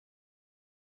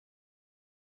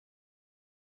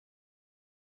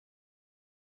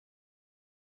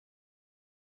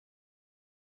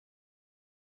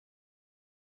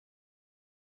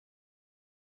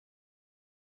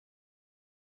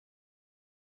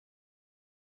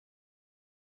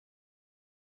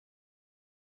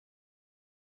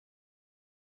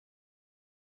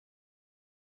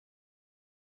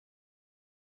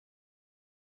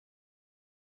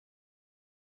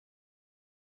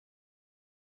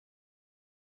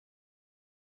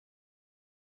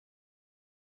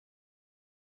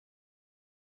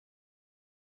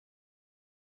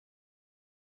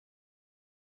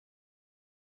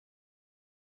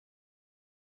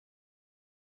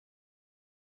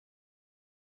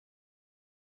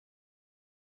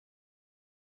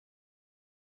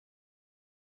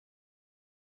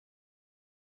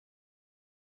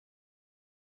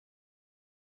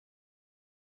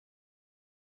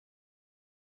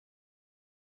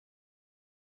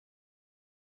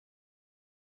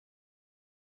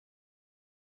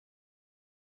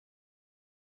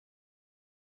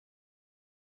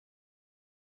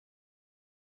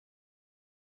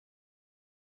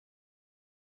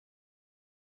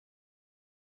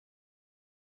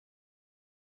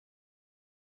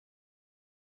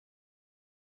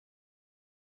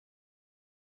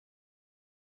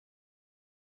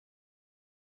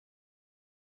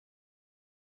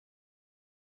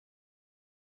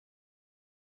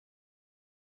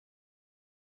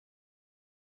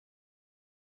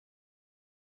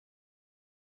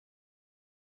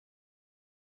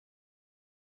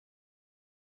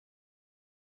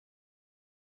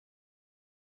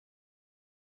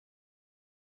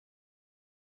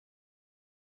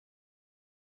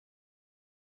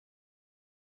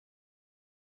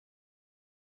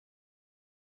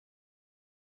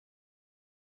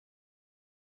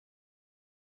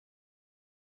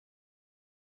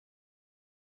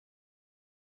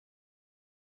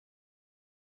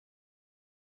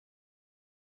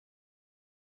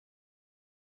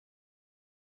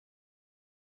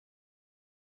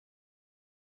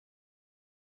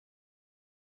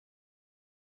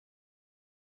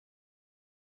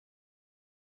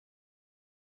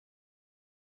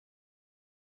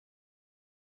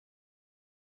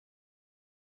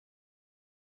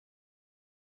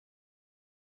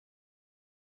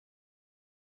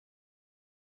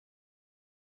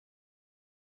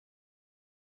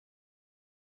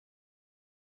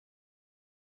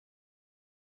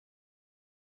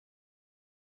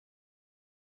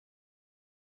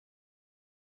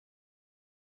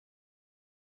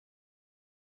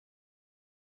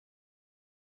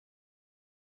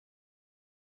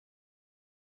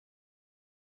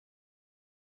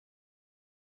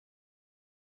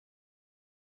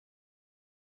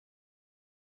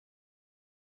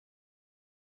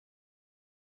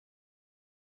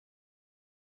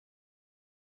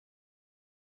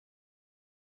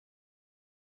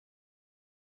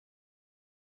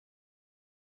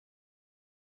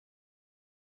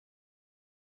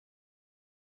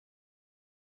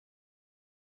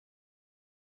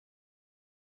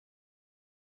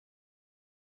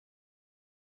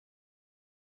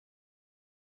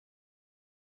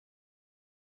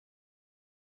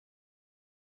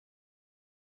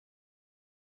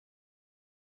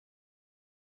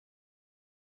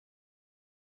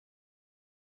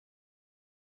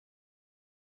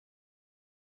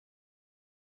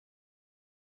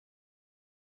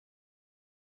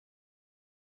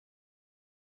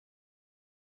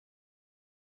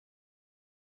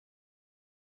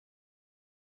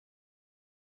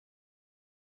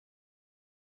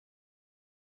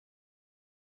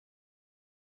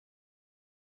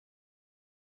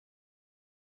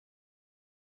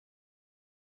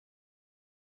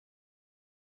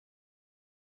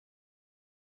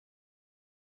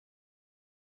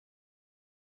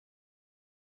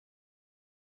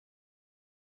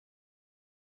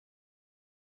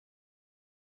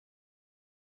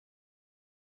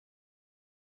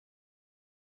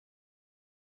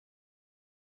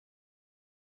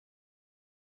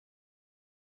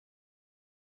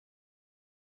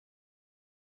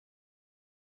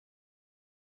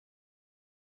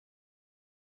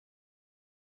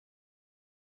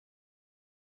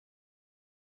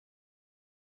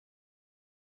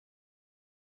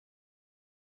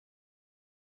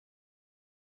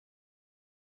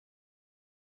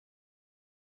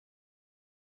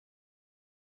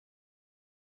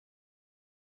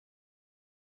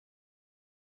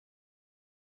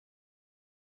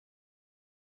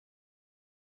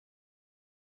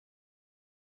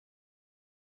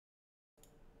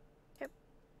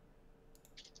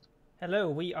Hello,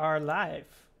 we are live.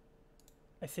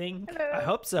 I think. Hello. I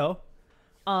hope so.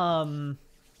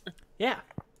 Yeah.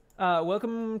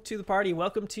 Welcome to the party.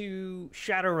 Welcome to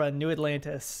Shadowrun, New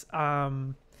Atlantis.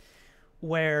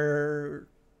 Where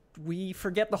we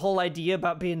forget the whole idea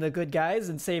about being the good guys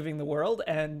and saving the world,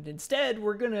 and instead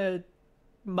we're gonna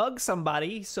mug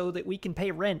somebody so that we can pay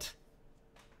rent.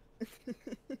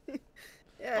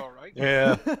 Yeah. All right.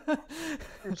 Yeah,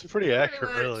 it's pretty Pretty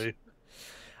accurate, much. really.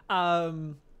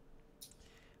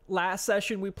 Last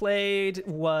session we played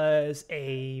was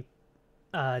a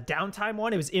downtime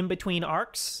one. It was in between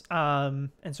arcs, and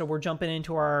so we're jumping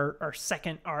into our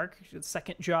second arc,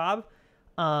 second job.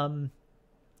 And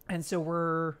so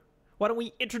why don't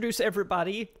we introduce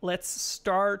everybody? Let's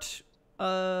start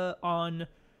on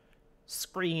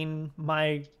screen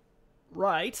my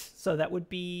right. So that would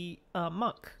be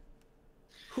Monk.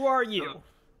 Who are you?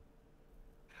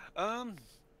 I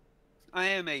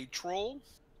am a troll.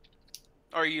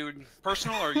 Are you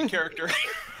personal or are you character?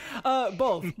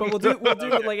 Both, but we'll do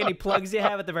like any plugs you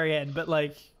have at the very end. But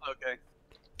like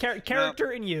Okay.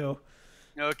 character and you.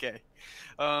 Okay.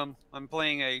 I'm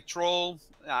playing a troll,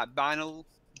 albino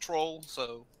troll,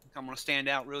 so I'm gonna stand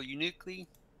out real uniquely.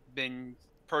 I've been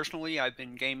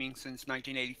gaming since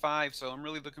 1985, so I'm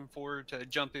really looking forward to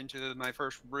jump into my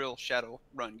first real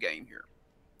Shadowrun game here.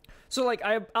 So like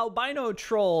albino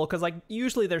troll, because like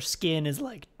usually their skin is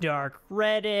like dark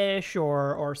reddish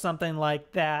or something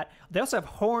like that. They also have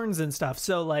horns and stuff.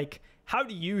 So like, how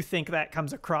do you think that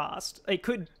comes across? It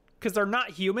could, because they're not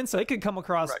human, so it could come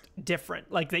across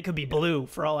different. Like they could be blue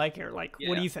for all I care. Like,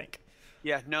 what do you think?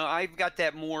 Yeah, no, I've got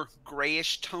that more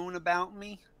grayish tone about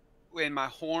me, and my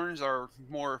horns are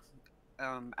more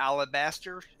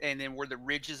alabaster, and then where the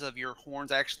ridges of your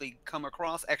horns actually come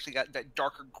across, actually got that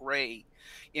darker gray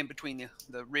in between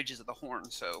the ridges of the horn.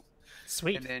 So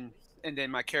Sweet. And then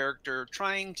my character,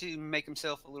 trying to make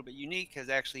himself a little bit unique, has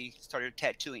actually started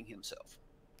tattooing himself.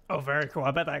 Oh, very cool. I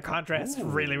bet that contrast is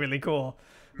really, really cool.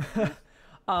 So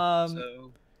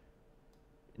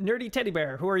Nerdy Teddy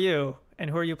Bear, who are you? And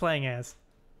who are you playing as?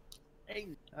 Hey,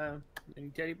 any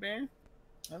teddy bear?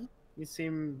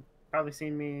 You probably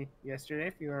seen me yesterday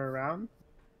if you were around.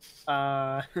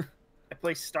 I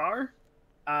play Star,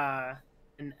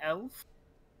 an elf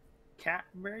cat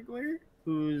burglar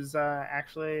who's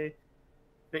actually a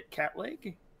bit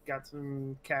cat-like. Got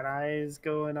some cat eyes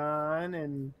going on,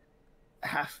 and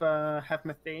half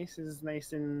my face is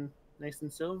nice and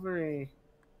silvery,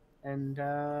 and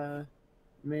I'm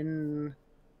in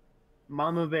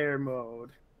mama bear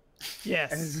mode.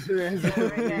 Yes.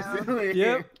 Recently.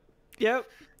 Yep.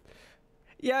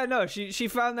 Yeah, no, she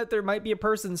found that there might be a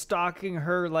person stalking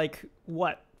her, like,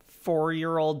 what,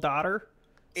 4-year-old daughter?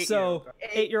 So,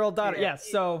 8-year-old daughter, Yeah. yes,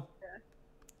 so,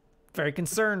 very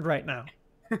concerned right now.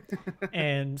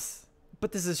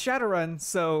 But this is Shadowrun,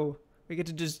 so we get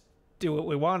to just do what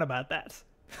we want about that.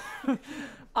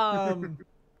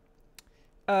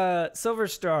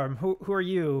 Silverstorm, who are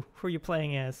you? Who are you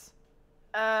playing as?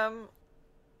 I'm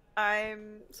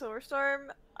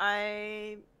Silverstorm.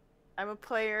 I'm a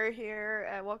player here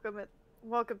and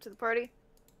welcome to the party.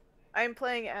 I'm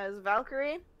playing as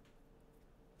Valkyrie.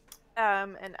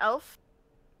 An elf.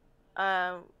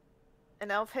 An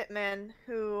elf hitman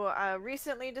who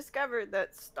recently discovered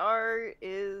that Star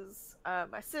is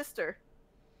my sister.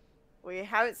 We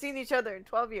haven't seen each other in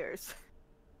 12 years.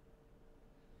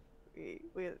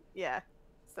 Yeah.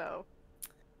 So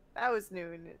that was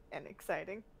new and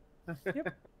exciting.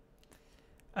 Yep.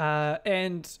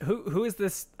 And who is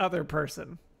this other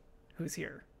person who's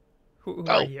here? Who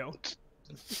are you?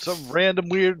 Some random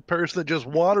weird person that just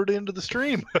wandered into the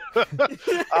stream.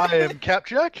 I am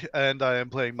Capjack, and I am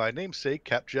playing my namesake,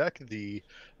 Capjack, the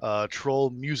troll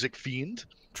music fiend.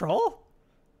 Troll?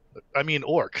 I mean,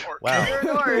 orc. Wow. You're an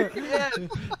orc. Yeah.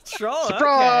 Troll.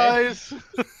 Surprise!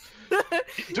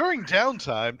 During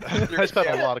downtime, I spent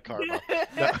a lot of karma.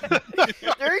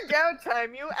 During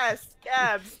downtime, you asked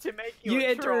Scabs to make you You a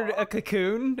entered troll. a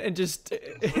cocoon and just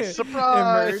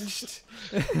Surprise!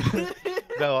 emerged.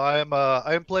 No, I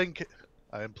am playing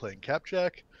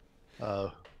Capjack,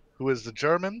 who is the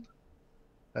German,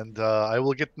 and I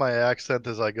will get my accent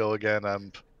as I go again.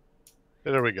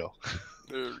 There we go.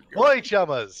 there you go. Oi,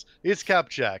 chummers! It's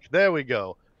Capjack. There we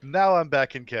go. Now I'm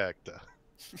back in character.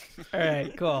 All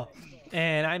right, cool.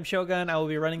 And I'm Shogun. I will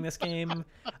be running this game.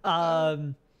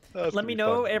 Let me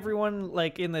know, everyone,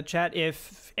 like in the chat,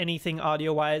 if anything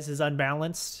audio-wise is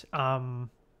unbalanced.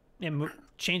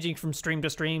 Changing from stream to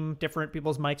stream, different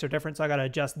people's mics are different, so I gotta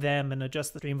adjust them and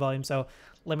adjust the stream volume. So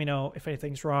let me know if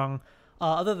anything's wrong.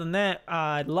 Other than that,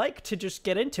 I'd like to just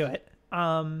get into it.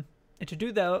 And to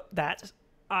do that,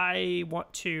 I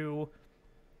want to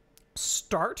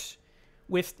start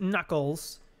with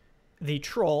Knuckles, the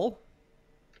troll.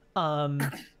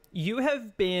 You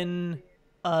have been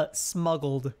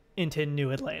smuggled into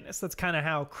New Atlantis. That's kind of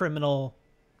how criminal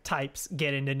types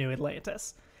get into New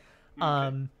Atlantis.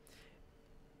 Okay.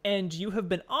 And you have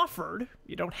been offered,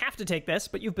 you don't have to take this,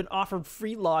 but you've been offered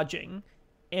free lodging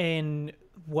in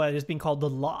what is being called the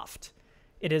Loft.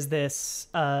 It is this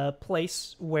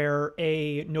place where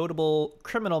a notable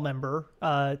criminal member,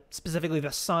 specifically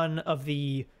the son of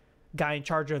the guy in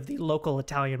charge of the local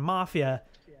Italian mafia,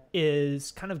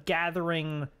 is kind of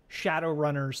gathering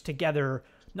Shadowrunners together,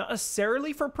 not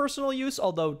necessarily for personal use,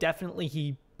 although definitely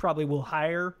he probably will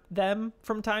hire them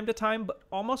from time to time, but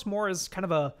almost more as kind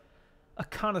of a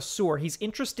connoisseur. He's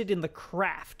interested in the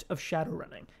craft of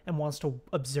Shadowrunning and wants to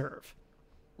observe.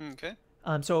 Okay.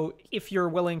 So if you're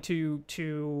willing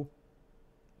to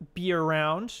be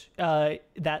around,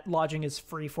 that lodging is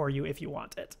free for you if you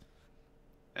want it.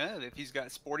 If he's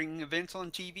got sporting events on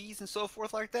TVs and so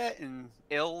forth like that, and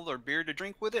ale or beer to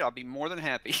drink with it, I'll be more than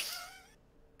happy.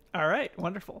 All right,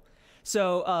 wonderful.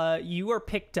 So you are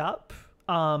picked up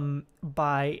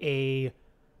by a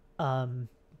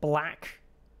black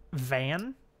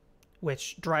van,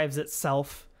 which drives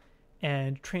itself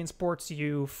and transports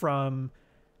you from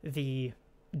the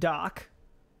dock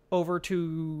over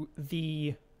to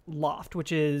the loft,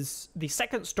 which is the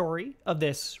second story of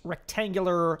this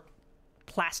rectangular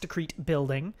plasticrete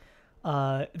building.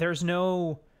 There's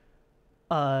no,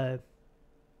 as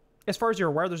far as you're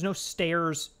aware, there's no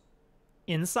stairs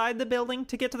inside the building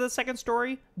to get to the second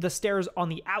story. The stairs on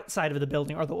the outside of the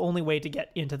building are the only way to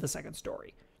get into the second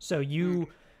story. So you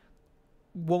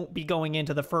won't be going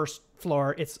into the first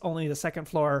floor. It's only the second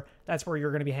floor. That's where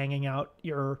you're going to be hanging out.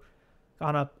 You're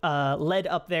on a led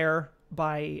up there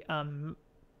by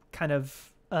kind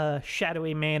of a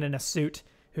shadowy man in a suit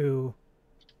who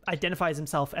identifies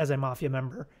himself as a mafia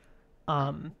member,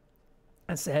 and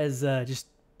says, just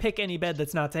pick any bed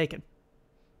that's not taken.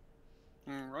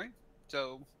 All right.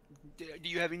 So, do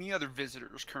you have any other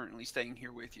visitors currently staying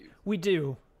here with you? We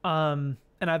do. And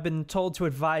I've been told to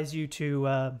advise you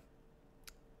to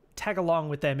tag along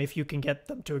with them if you can get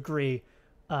them to agree.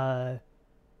 I've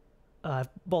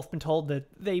both been told that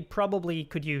they probably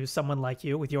could use someone like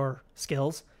you with your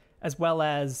skills, as well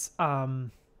as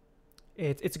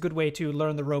it's a good way to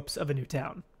learn the ropes of a new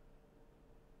town.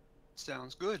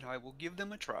 Sounds good. I will give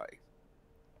them a try.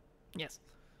 Yes.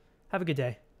 Have a good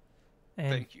day. And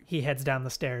Thank you. he heads down the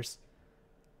stairs.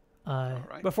 All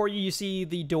right. Before you see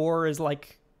the door is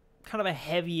like kind of a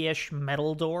heavy-ish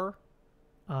metal door.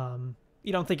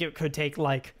 You don't think it could take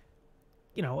like,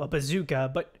 a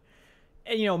bazooka, but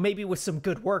maybe with some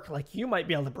good work, like you might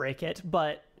be able to break it.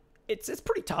 But it's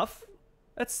pretty tough.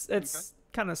 It's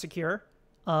kind of secure.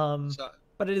 But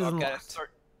it isn't locked.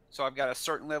 So I've got a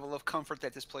certain level of comfort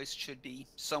that this place should be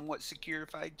somewhat secure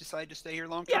if I decide to stay here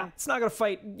long term. Yeah, it's not gonna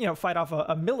fight off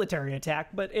a military attack,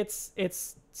 but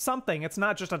it's something. It's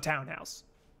not just a townhouse.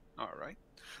 All right.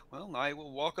 Well, I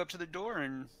will walk up to the door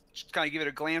and just kind of give it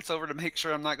a glance over to make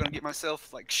sure I'm not going to get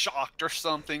myself like shocked or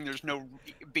something. There's no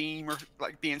beam or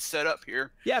like being set up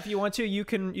here. Yeah, if you want to, you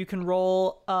can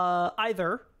roll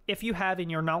either. If you have in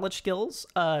your knowledge skills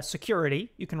security,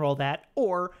 you can roll that,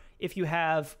 or if you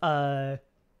have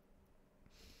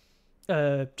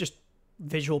just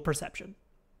visual perception,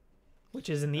 which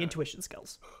is in the intuition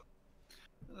skills.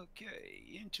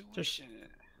 Okay, intuition. Just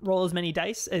roll as many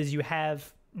dice as you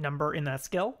have number in that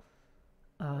skill.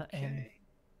 And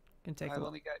can take. I've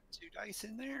only got 2 dice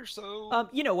in there, so.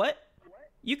 You know what?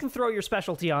 You can throw your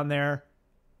specialty on there,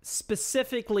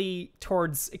 specifically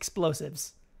towards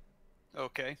explosives.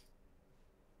 Okay.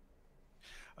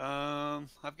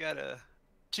 I've got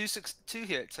two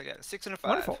hits. I got a 6 and a 5.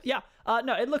 Wonderful. Yeah.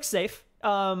 No, it looks safe.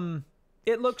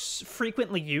 It looks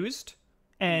frequently used,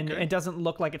 and Okay. it doesn't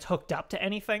look like it's hooked up to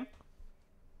anything.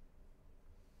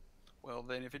 Well,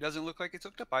 then, if it doesn't look like it's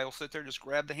hooked up, I'll sit there, just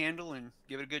grab the handle and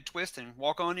give it a good twist and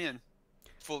walk on in,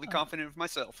 fully confident of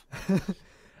myself.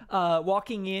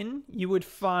 Walking in, you would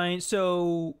find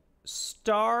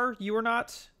Star. You were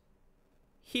not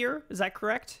here. Is that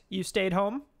correct? You stayed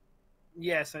home.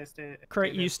 Yes, I stayed.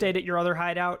 Correct. You stayed at your other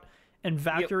hideout, and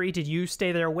Valkyrie, did you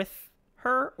stay there with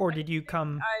her, or did you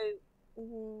come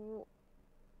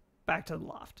back to the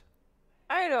loft?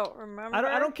 I don't remember.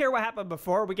 I don't care what happened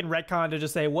before. We can retcon to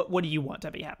just say what do you want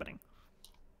to be happening.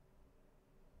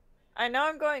 I know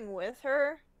I'm going with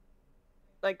her,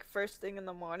 like first thing in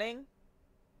the morning.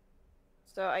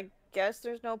 So I guess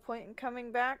there's no point in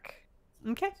coming back.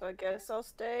 Okay. So I guess I'll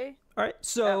stay. All right. That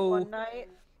So one night.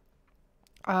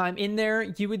 in there,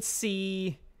 you would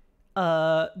see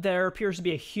there appears to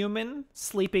be a human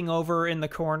sleeping over in the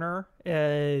corner.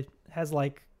 Has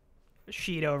like a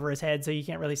sheet over his head, so you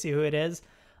can't really see who it is.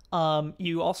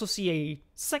 You also see a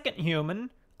second human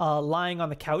lying on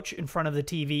the couch in front of the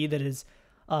TV that is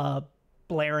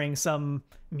blaring some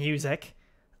music.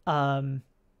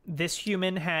 This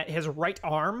human, his right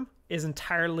arm is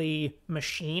entirely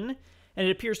machine, and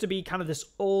it appears to be kind of this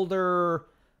older,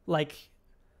 like,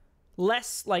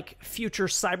 less like future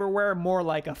cyberware, more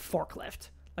like a forklift,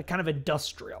 like kind of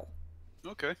industrial.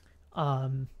 Okay.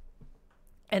 And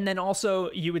then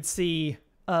also you would see,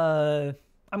 I'm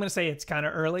going to say it's kind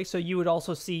of early, so you would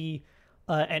also see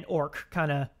an orc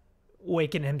kind of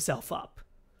waking himself up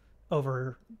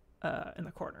over in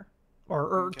the corner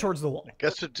or Okay. towards the wall. I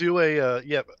guess to do a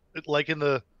like in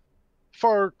the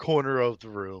far corner of the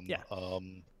room. Yeah.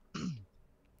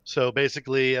 So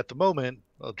basically, at the moment,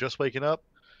 just waking up.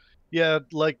 Yeah,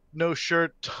 like no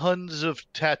shirt, tons of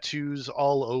tattoos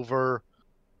all over.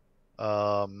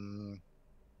 Now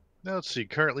let's see.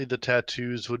 Currently, the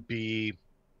tattoos would be,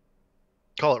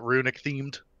 call it runic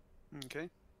themed. Okay.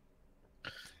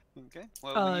 Okay.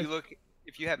 Well, when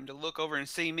if you happen to look over and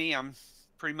see me, I'm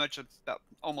pretty much about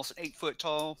almost an 8-foot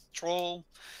tall troll,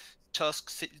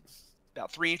 tusks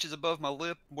about 3 inches above my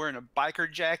lip, wearing a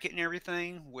biker jacket and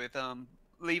everything, with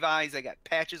Levi's. They got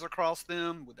patches across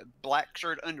them, with a black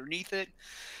shirt underneath it.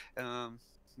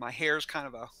 My hair's kind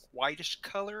of a whitish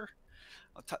color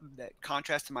that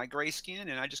contrasts to my gray skin,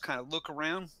 and I just kind of look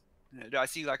around. Do I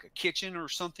see like a kitchen or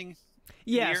something?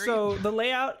 Yeah, so the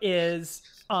layout is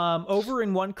over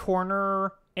in one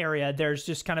corner area, there's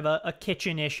just kind of a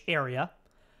kitchen-ish area.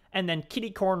 And then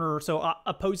kitty corner, so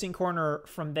opposing corner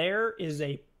from there is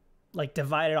a like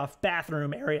divided off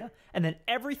bathroom area. And then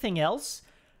everything else,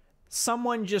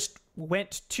 someone just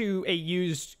went to a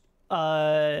used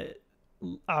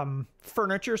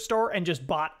furniture store and just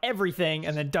bought everything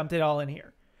and then dumped it all in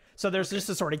here. So there's just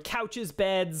a sort of couches,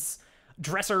 beds,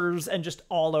 dressers, and just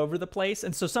all over the place.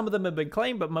 And so some of them have been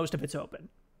claimed, but most of it's open.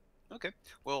 Okay.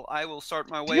 Well, I will start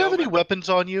my way. Do you have over. any weapons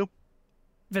on you?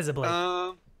 Visibly.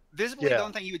 Visibly, Yeah. the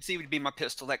only thing you would see would be my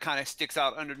pistol that kind of sticks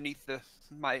out underneath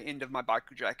my end of my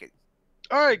biker jacket.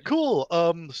 All right, cool.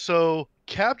 So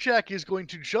Capjack is going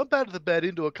to jump out of the bed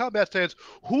into a combat stance.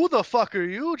 Who the fuck are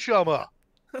you, chumma?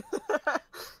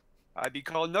 I'd be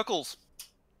called Knuckles.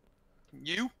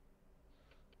 You?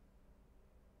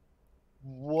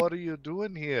 What are you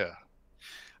doing here?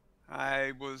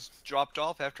 I was dropped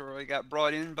off after I got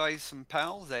brought in by some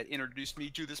pals that introduced me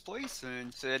to this place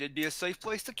and said it'd be a safe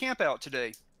place to camp out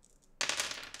today.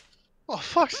 Oh,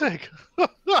 fuck's sake.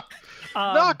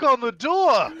 Knock on the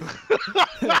door.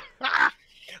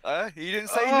 He didn't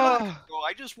say no. So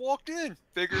I just walked in.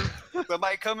 Figured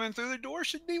somebody coming through the door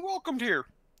should be welcomed here.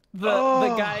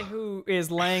 The guy who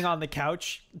is laying on the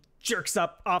couch jerks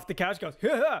up off the couch, goes,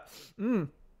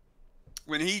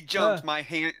 When he jumps, my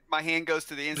hand goes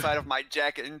to the inside of my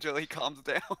jacket until he calms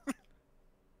down.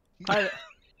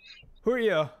 Who are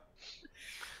you?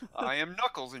 I am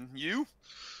Knuckles, and you?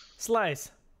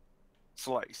 Slice.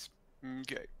 Slice.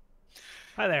 Okay.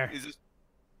 Hi there. Is this?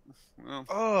 Well,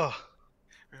 Oh,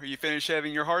 are you finished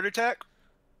having your heart attack?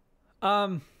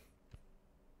 Hang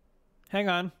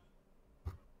on.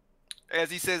 As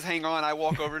he says, "Hang on," I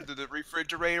walk over to the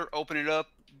refrigerator, open it up.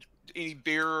 Any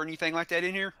beer or anything like that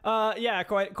in here? Yeah,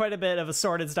 quite a bit of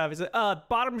assorted stuff. He said,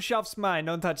 bottom shelf's mine.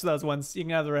 Don't touch those ones. You can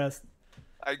have the rest.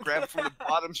 I grab it from the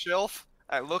bottom shelf.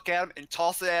 I look at him and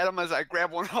toss it at him as I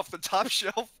grab one off the top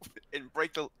shelf and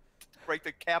break the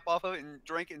cap off of it and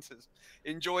drink it and says,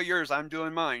 "Enjoy yours. I'm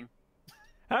doing mine."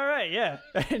 All right, yeah.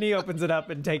 And he opens it up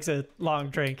and takes a long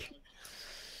drink.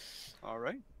 All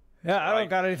right. Yeah, I don't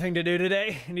got anything to do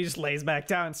today. And he just lays back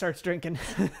down and starts drinking.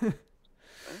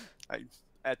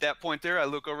 At that point there, I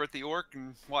look over at the orc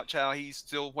and watch how he's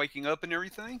still waking up and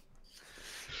everything.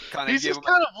 he's just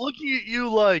kind of looking at you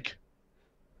like,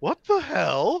 what the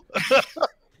hell?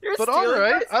 But all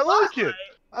right, I like it.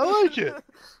 I like it.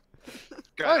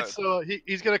 All right, so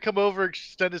he's going to come over,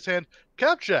 extend his hand.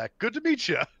 Capjack, good to meet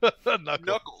you.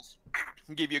 Knuckles.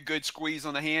 Give you a good squeeze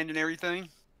on the hand and everything.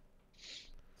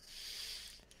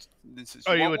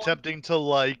 Are you attempting to,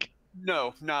 like...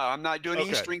 No, I'm not doing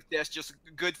any strength tests. Just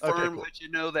a good firm, let you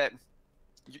know that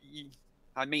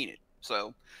I mean it.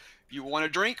 So, if you want a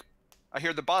drink, I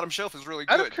hear the bottom shelf is really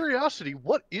good. Out of curiosity,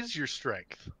 what is your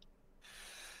strength?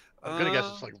 I'm gonna guess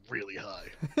it's like really high.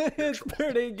 It's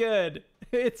pretty good.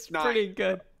 It's 9. pretty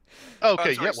good.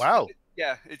 Okay, sorry, yeah, wow.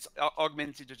 Yeah, it's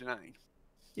augmented to 9.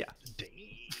 Yeah.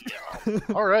 Damn.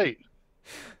 All right.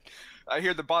 I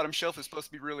hear the bottom shelf is supposed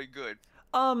to be really good.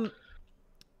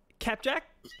 Capjack,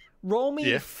 roll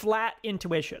me flat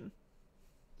intuition.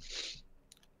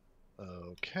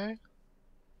 Okay.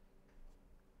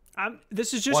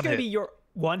 This is just One going to hit. be your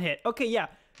one hit. Okay, yeah.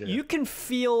 Yeah. You can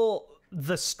feel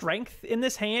the strength in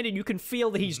this hand, and you can feel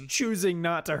that he's choosing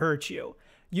not to hurt you.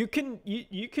 You can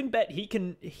bet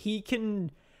he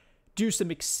can do some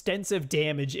extensive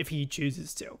damage if he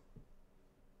chooses to.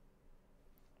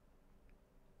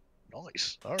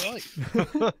 Nice. All right.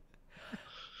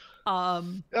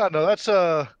 Yeah, no,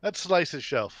 that's Slice's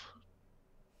shelf.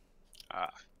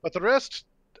 But the rest,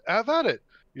 have at it.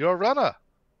 You're a runner.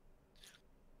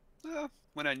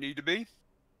 When I need to be.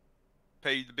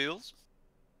 Pay the bills.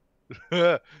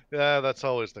 Yeah, that's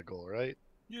always the goal, right?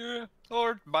 Yeah.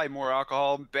 Or buy more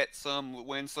alcohol, bet some,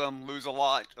 win some, lose a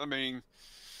lot. I mean...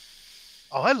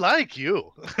 Oh, I like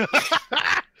you.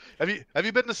 Have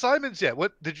you been to Simon's yet?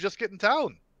 What did you just get in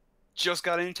town? Just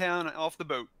got in town off the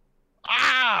boat.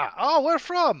 Oh, where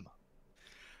from?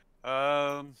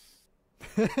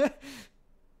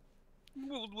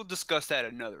 We'll discuss that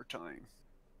another time.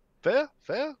 Fair.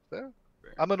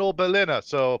 I'm an old Berliner,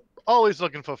 so always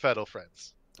looking for fellow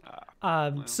friends.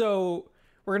 So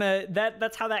we're gonna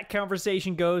that's how that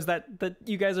conversation goes. That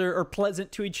you guys are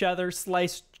pleasant to each other.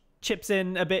 Slice chips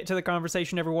in a bit to the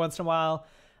conversation every once in a while,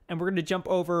 and we're gonna jump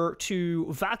over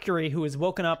to Valkyrie, who is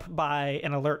woken up by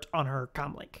an alert on her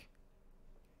comlink.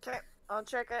 Okay, I'll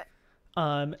check it.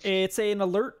 It's an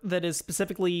alert that is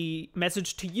specifically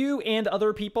messaged to you and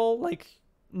other people. Like,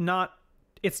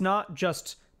 it's not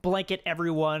just blanket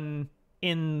everyone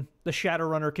in the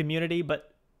Shadowrunner community,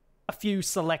 but a few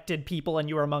selected people, and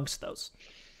you are amongst those.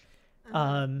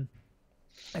 It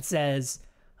says,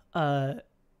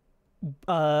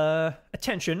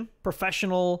 attention,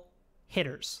 professional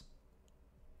hitters.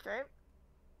 Okay.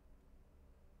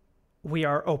 We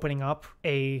are opening up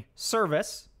a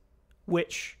service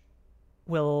which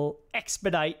will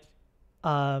expedite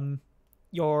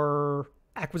your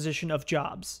acquisition of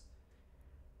jobs.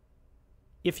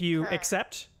 If you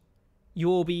accept, you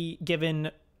will be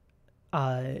given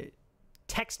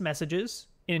text messages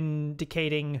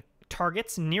indicating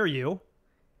targets near you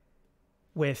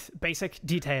with basic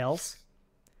details.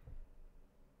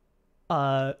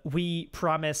 We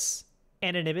promise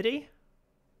anonymity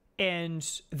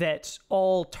and that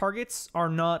all targets are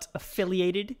not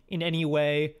affiliated in any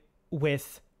way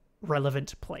with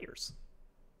relevant players.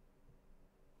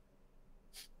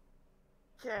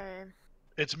 Okay.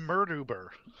 It's Murduber.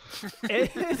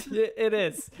 It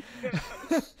is.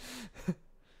 Yeah.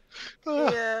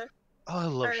 Oh, I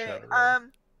love Okay,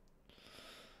 Shadowrun.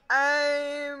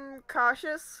 I'm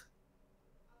cautious.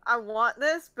 I want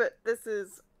this, but this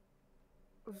is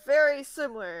very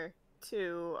similar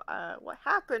to what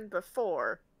happened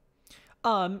before.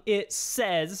 It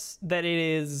says that it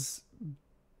is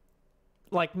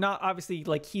like not obviously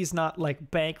like he's not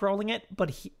like bankrolling it,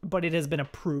 but it has been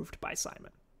approved by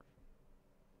Simon.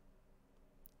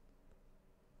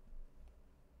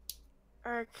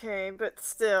 Okay, but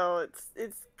still,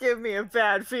 it's giving me a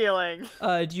bad feeling.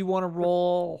 Do you want to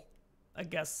roll, I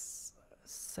guess,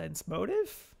 sense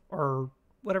motive or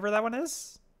whatever that one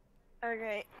is?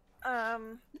 Okay.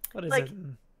 What is like, it?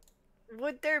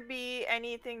 Would there be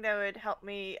anything that would help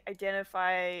me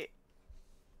identify?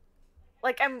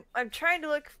 Like, I'm trying to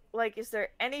look. Like, is there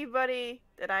anybody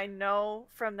that I know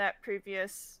from that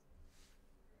previous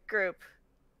group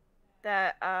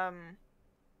that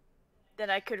that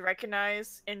I could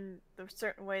recognize in the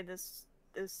certain way this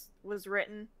was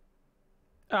written?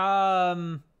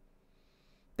 That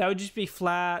would just be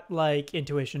flat like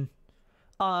intuition.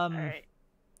 All right.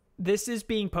 This is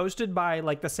being posted by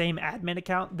like the same admin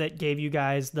account that gave you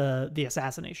guys the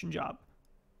assassination job.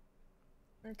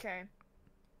 Okay.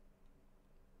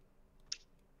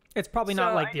 It's probably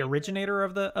not So like I the need to- originator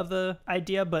of the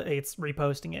idea, but it's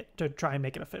reposting it to try and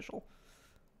make it official.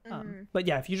 But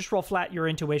yeah, if you just roll flat your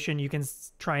intuition, you can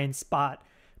try and spot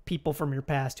people from your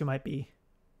past who might be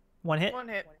one hit. One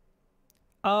hit.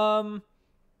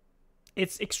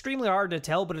 It's extremely hard to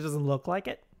tell, but it doesn't look like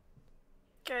it.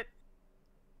 Okay.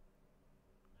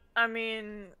 I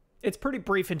mean, It's pretty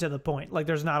brief and to the point. Like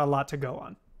there's not a lot to go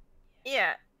on.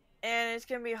 yeah, and it's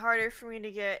gonna be harder for me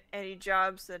to get any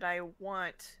jobs that I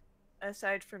want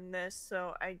aside from this.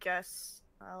 So I guess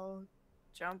I'll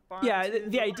jump on. Yeah, to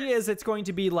the idea is it's going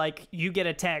to be like you get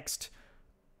a text,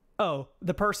 oh,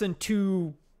 the person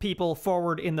 2 people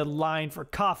forward in the line for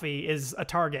coffee is a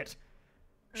target.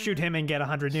 Shoot him and get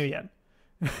 100 new yen.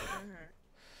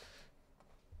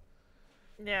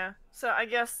 Yeah, so I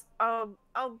guess I'll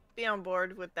be on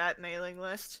board with that mailing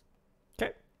list.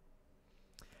 Okay.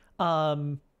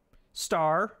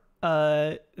 Star,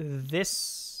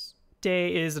 this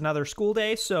day is another school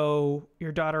day, so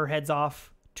your daughter heads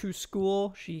off to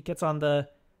school. She gets on the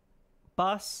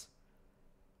bus.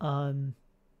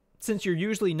 Since you're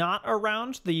usually not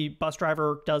around, the bus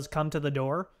driver does come to the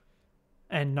door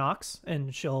and knocks,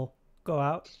 and she'll go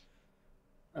out.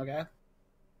 Okay.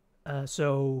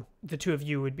 So the two of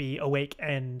you would be awake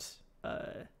and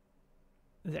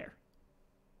there.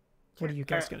 What are you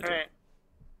guys gonna do?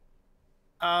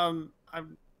 I'm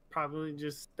probably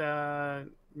just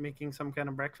making some kind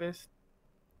of breakfast,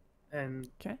 and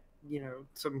Okay.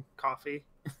 some coffee.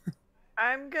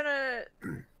 I'm gonna.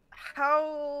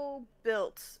 How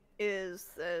built is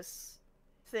this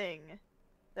thing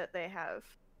that they have?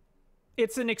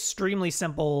 It's an extremely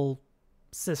simple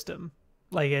system.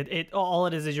 Like it all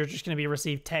it is you're just going to be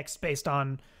received text based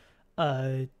on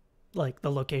like the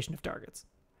location of targets.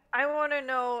 I want to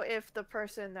know if the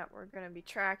person that we're going to be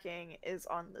tracking is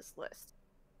on this list.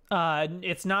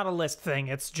 It's not a list thing.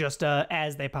 It's just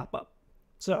as they pop up.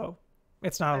 So,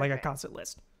 it's not like a Okay. constant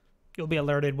list. You'll be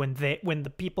alerted when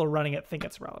the people running it think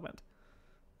it's relevant.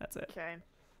 That's it. Okay.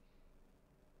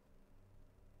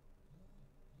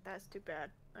 That's too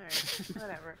bad. All right,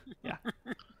 whatever.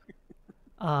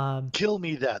 Kill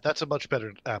me that. That's a much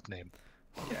better app name.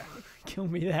 Kill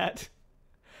me that.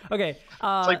 Okay. It's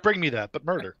like bring me that, but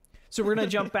murder. So we're going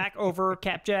to jump back over.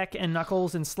 Capjack and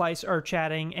Knuckles and Slice are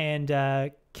chatting, and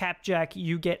Capjack,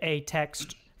 you get a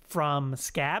text from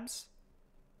Scabs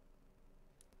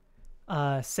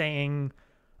saying,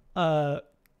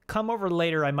 come over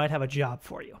later, I might have a job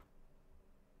for you.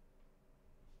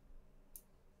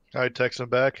 I text him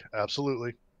back.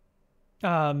 Absolutely.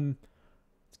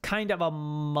 Kind of a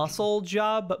muscle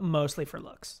job, but mostly for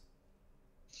looks.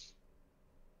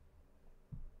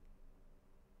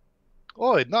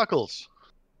 Oi, Knuckles.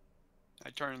 I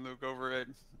turn and look over at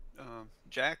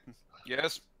Jack.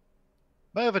 Yes.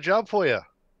 I have a job for you.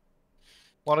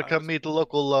 Want to come meet the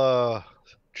local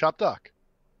chop doc?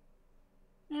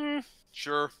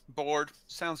 Sure. Bored.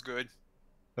 Sounds good.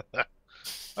 All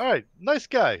right, nice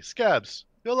guy, Scabs.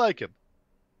 You'll like him.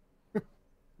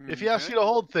 If he asks you to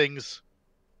hold things,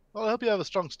 well, I hope you have a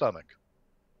strong stomach.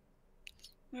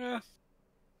 Yeah.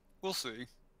 We'll see.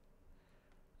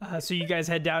 So you guys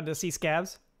head down to see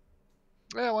Scabs?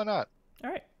 Yeah, why not?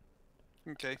 All right.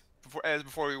 Okay.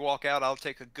 Before we walk out, I'll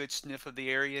take a good sniff of the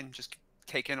area and just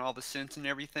take in all the scents and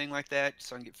everything like that,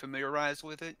 so I can get familiarized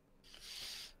with it.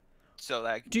 So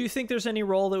that. Do you think there's any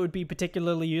role that would be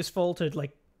particularly useful to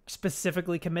like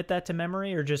specifically commit that to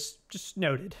memory, or just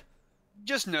noted?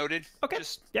 Just noted. Okay.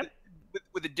 Just Yep.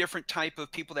 With a different type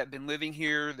of people that have been living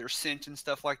here, their scent and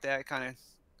stuff like that, kind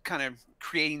of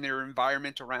creating their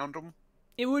environment around them.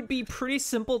 It would be pretty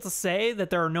simple to say that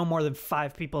there are no more than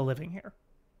 5 people living here.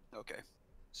 Okay.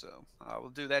 So I will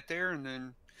do that there, and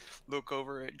then look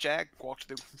over at Jack, walk to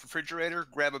the refrigerator,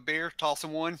 grab a beer, toss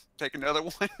him one, take another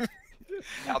one.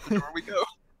 Out the door we go.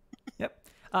 Yep.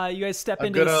 You guys step I'm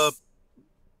into gonna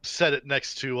set it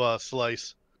next to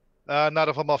Slice. Not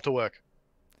if I'm off to work.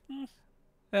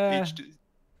 Slice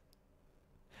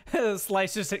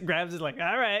just grabs it like,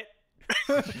 all right.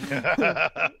 You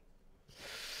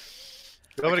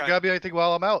want me to grab you anything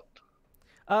while I'm out?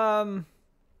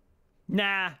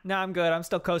 Nah, I'm good. I'm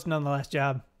still coasting on the last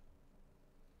job.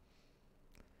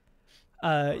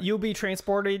 You'll be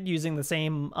transported using the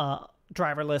same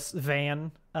driverless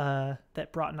van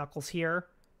that brought Knuckles here.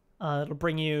 It'll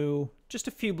bring you just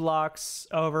a few blocks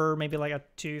over, maybe like a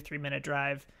 2-3 minute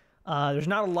drive. There's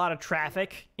not a lot of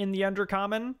traffic in the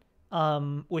Undercommon,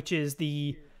 which is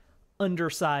the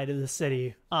underside of the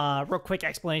city. Real quick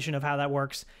explanation of how that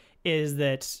works is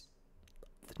that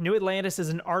New Atlantis is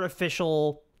an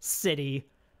artificial city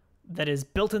that is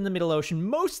built in the Middle Ocean,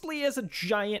 mostly as a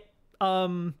giant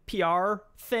PR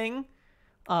thing,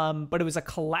 but it was a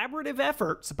collaborative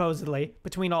effort, supposedly,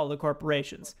 between all the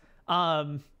corporations.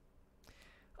 And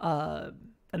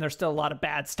there's still a lot of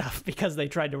bad stuff because they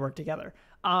tried to work together.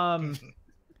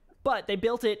 But they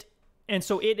built it, and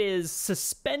so it is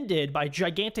suspended by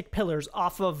gigantic pillars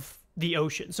off of the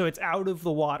ocean, so it's out of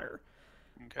the water.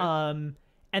 Okay.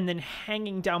 And then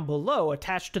hanging down below,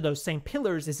 attached to those same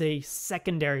pillars, is a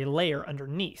secondary layer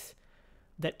underneath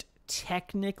that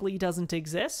technically doesn't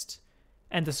exist,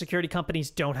 and the security companies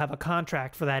don't have a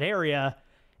contract for that area,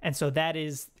 and so that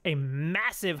is a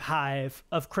massive hive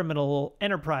of criminal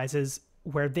enterprises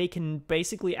where they can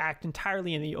basically act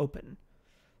entirely in the open.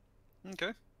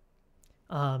 Okay.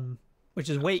 Which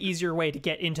is a way easier way to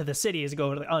get into the city is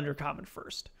go to the Undercommon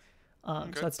first.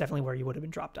 So that's definitely where you would have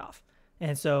been dropped off.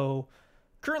 And so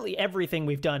currently everything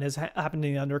we've done has happened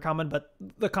in the Undercommon, but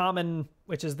the Common,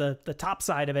 which is the top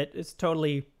side of it, is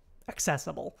totally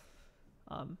accessible.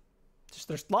 Just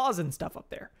there's laws and stuff up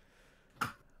there.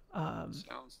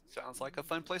 Sounds like a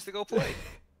fun place to go play.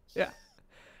 Yeah.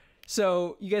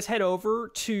 So you guys head over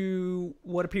to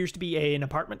what appears to be an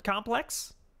apartment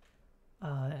complex.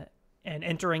 And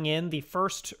entering in the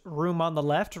first room on the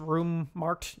left, room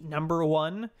marked number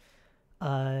 1,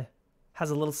 has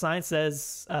a little sign that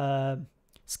says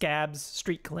Scabs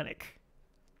Street Clinic.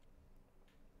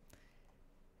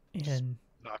 And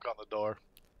Knock on the door.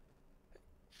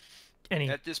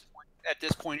 At this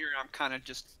point here, I'm kind of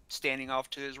just standing off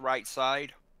to his right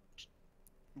side,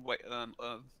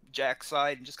 Jack's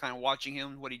side, and just kind of watching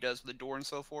him, what he does with the door and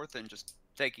so forth, and just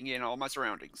taking in all my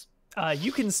surroundings.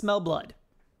 You can smell blood.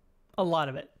 A lot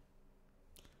of it.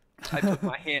 I put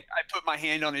my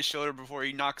hand on his shoulder before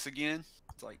he knocks again.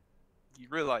 It's like, you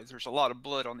realize there's a lot of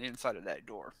blood on the inside of that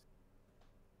door.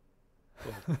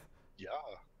 Well, yeah.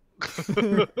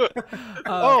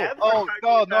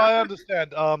 No, I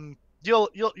understand.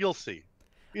 You'll see.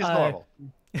 He's normal.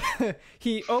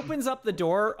 He opens up the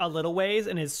door a little ways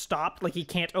and is stopped. Like he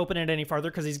can't open it any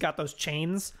farther because he's got those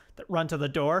chains that run to the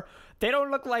door. They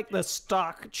don't look like the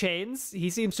stock chains. He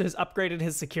seems to have upgraded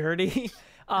his security.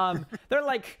 They're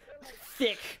like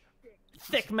thick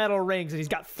metal rings, and he's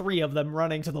got 3 of them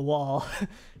running to the wall.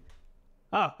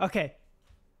 Oh, okay.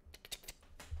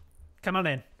 Come on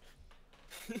in.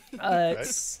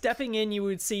 Stepping in, you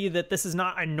would see that this is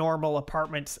not a normal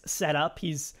apartment setup.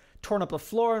 He's torn up the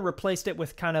floor and replaced it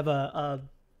with kind of a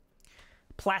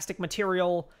plastic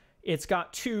material. It's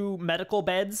got 2 medical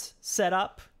beds set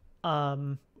up.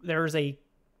 There's a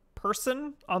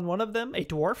person on one of them, a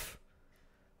dwarf.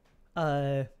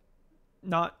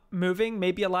 Not moving,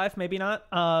 maybe alive, maybe not.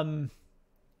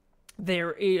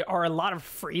 There are a lot of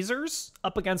freezers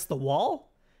up against the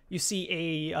wall. You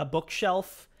see a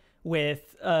bookshelf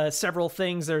with several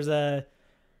things. There's a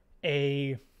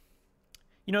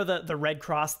you know the Red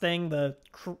Cross thing,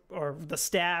 or the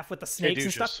staff with the snakes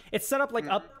and stuff. It's set up like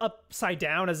upside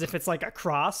down as if it's like a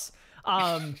cross.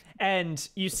 And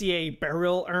you see a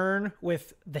burial urn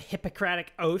with the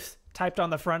Hippocratic Oath typed on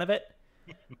the front of it.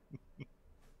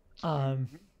 And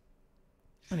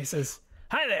he says,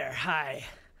 "Hi there, hi,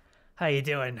 how you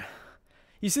doing?"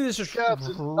 You see this just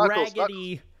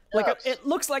raggedy, it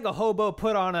looks like a hobo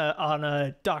put on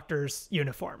a doctor's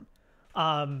uniform.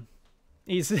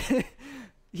 He's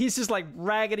he's just like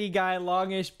raggedy guy,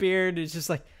 longish beard. It's just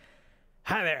like,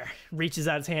 "Hi there." Reaches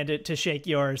out his hand to shake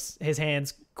yours. His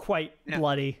hand's quite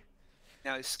bloody.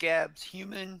 Now, is Scabs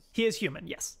human? He is human,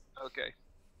 yes. Okay.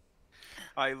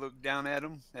 I look down at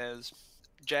him as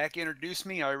Jack introduced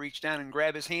me. I reach down and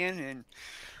grab his hand, and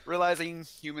realizing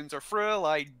humans are frail,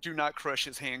 I do not crush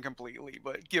his hand completely,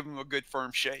 but give him a good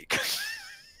firm shake.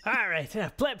 All right,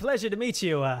 pleasure to meet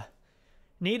you.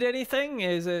 Need anything?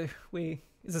 Is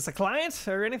this a client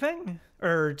or anything,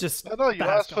 or just? I know you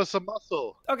asked for some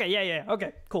muscle. Okay, yeah.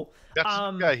 Okay, cool. Got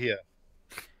some guy here.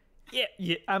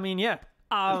 Yeah. I mean, yeah.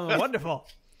 Wonderful.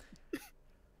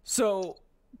 So,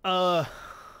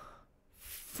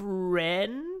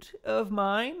 friend of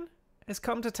mine has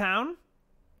come to town.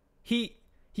 He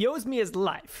owes me his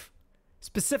life,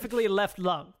 specifically left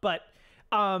lung, but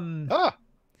not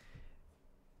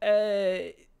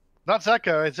that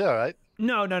guy right there, right?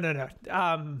 No.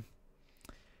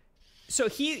 So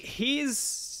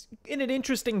he's in an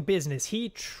interesting business. He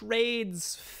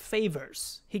trades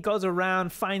favors. He goes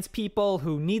around, finds people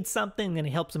who need something, and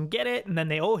he helps them get it, and then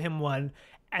they owe him one,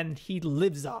 and he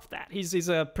lives off that. He's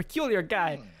a peculiar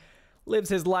guy. Lives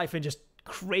his life in just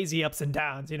crazy ups and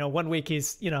downs. You know, one week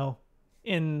he's,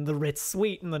 in the Ritz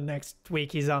suite, and the next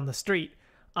week he's on the street.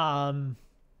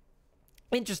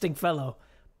 Interesting fellow.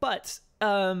 But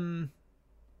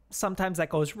sometimes that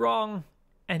goes wrong,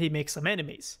 and he makes some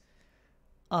enemies.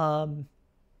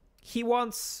 He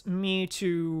wants me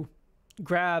to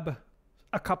grab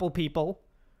a couple people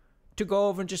to go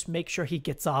over and just make sure he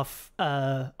gets off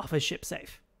his ship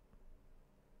safe.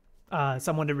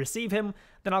 Someone to receive him,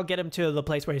 then I'll get him to the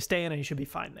place where he's staying, and he should be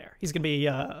fine there. He's gonna be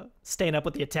staying up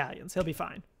with the Italians. He'll be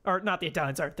fine. Or not the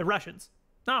Italians, sorry, the Russians.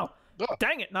 No,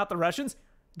 dang it, not the Russians,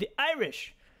 the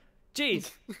Irish.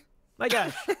 Jeez, my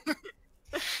gosh.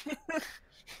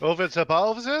 Over at the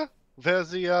officer, where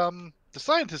the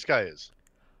scientist guy is.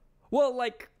 Well,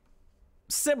 like,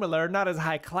 similar, not as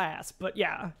high class, but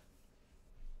yeah.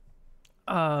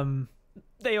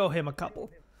 They owe him a couple.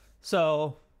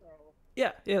 So,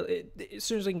 yeah, as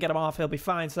soon as we can get him off, he'll be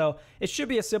fine. So, it should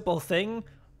be a simple thing.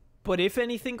 But if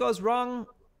anything goes wrong,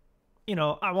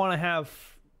 I want to have,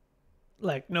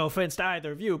 like, no offense to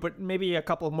either of you, but maybe a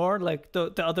couple more, like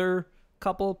the other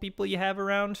couple people you have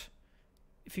around.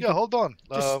 If you hold on.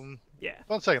 Yeah.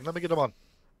 1 second, let me get him on.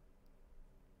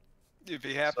 If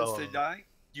he happens to die,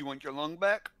 you want your lung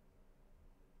back?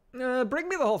 Bring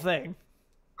me the whole thing.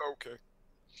 Okay.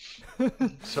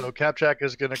 So Capjack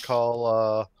is gonna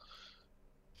call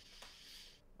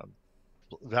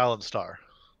Valenstar.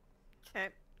 Okay.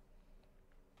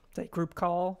 It's a group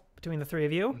call between the three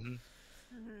of you. Mm-hmm.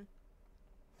 Mm-hmm.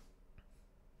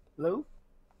 Hello?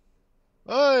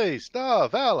 Hey, Star,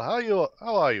 Val, how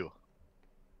are you?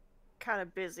 Kind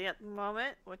of busy at the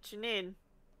moment. What you need?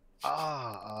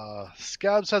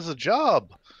 Scabs has a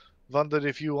job. Wondered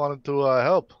if you wanted to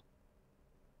help.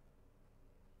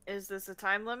 Is this a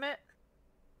time limit?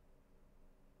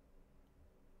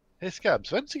 Hey,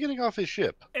 Scabs, when's he getting off his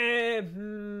ship?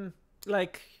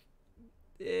 Like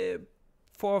 4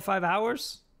 or 5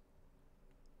 hours.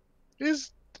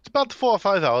 It's about 4 or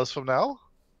 5 hours from now.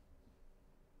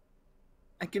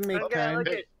 I can make I'm gonna time. look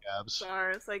Hey, at Scabs.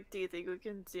 stars. Like, do you think we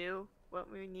can do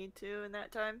what we need to in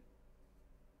that time?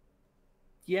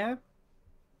 Yeah.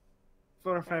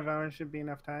 4 or 5 hours should be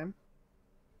enough time.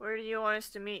 Where do you want us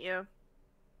to meet you?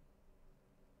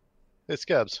 Hey,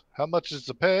 Scabs, how much is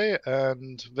the pay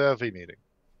and where are we meeting?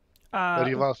 Or do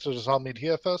you want us to just all meet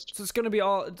here first? So it's gonna be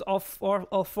all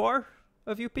four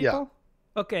of you people.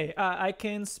 Yeah. Okay. I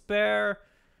can spare.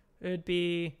 It'd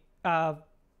be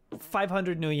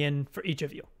 500 million for each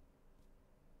of you.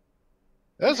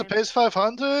 There's a pays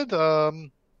 500.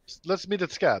 Let's meet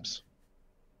at Scabs.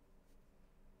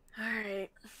 All right.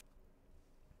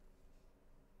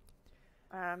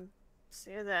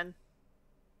 See you then.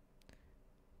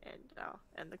 And I'll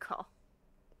end the call.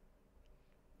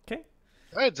 Okay.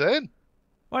 All right, Zane.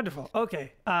 Wonderful.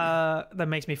 Okay. That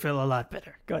makes me feel a lot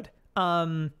better. Good.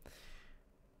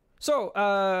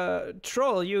 So,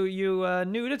 Troll, you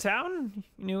new to town?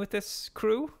 New with this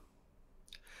crew?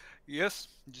 Yes,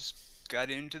 just got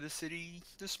into the city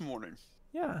this morning.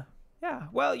 Yeah. Yeah.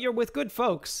 Well, you're with good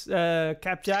folks.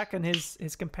 Capjack and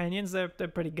his companions, they're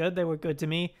pretty good. They were good to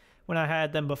me when I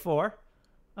had them before.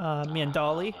 Me and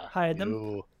Dolly hired them.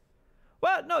 You.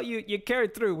 Well, no, you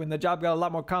carried through when the job got a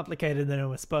lot more complicated than it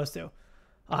was supposed to.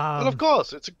 And of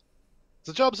course, it's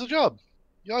a job's a job.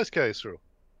 You always carry through.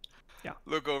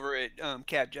 Look over at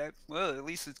Capjack. Well, at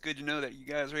least it's good to know that you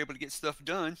guys are able to get stuff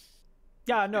done.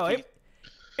 Yeah, no, If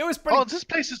it was pretty. Oh, this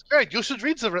place is great. You should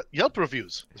read the Yelp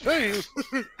reviews. It's very useful.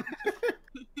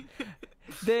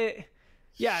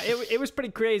 It was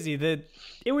pretty crazy.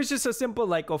 It was just a simple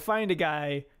like go find a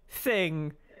guy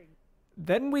thing.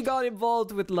 Then we got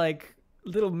involved with like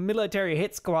little military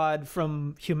hit squad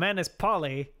from Humanist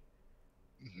Poly.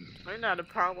 We're not a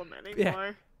problem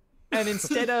anymore. And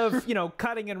instead of,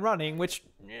 cutting and running, which,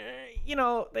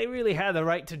 they really had the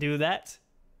right to do that.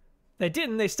 They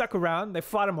didn't. They stuck around. They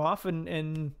fought him off,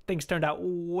 and things turned out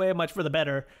way much for the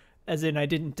better, as in I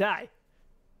didn't die.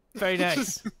 Very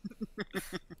nice.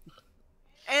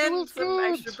 And some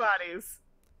good. extra bodies.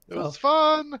 It was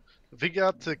fun. We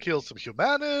got to kill some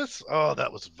humanists. Oh,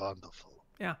 that was wonderful.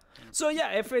 Yeah. So,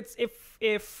 yeah,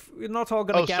 if we're not all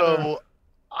going to gather... So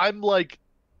I'm like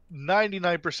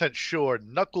 99% sure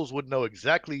Knuckles would know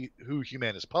exactly who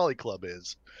Humanist Poly Club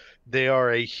is. They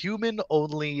are a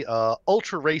human-only,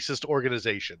 ultra-racist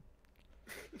organization.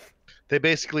 They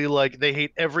basically, they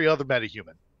hate every other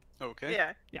metahuman.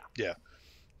 Okay. Yeah.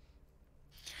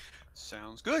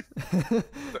 Sounds good.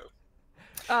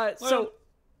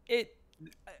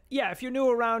 If you're new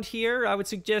around here, I would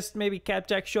suggest maybe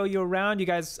Capjack show you around. You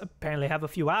guys apparently have a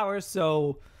few hours,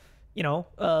 so...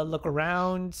 look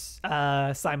around.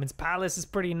 Simon's Palace is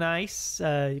pretty nice.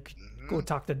 You could go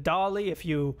talk to Dolly if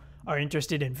you are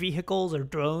interested in vehicles or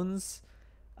drones.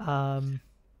 I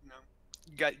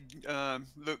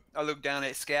look down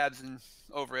at Scabs and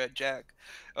over at Jack.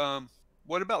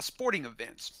 What about sporting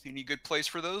events? Any good place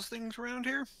for those things around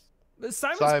here?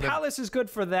 Simon's Palace is good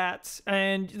for that,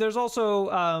 and there's also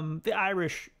the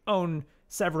Irish own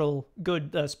several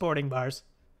good sporting bars.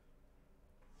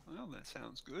 Well, that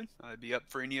sounds good. I'd be up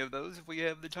for any of those if we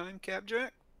have the time,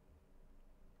 Capjack.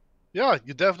 Yeah,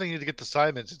 you definitely need to get to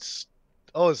Simon's. It's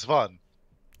fun.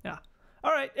 Yeah.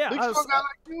 All right. Yeah. Big fun guy like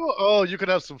you? Oh, you could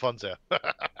have some fun there.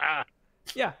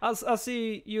 Yeah. I'll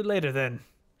see you later then.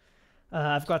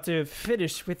 I've got to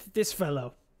finish with this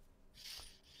fellow.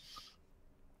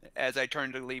 As I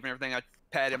turn to leave and everything, I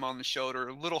pat him on the shoulder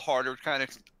a little harder, kind of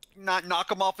not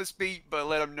knock him off his feet, but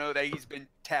let him know that he's been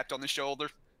tapped on the shoulder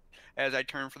as I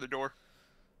turn for the door.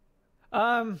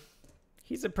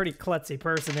 He's a pretty klutzy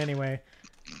person anyway.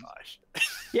 Gosh.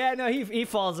 Yeah, no, he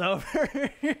falls over.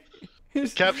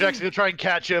 Capjack's gonna try and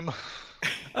catch him.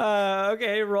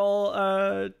 Okay,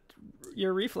 roll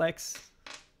your reflex.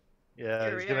 Yeah,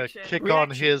 Your he's gonna reaction. kick on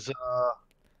his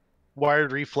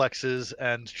wired reflexes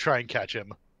and try and catch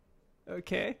him.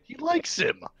 Okay. He likes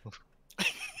him.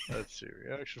 Let's see,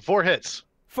 reaction. 4 hits.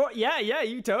 Yeah,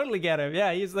 you totally get him.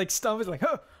 Yeah, he's like stumbles like,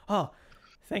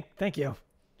 thank you.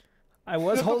 I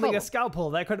was holding a scalpel.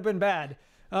 That could have been bad.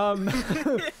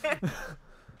 Yep.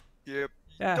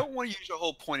 Yeah. You don't want to use your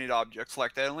whole pointed objects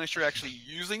like that unless you're actually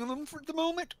using them for the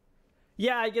moment.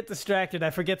 Yeah, I get distracted.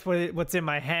 I forget what's in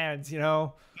my hands, you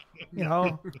know.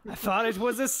 I thought it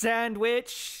was a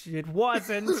sandwich. It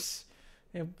wasn't.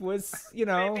 It was,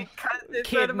 Maybe cut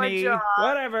this out of my kidney, job.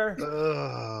 whatever.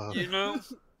 You know,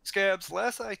 Scabs,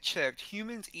 last I checked,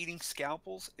 humans eating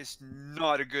scalpels is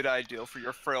not a good idea for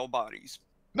your frail bodies.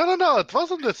 No. It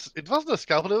wasn't a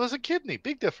scalpel. It was a kidney.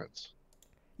 Big difference.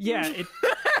 Yeah,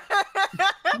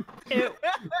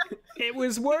 it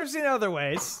was worse in other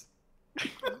ways.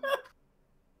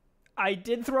 I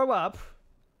did throw up,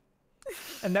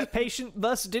 and that patient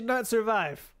thus did not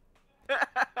survive.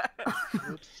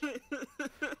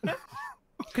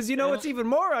 Because you know what's even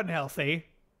more unhealthy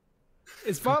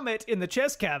is vomit in the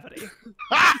chest cavity.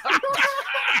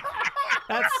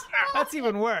 That's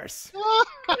even worse.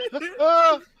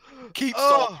 Keep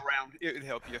salt around. It would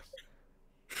help you.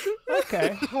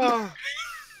 Okay.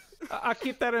 I'll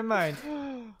keep that in mind.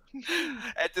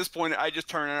 At this point, I just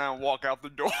turn around and walk out the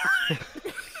door.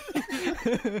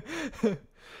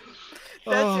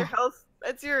 That's your health.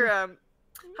 That's your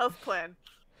health plan,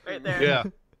 right there. Yeah.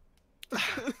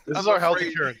 This is our health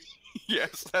insurance.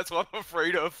 Yes, that's what I'm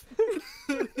afraid of.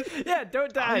 Yeah,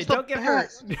 don't die. Don't get hurt.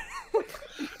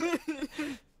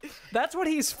 That's what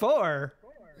he's for.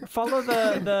 Follow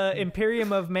the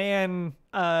Imperium of Man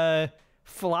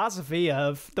philosophy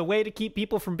of the way to keep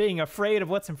people from being afraid of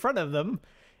what's in front of them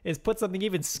is put something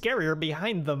even scarier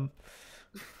behind them.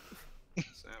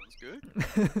 Sounds good.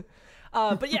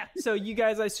 But yeah, so you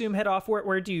guys, I assume, head off.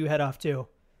 Where do you head off to?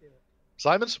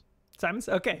 Simon's? Simon's?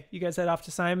 Okay, you guys head off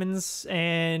to Simon's,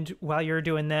 and while you're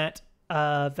doing that,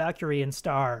 Valkyrie and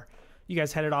Star, you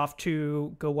guys headed off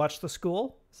to go watch the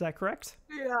school. Is that correct?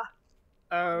 Yeah.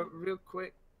 Real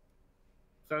quick,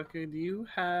 Valkyrie, do you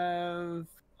have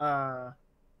the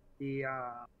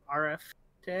RF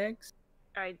tags?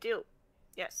 I do.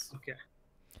 Yes. Okay.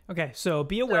 Okay, so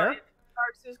be aware. So if he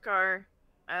parks his car,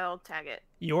 I'll tag it.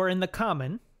 You're in the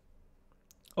common.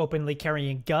 Openly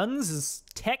carrying guns is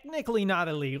technically not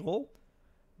illegal,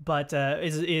 but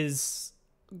is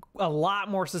a lot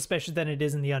more suspicious than it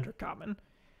is in the undercommon.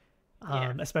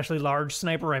 Especially large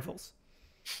sniper rifles.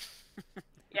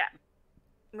 Yeah.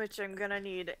 Which I'm gonna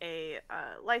need a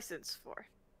license for.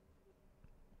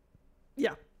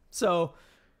 Yeah. So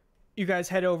you guys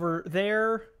head over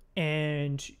there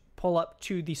and pull up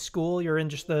to the school. You're in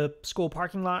just the school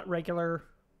parking lot, regular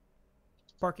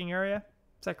parking area.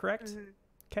 Is that correct? Mm-hmm.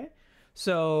 Okay.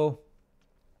 So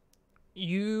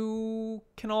you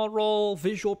can all roll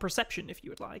visual perception if you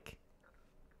would like.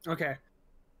 Okay.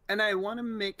 And I want to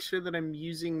make sure that I'm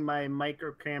using my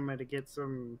micro camera to get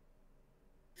some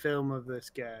film of this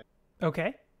guy.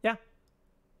 Okay. Yeah.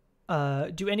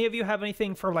 Do any of you have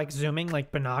anything for like zooming,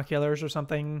 like binoculars or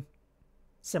something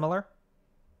similar?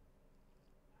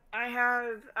 I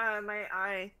have my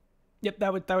eye. Yep,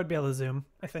 that would be able to zoom,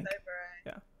 I think. Sniper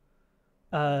eye.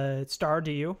 Yeah. Star, do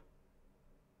you?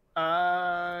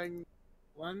 1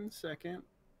 second.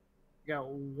 Got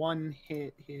one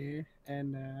hit here,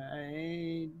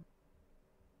 and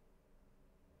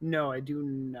no, I do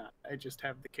not. I just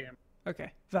have the camera.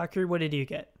 Okay. Valkyrie, what did you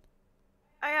get?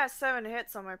 I got 7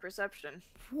 hits on my perception.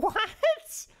 What?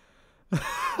 Do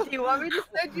you want me to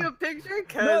send you a picture?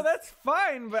 No, that's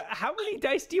fine, but how many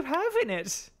dice do you have in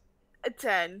it? A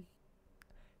 10.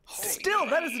 Still,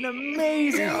 that is an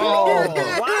amazing Oh, roll.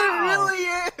 Wow. It really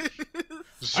is.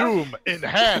 Zoom,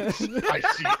 enhance. I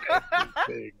see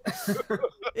everything.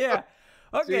 Yeah.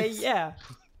 Okay, Jeez. yeah.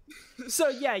 So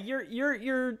yeah,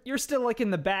 you're still like in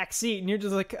the back seat, and you're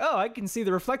just like, oh, I can see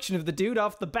the reflection of the dude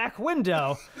off the back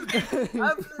window. I'm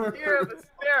the fear of a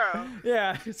sparrow.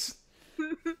 Yeah.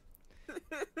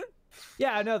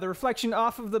 Yeah, no, the reflection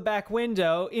off of the back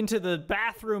window into the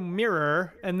bathroom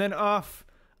mirror, and then off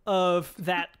of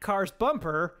that car's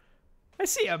bumper. I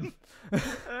see him.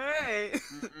 Alright.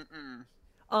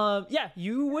 Yeah,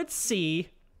 you would see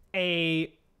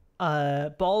a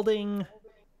balding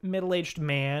middle-aged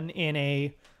man in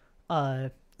a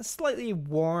slightly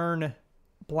worn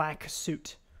black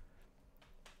suit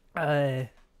that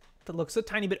looks a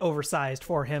tiny bit oversized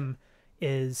for him,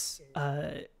 is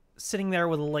sitting there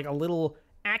with like a little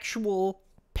actual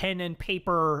pen and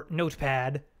paper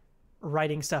notepad,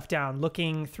 writing stuff down,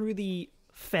 looking through the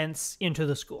fence into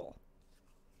the school.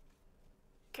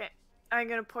 Okay. I'm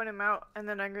gonna point him out, and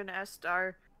then I'm gonna ask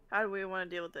Star, how do we want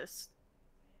to deal with this?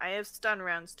 I have stun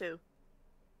rounds too.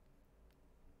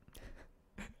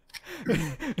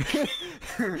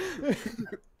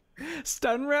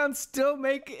 Stun rounds still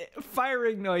make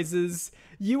firing noises.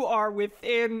 You are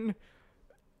within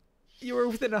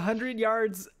 100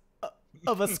 yards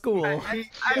of a school. I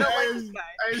don't like this guy.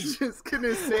 I was just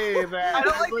gonna say that. I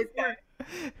don't like this guy.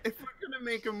 If we're gonna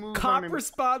make a move Cop on him,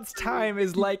 response time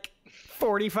is like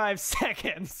 45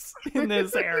 seconds in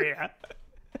this area.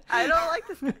 I don't like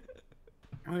this guy.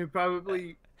 we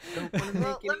probably don't want to make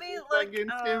Well, let me any move look,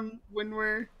 against him when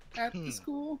we're at the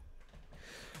school.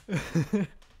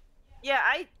 Yeah,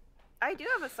 I do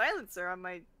have a silencer on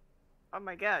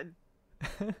my gun.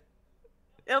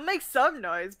 It'll make some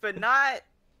noise, but not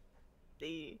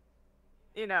the,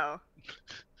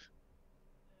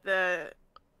 the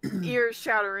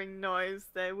ear-shattering noise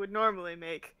that it would normally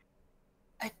make.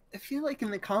 I feel like in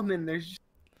the common there's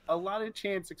a lot of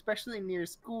chance, especially near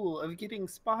school, of getting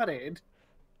spotted.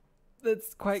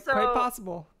 That's quite So-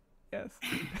 possible. Yes.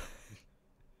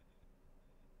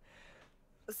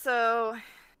 So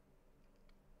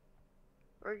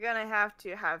we're gonna have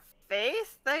to have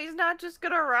faith that he's not just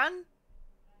gonna run.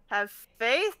 Have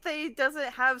faith that he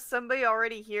doesn't have somebody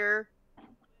already here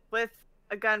with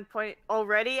a gun point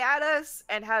already at us,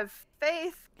 and have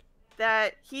faith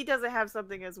that he doesn't have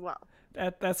something as well.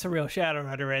 That's a real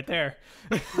Shadowrunner right there.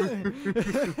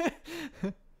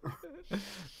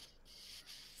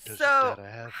 Does So gotta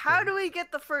have how faith. do we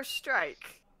get the first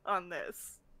strike on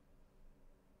this?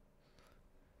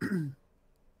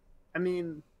 I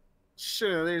mean,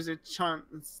 sure, there's a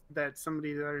chance that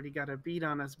somebody's already got a beat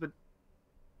on us, but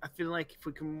I feel like if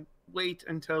we can wait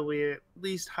until we at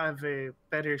least have a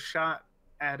better shot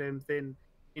at him than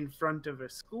in front of a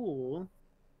school,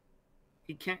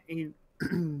 he can't.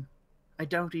 I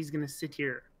doubt he's gonna sit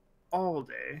here all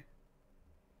day.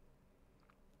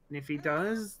 And if he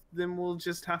does, then we'll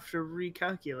just have to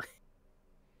recalculate.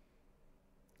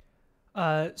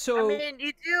 So I mean,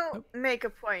 you do make a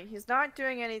point. He's not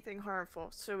doing anything harmful,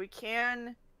 so we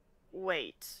can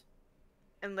wait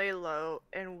and lay low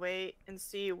and wait and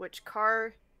see which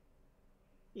car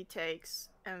he takes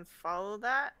and follow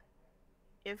that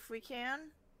if we can.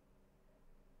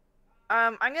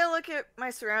 I'm gonna look at my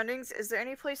surroundings. Is there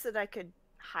any place that I could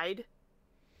hide?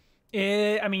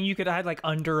 I mean, you could hide like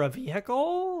under a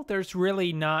vehicle. There's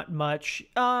really not much.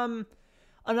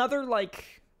 Another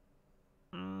like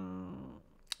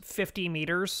 50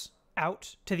 meters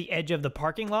out to the edge of the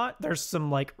parking lot, there's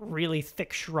some like really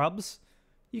thick shrubs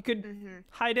you could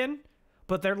hide in,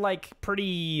 but they're like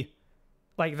pretty,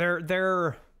 like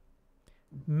they're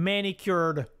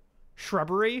manicured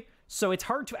shrubbery, so it's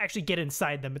hard to actually get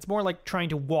inside them. It's more like trying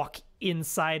to walk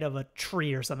inside of a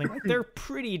tree or something. Like they're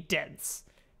pretty dense,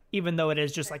 even though it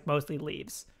is just like mostly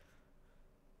leaves.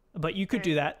 But you could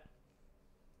do that.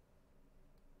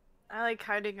 I like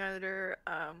hiding under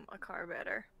a car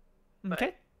better. But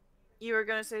Okay. you were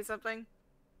gonna say something?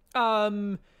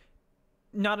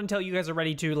 Not until you guys are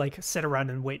ready to like sit around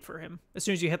and wait for him. As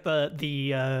soon as you hit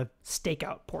the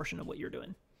stakeout portion of what you're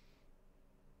doing.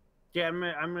 Yeah,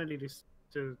 I'm ready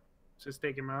to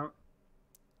stake him out.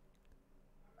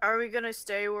 Are we gonna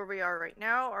stay where we are right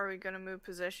now, or are we gonna move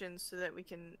positions so that we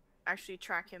can actually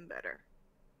track him better?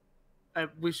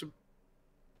 We should,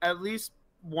 at least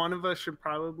one of us should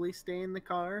probably stay in the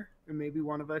car, and maybe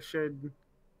one of us should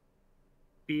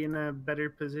be in a better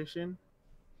position.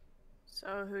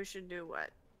 So who should do what?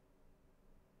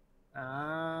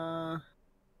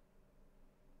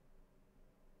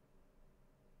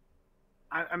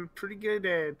 I'm pretty good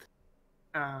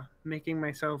at making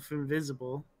myself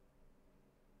invisible.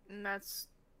 And that's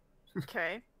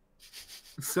okay.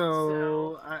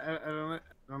 So I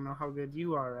don't know how good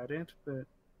you are at it, but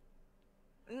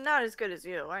Not as good as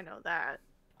you, I know that.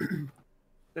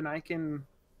 then I can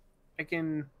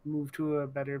move to a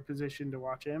better position to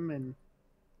watch him. And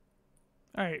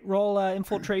All right, roll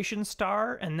infiltration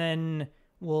star, and then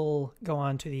we'll go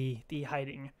on to the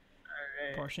hiding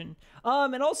portion.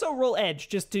 And also roll edge,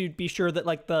 just to be sure that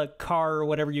like the car or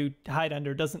whatever you hide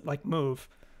under doesn't like move.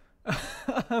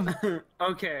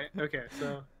 okay,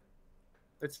 so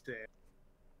let's do it.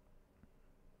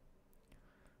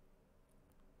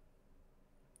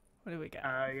 What do we got?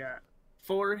 I got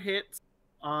 4 hits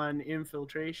on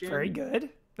infiltration. Very good.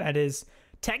 That is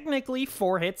technically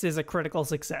 4 hits is a critical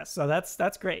success, so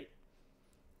that's great.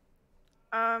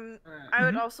 I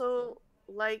would also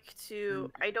like to.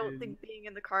 I don't think being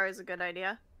in the car is a good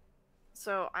idea,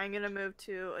 so I'm gonna move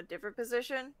to a different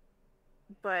position.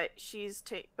 But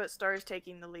Star's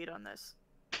taking the lead on this.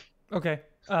 Okay.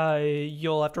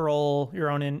 You'll have to roll your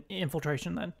own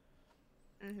infiltration then.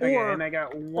 Okay, Or- and I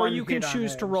got one Or you can hit on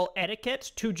choose to edge. roll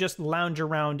etiquette to just lounge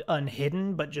around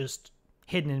unhidden, but just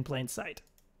hidden in plain sight.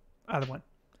 Either one.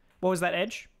 What was that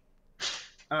edge?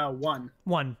 1.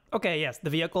 1. Okay, yes. The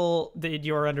vehicle that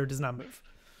you're under does not move.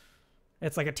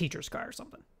 It's like a teacher's car or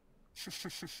something.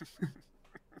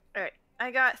 All right,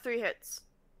 I got 3 hits.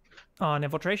 On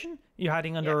infiltration? You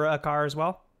hiding under a car as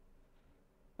well?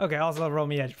 Okay, also roll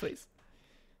me edge, please.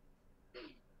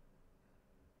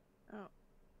 Oh,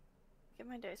 get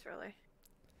my dice roller.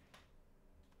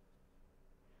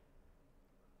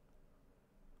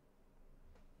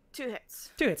 2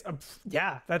 hits. 2 hits.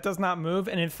 Yeah, that does not move.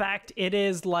 And in fact, it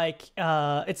is like,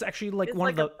 it's actually like It's one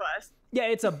like of a the... bus. Yeah,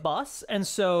 it's a bus. And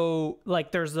so,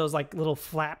 like, there's those, like, little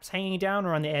flaps hanging down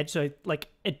or on the edge. So it, like,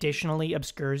 additionally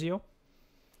obscures you.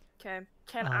 Okay.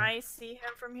 Can I see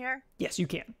him from here? Yes, you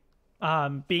can.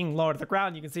 Being lower to the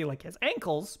ground, you can see, like, his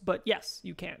ankles. But yes,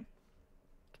 you can.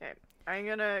 Okay. I'm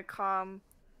gonna calm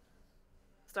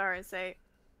Star and say,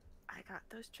 I got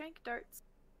those trank darts.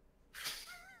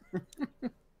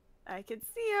 I can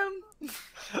see him.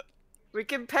 We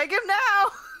can peg him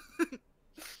now.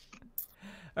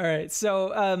 All right,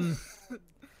 so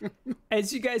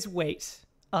as you guys wait,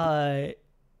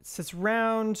 since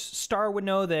round Star would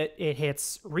know that it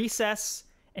hits recess,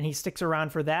 and he sticks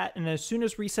around for that. And as soon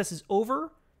as recess is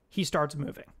over, he starts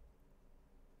moving.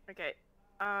 Okay.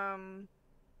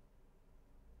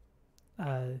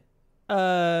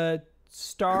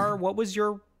 Star, what was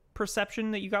your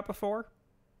perception that you got before?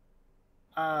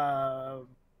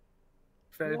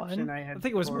 Perception 1? I had. I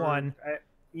think it was 1. I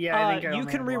think I you only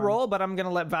can had re-roll, 1. but I'm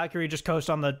gonna let Valkyrie just coast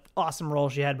on the awesome roll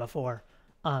she had before.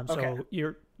 So Okay.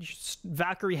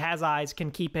 Valkyrie has eyes,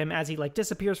 can keep him as he like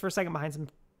disappears for a second behind some,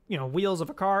 wheels of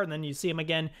a car, and then you see him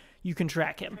again. You can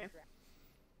track him.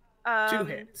 2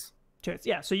 hits.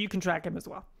 Yeah, so you can track him as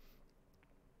well.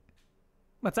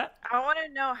 What's that? I want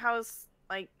to know how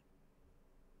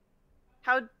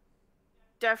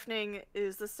deafening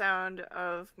is the sound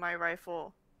of my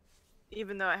rifle,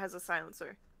 even though it has a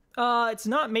silencer. It's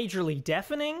not majorly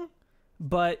deafening,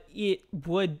 but it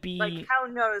would be Like, how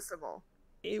noticeable?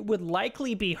 It would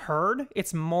likely be heard.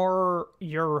 It's more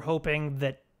you're hoping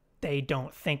that they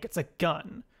don't think it's a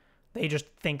gun. They just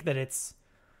think that it's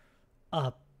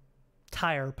a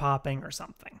tire popping or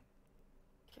something.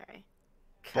 Okay.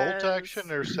 Bolt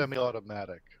action or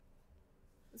semi-automatic?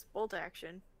 It's bolt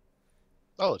action.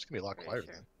 Oh, it's gonna be a lot Pretty quieter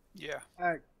sure. then.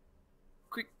 Yeah.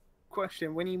 Quick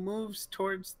question: when he moves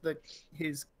towards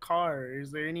his car,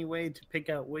 is there any way to pick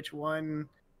out which one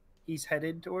he's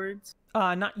headed towards?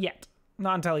 Not yet.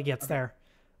 Not until he gets there.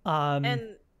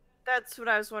 And that's what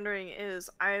I was wondering is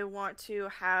I want to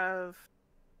have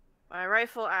my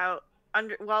rifle out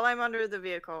while I'm under the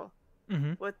vehicle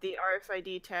with the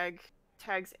RFID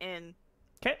tags in.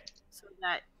 Okay. So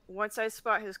that once I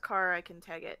spot his car, I can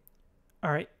tag it.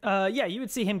 All right. Yeah, you would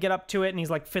see him get up to it, and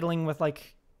he's like fiddling with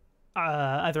like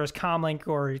either his comlink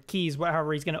or keys,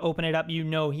 however he's going to open it up. You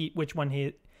know which one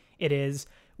it is.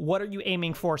 What are you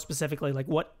aiming for specifically? Like,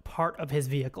 what part of his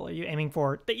vehicle are you aiming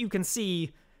for that you can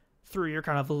see through your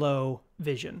kind of low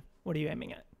vision? What are you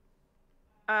aiming at?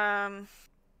 I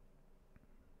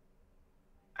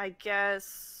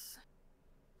guess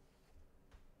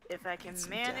if I can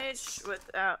manage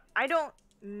without... I don't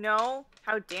know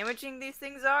how damaging these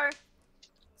things are.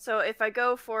 So if I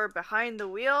go for behind the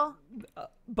wheel...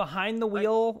 Behind the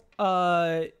wheel?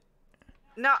 Not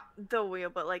the wheel,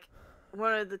 but like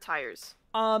one of the tires.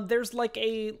 There's like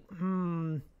a...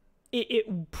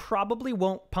 It probably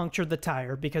won't puncture the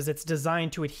tire because it's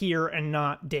designed to adhere and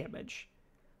not damage.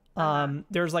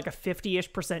 There's like a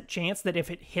 50-ish% chance that if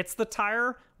it hits the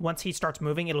tire, once he starts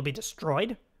moving, it'll be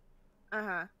destroyed.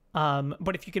 But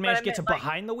if you can manage to get to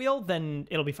behind the wheel, then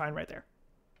it'll be fine right there.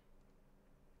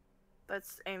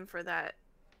 Let's aim for that.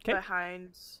 Okay.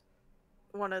 Behind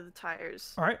one of the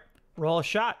tires. All right. Roll a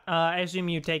shot. I assume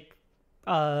you take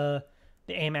the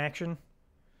aim action.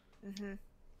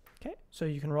 Okay, so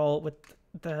you can roll with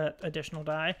the additional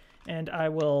die, and I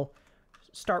will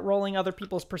start rolling other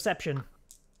people's perception.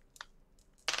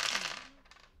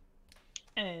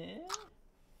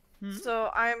 So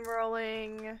I'm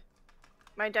rolling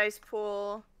my dice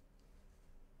pool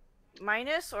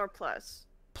minus or plus?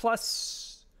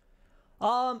 Plus,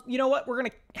 you know what? We're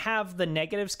gonna have the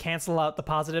negatives cancel out the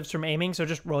positives from aiming, so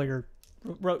just roll your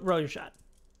shot.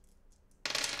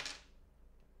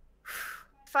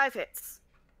 5 hits.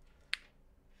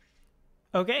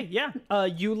 Okay, yeah.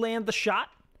 You land the shot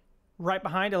right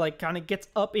behind it, like kind of gets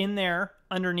up in there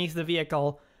underneath the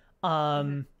vehicle.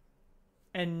 And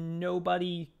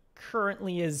nobody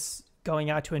currently is going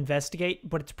out to investigate,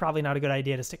 but it's probably not a good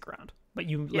idea to stick around. But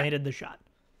you landed the shot.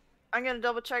 I'm gonna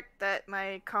double check that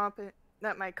my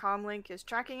comm link is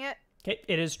tracking it. Okay,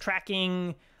 it is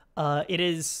tracking. It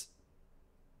is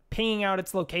pinging out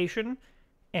its location,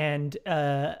 and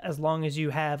as long as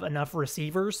you have enough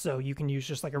receivers, so you can use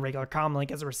just like a regular comlink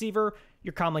as a receiver,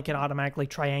 your comlink can automatically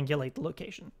triangulate the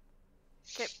location.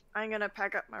 Okay, I'm gonna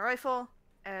pack up my rifle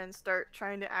and start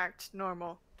trying to act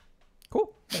normal.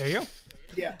 Cool. There you go.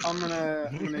 Yeah, I'm gonna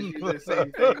do the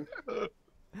same thing.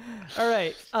 All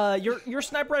right. Your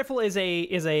sniper rifle is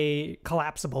a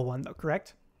collapsible one though,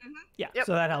 correct? Mm-hmm. Yeah. Yep.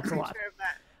 So that helps a lot. Sure of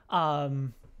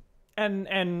that.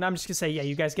 And I'm just gonna say, yeah,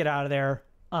 you guys get out of there.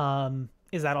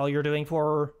 Is that all you're doing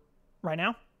for right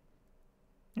now?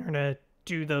 You're gonna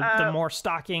do the more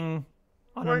stalking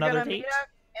on We're another gonna date? meet up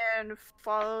and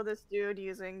follow this dude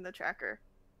using the tracker.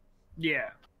 Yeah,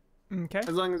 Okay. as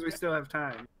long as we still have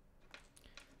time.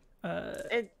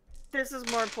 This is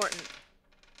more important.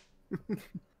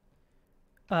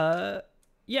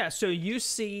 Yeah, so you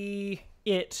see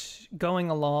it going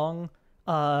along,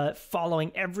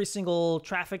 following every single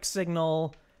traffic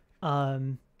signal,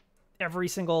 every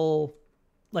single,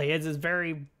 like, it is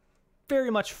very, very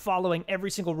much following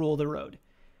every single rule of the road.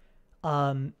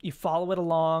 You follow it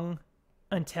along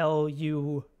until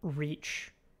you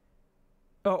reach,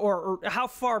 or how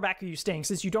far back are you staying,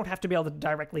 since you don't have to be able to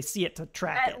directly see it to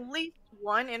track it? At least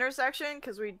one intersection,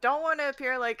 because we don't want to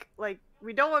appear like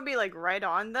we don't want to be like right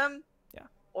on them. Yeah.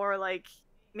 Or like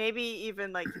maybe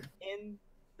even like in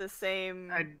the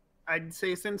same. I'd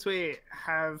say since we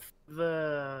have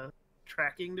the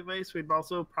tracking device, we'd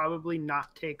also probably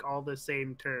not take all the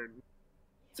same turn.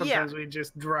 Sometimes we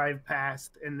just drive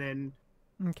past and then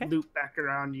Okay. loop back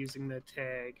around using the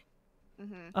tag.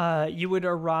 Mm-hmm. You would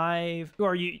arrive,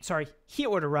 or he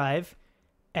would arrive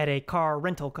at a car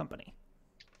rental company.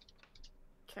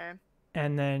 Okay.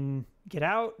 And then get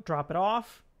out, drop it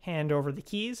off, hand over the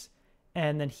keys,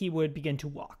 and then he would begin to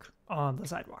walk on the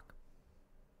sidewalk.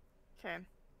 Okay.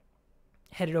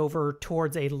 Headed over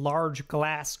towards a large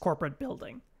glass corporate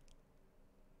building.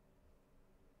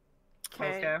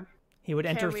 Okay. He would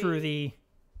enter Can through we- the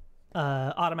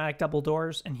automatic double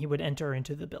doors, and he would enter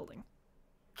into the building.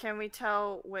 Can we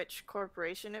tell which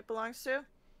corporation it belongs to?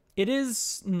 It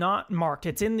is not marked.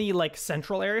 It's in the like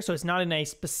central area, so it's not in a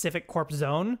specific corp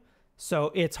zone.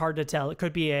 So it's hard to tell. It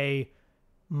could be a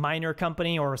minor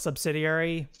company or a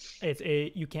subsidiary.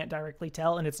 You can't directly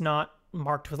tell, and it's not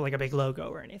marked with like a big logo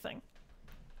or anything.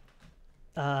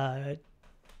 Data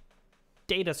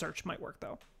search might work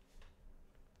though.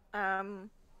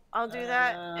 I'll do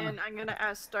that, and I'm gonna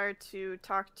ask Star to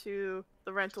talk to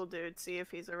the rental dude, see if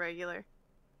he's a regular,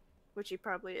 which he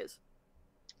probably is.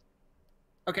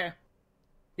 Okay.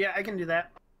 Yeah, I can do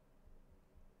that.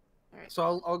 Alright.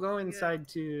 So I'll go inside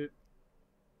to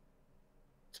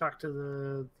talk to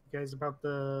the guys about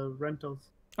the rentals.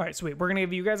 All right, sweet. We're going to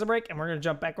give you guys a break, and we're going to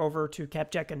jump back over to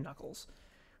Capjack and Knuckles,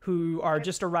 who are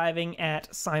just arriving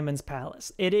at Simon's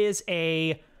Palace. It is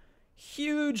a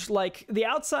huge, like, the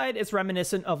outside is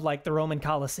reminiscent of, like, the Roman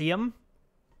Colosseum,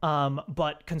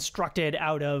 but constructed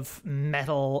out of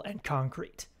metal and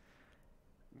concrete.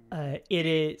 It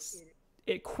is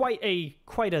quite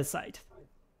a sight.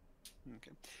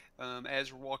 Okay.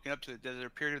 As we're walking up to it, does there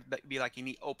appear to be like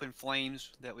any open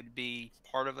flames that would be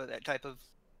part of that type of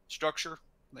structure,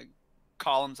 like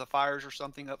columns of fires or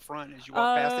something up front as you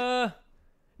walk past it?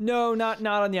 No, not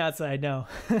on the outside. No.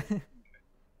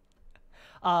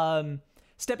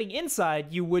 Stepping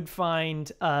inside, you would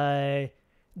find that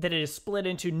it is split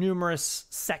into numerous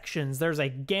sections. There's a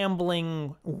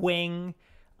gambling wing.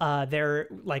 There,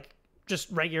 like, just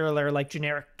regular, like,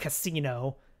 generic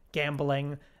casino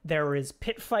gambling. There is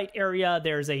pit fight area.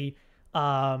 There's a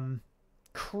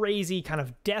crazy kind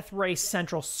of death race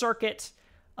central circuit.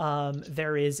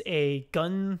 There is a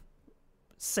gun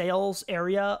sales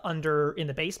area in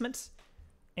the basement,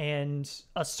 and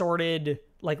assorted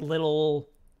like little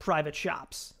private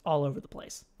shops all over the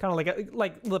place. Kind of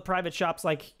like the private shops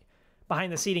like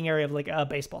behind the seating area of like a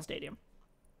baseball stadium.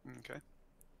 Okay.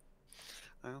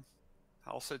 Well,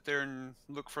 I'll sit there and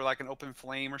look for like an open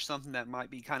flame or something that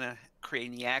might be kind of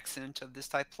creating the accent of this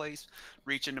type of place.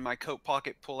 Reach into my coat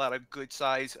pocket, pull out a good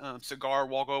size cigar,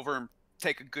 walk over and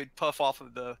take a good puff off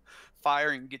of the fire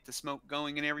and get the smoke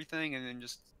going and everything, and then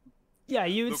just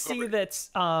you would see that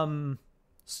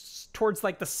towards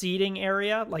like the seating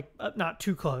area, like not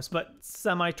too close, but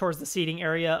semi towards the seating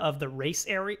area of the race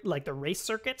area, like the race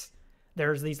circuit.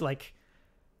 There's these like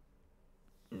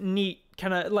neat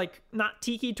kind of like not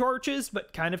tiki torches,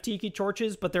 but kind of tiki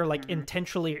torches, but they're like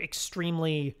intentionally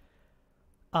extremely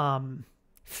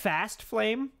fast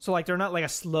flame. So like they're not like a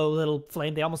slow little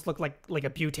flame. They almost look like a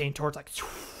butane torch,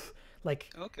 like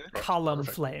okay, column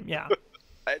flame. Yeah.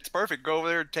 It's perfect. Go over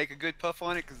there and take a good puff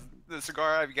on it because the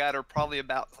cigar I've got are probably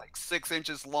about like 6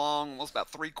 inches long, almost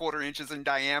about 3/4 inches in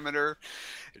diameter.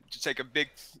 Just take a big,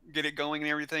 get it going and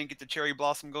everything, get the cherry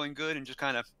blossom going good, and just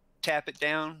kind of tap it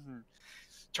down and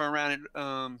turn around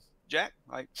and Jack,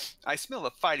 I smell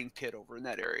a fighting pit over in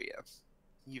that area.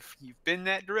 You've been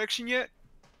that direction yet?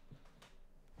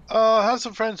 I have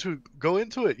some friends who go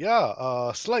into it.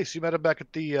 Yeah. Slice, you met him back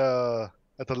at the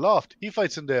loft. He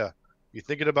fights in there. You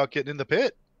thinking about getting in the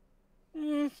pit?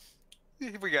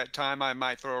 If we got time, I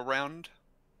might throw a round.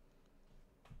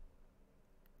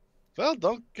 Well,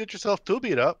 don't get yourself too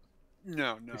beat up.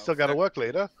 No. You still got to work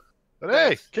later. But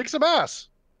Thanks. hey, kick some ass.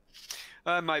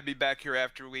 I might be back here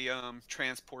after we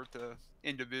transport the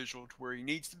individual to where he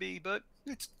needs to be, but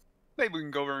maybe we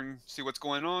can go over and see what's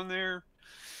going on there.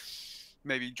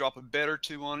 Maybe drop a bet or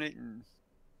two on it,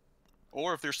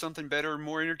 or if there's something better and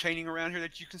more entertaining around here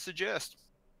that you can suggest.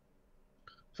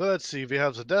 So let's see. We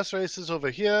have the death races over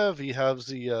here. We have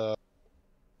the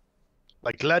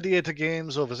like gladiator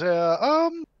games over there. I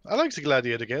like the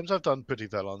gladiator games. I've done pretty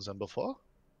well on them before.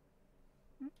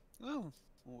 Oh,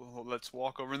 well, let's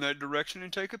walk over in that direction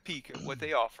and take a peek at what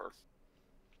they offer.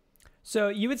 So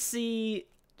you would see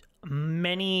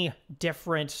many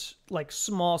different like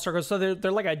small circles. So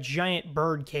they're like a giant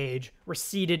bird cage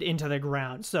receded into the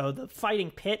ground. So the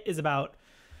fighting pit is about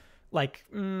like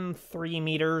 3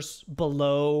 meters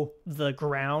below the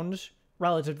ground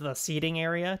relative to the seating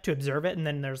area to observe it. And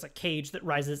then there's a cage that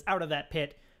rises out of that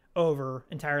pit over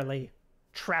entirely,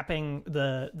 trapping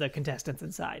the contestants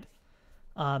inside.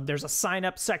 There's a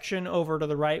sign-up section over to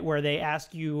the right where they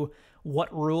ask you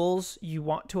what rules you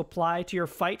want to apply to your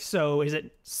fight. So is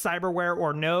it cyberware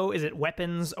or no? Is it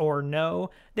weapons or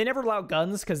no? They never allow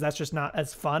guns because that's just not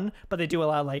as fun, but they do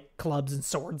allow like clubs and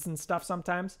swords and stuff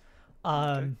sometimes.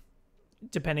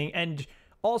 Depending. And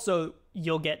also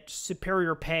you'll get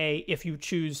superior pay if you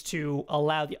choose to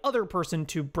allow the other person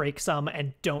to break some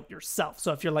and don't yourself.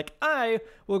 So if you're like, I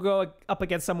will go up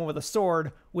against someone with a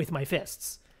sword with my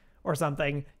fists or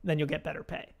something, then you'll get better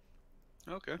pay.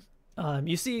 Okay.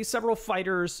 You see several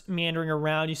fighters meandering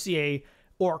around. You see a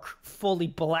orc, fully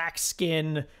black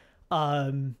skin,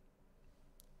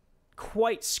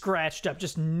 quite scratched up,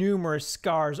 just numerous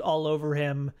scars all over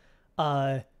him,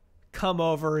 come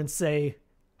over and say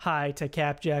hi to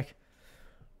Capjack.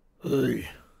 Hey.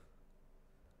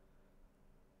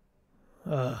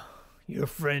 Your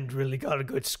friend really got a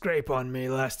good scrape on me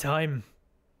last time.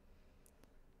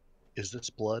 Is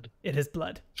this blood? It is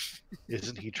blood.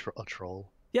 Isn't he a troll?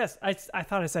 Yes, I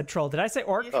thought I said troll. Did I say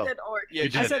orc? You said orc. Yeah,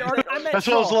 I said orc. I meant That's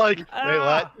troll. what I was like. Wait,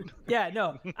 what? Yeah,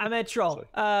 no, I meant troll.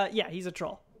 Yeah, he's a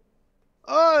troll.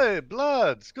 Hey,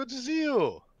 Blood, it's good to see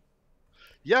you.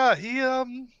 Yeah, he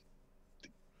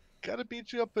gotta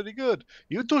beat you up pretty good.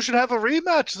 You two should have a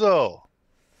rematch though.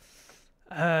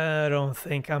 I don't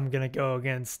think I'm gonna go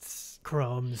against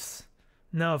Crumbs.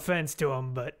 No offense to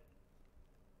him, but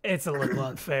it's a little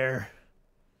unfair.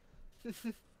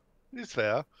 It's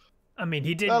fair. I mean,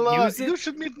 he didn't use it, You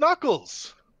should meet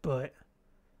Knuckles. but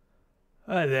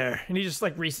hi there. And he just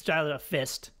like reached out a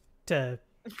fist to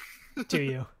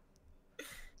you.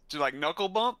 Do like knuckle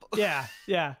bump? Yeah.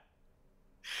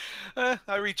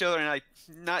 I reach over and I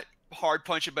not hard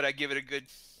punch it, but I give it a good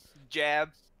jab.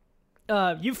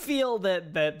 You feel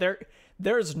that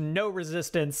there's no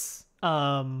resistance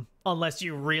unless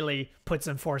you really put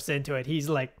some force into it. He's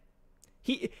like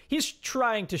he's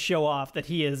trying to show off that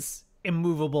he is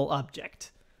immovable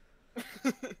object.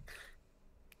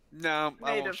 No,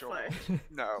 I Made won't of show flesh. it.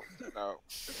 No.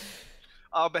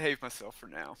 I'll behave myself for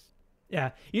now.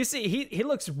 Yeah, you see, he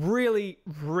looks really,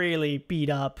 really beat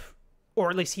up, or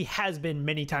at least he has been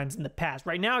many times in the past.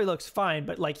 Right now he looks fine,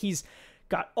 but like he's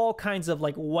got all kinds of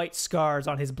like white scars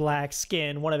on his black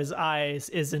skin. One of his eyes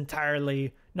is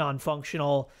entirely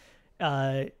non-functional,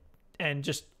 and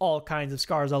just all kinds of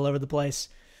scars all over the place.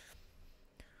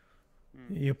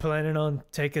 You planning on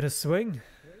taking a swing?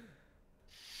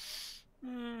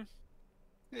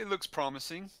 It looks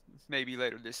promising. Maybe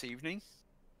later this evening.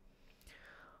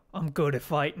 I'm good at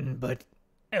fighting, but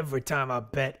every time I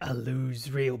bet, I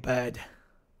lose real bad.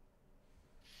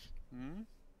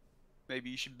 Maybe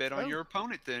you should bet on your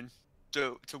opponent then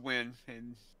to win.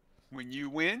 And when you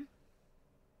win,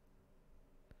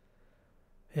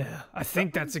 Yeah, I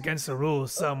think that's against the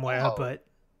rules somewhere, but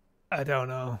I don't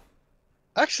know.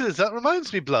 Actually, that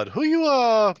reminds me, Blood. Who you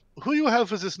have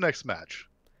for this next match?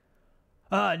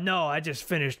 No, I just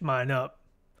finished mine up.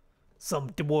 Some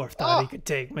dwarf thought he could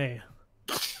take me.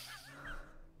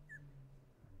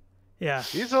 Yeah.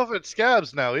 He's over at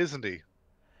Scabs now, isn't he?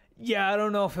 Yeah, I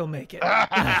don't know if he'll make it.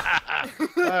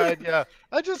 Alright, yeah.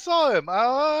 I just saw him.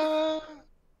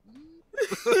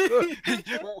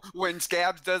 When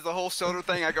Scabs does the whole shoulder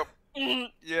thing, I go,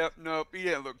 yep, nope, he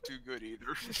didn't look too good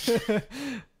either.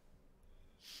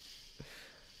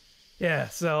 Yeah,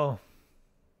 so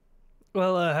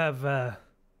well, have a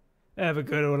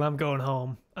good one. I'm going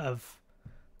home. I've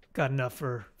got enough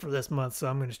for this month, so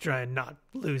I'm going to try and not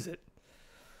lose it.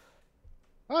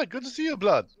 All right, good to see you,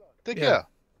 Blood. Take Yeah. care.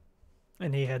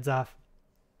 And he heads off.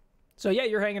 So yeah,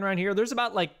 you're hanging around here. There's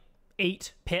about like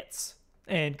 8 pits,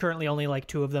 and currently only like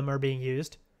 2 of them are being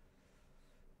used.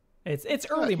 It's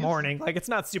early morning, like it's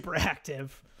not super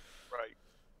active. Right.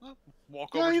 Well,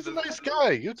 walk Yeah, over he's to a the... nice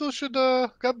guy. You two should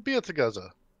get beer together.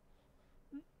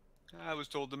 I was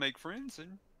told to make friends,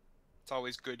 and it's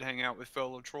always good to hang out with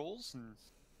fellow trolls, and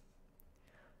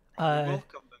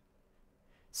welcome them.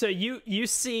 So you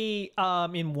see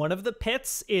in one of the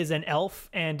pits is an elf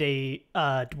and a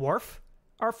dwarf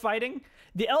are fighting.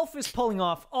 The elf is pulling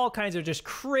off all kinds of just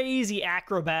crazy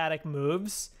acrobatic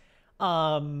moves,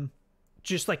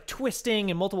 just like twisting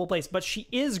in multiple places. But she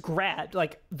is grabbed.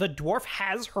 Like the dwarf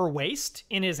has her waist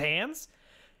in his hands,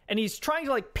 and he's trying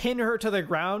to like pin her to the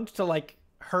ground to like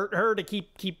hurt her to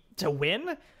keep to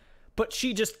win. But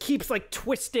she just keeps like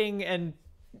twisting and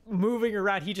moving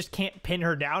around. He just can't pin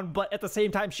her down, but at the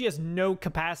same time she has no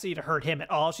capacity to hurt him at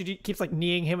all. She keeps like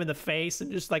kneeing him in the face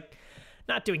and just like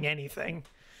not doing anything.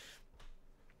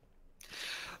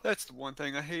 That's the one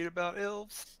thing I hate about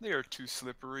elves. They are too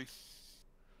slippery.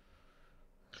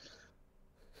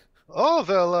 Oh,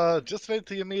 well, just wait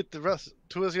till you meet the rest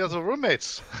 2 of the other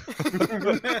roommates.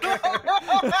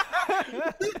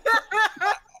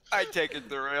 I take it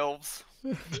they're elves.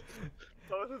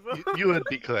 You would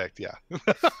be correct, yeah.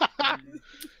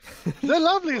 They're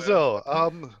lovely, though.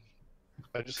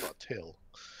 I just saw a tail.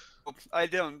 I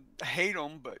don't hate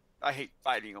them, but I hate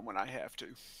fighting them when I have to.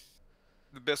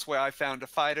 The best way I found to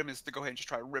fight them is to go ahead and just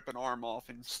try to rip an arm off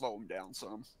and slow them down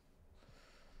some.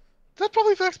 That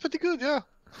probably works pretty good, yeah.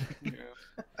 Yeah.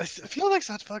 I feel like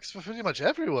that works for pretty much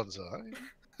everyone, though.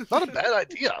 Not a bad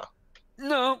idea.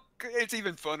 No, it's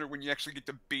even funner when you actually get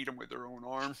to beat them with their own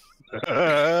arm.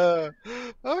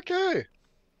 Okay.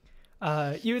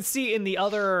 You would see in the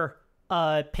other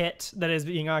pit that is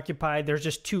being occupied, there's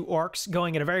just 2 orcs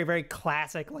going at a very, very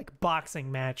classic like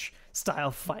boxing match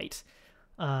style fight.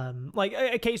 Like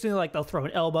occasionally like they'll throw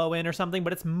an elbow in or something,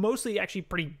 but it's mostly actually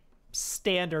pretty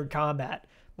standard combat.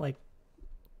 Like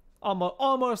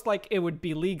almost like it would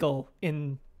be legal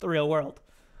in the real world.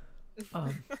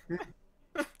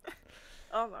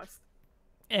 Almost.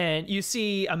 And you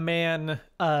see a man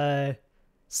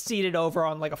seated over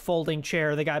on like a folding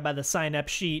chair. The guy by the sign-up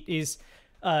sheet is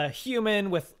human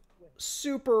with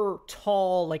super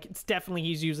tall, like it's definitely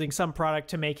he's using some product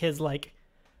to make his like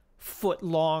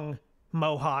foot-long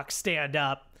mohawk stand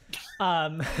up.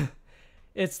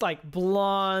 It's like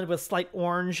blonde with slight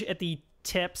orange at the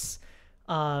tips.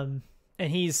 And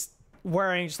he's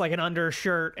wearing just like an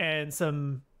undershirt and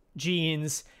some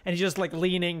jeans, and he's just like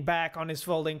leaning back on his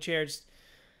folding chair. Just,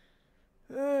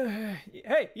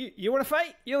 hey, you want to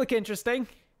fight? You look interesting.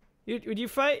 Would you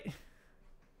fight?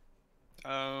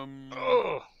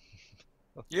 Oh.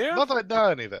 Yeah. Not right now,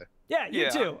 anyway. Yeah, you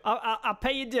too. I'll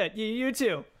pay you to. You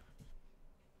too.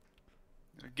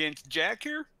 Against Jack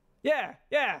here? Yeah.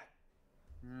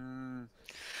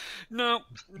 No,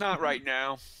 not right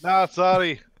now. Nah,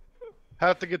 sorry.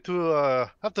 Have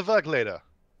to work later.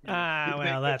 Ah,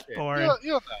 well, that's boring.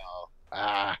 You know.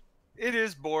 Ah. It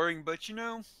is boring, but you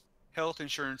know, health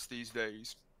insurance these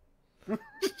days.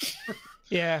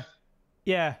 Yeah.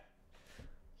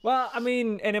 Well, I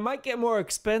mean, and it might get more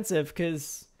expensive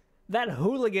because that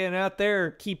hooligan out there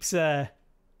keeps trying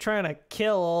to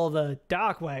kill all the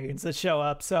dock wagons that show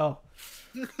up. So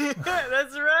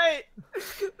That's right.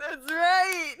 That's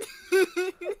right.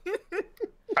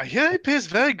 I hear he pays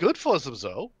very good for them,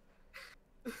 though.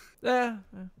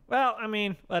 Well, I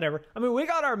mean, whatever. I mean, we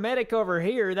got our medic over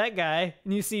here, that guy,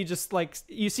 and you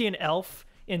see an elf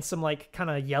in some like kind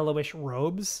of yellowish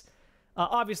robes,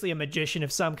 obviously a magician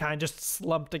of some kind, just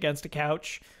slumped against a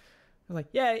couch. I'm like,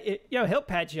 yeah, he'll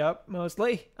patch you up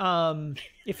mostly,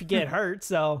 if you get hurt.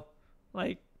 So,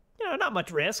 like, not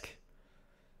much risk.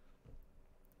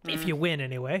 If you win,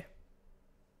 anyway.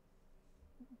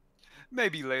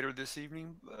 Maybe later this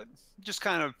evening, but just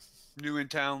kind of new in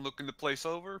town, looking the place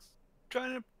over,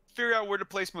 trying to figure out where to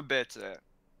place my bets at.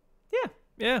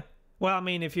 Yeah. Well, I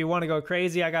mean, if you want to go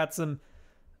crazy, I got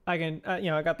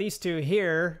these 2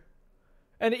 here.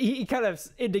 And he kind of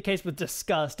indicates with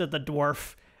disgust at the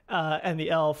dwarf and the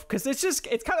elf, because it's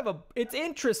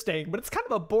interesting, but it's kind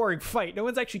of a boring fight. No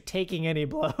one's actually taking any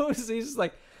blows. He's just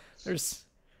like, there's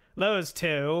those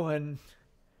 2, and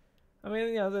I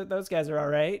mean, those guys are all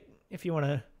right. if you want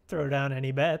to throw down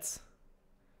any bets.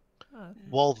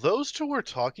 While those two were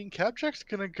talking, Capjack's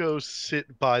gonna go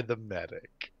sit by the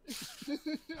medic.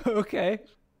 Okay.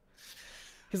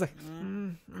 He's like,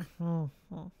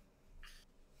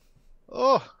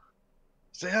 Oh,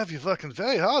 they have you working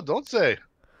very hard, don't they?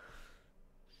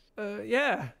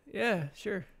 yeah,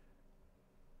 sure.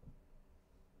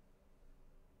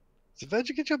 So where'd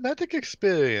you get your medic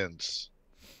experience?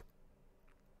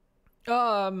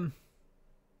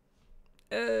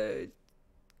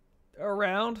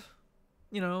 Around,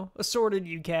 assorted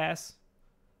UCAS.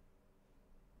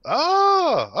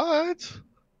 Oh, alright.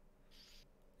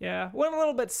 Yeah, went a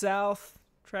little bit south.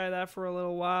 Try that for a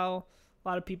little while. A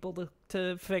lot of people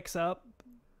to fix up.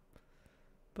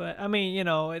 But I mean,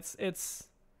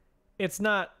 it's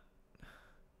not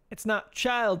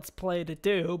child's play to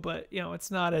do, but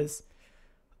it's not as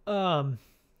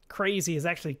crazy as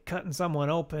actually cutting someone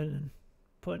open and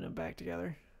putting them back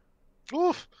together.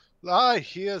 Oof, I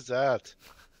hear that.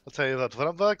 I'll tell you what, when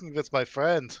I'm working with my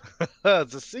friend, the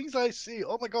things I see,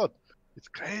 oh my god, it's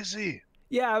crazy.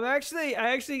 Yeah, I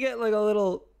actually get like a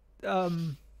little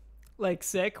like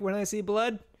sick when I see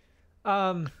blood.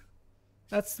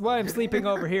 That's why I'm sleeping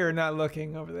over here and not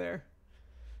looking over there.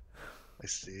 I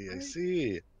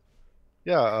see.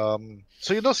 Yeah,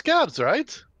 so you know Scabs,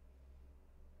 right?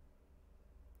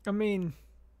 I mean,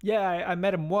 yeah, I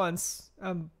met him once.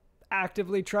 I'm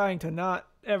actively trying to not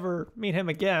ever meet him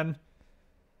again.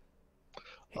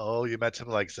 Oh, you met him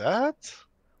like that?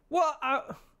 Well, I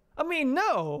mean,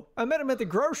 no. I met him at the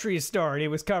grocery store and he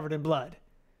was covered in blood.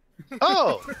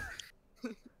 Oh!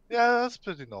 Yeah, that's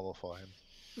pretty normal for him.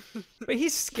 But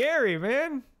he's scary,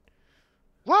 man.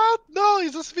 What? No,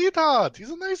 he's a sweetheart. He's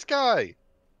a nice guy.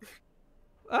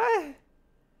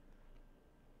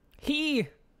 He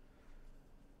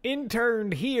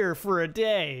interned here for a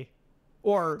day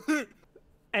or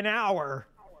an hour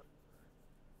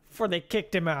before they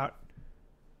kicked him out.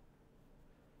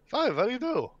 Fine, what do you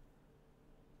do?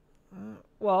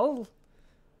 Well,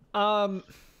 I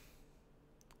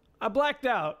blacked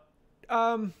out.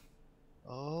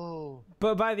 Oh.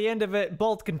 But by the end of it,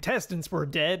 both contestants were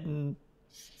dead, and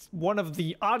one of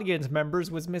the audience members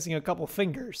was missing a couple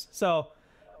fingers. So,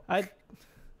 yeah.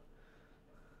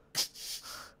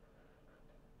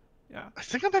 I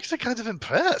think I'm actually kind of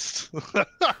impressed.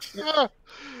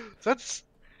 That's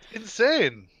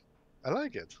insane. I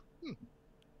like it.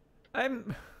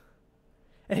 And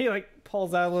he like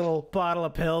pulls out a little bottle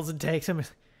of pills and takes them.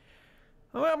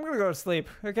 Oh, I'm gonna go to sleep.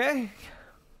 Okay.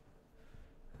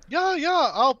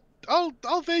 Yeah.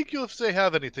 I'll wake you if they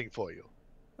have anything for you.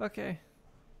 Okay.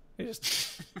 He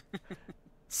just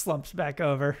slumps back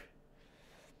over.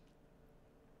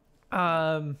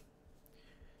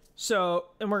 So,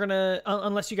 and we're gonna,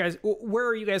 unless you guys, where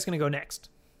are you guys gonna go next?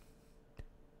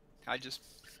 I just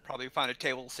probably find a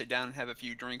table, sit down, and have a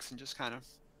few drinks, and just kind of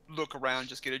look around,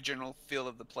 just get a general feel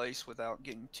of the place without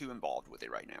getting too involved with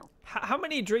it right now. How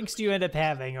many drinks do you end up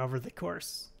having over the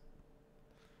course?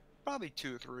 Probably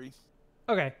 2 or 3.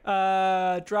 Okay.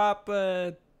 Drop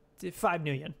 5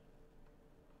 million.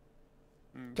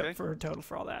 Okay. For a total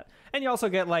for all that, and you also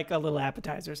get like a little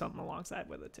appetizer or something alongside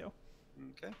with it too.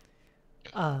 Okay.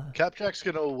 Capjack's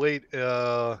gonna wait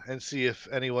and see if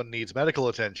anyone needs medical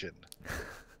attention.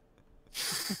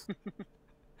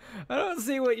 I don't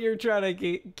see what you're trying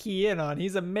to key in on.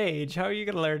 He's a mage. How are you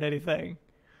gonna learn anything?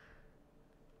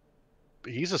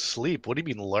 He's asleep. What do you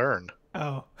mean learn?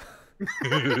 Oh.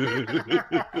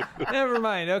 Never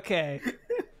mind. Okay.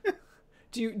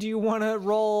 Do you want to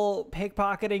roll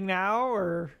pickpocketing now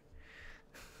or?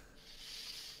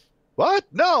 What?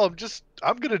 No,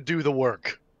 I'm gonna do the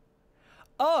work.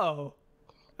 Oh.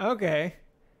 Okay.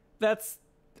 That's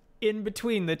in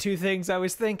between the two things I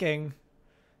was thinking.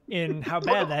 In how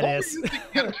bad that is.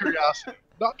 Out of curiosity.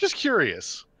 Not just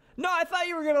curious. No, I thought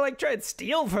you were gonna like try and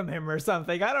steal from him or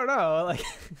something. I don't know. Like.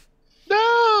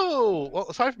 No. Well,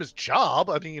 aside from his job,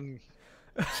 I mean.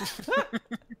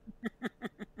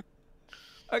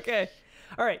 Okay.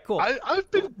 All right. Cool. I've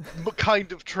been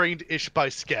kind of trained-ish by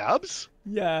Scabs.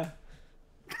 Yeah.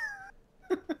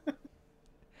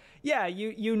 Yeah.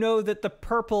 You know that the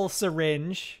purple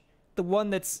syringe, the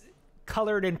one that's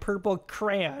colored in purple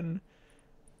crayon,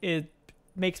 it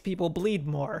makes people bleed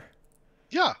more.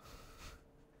 Yeah.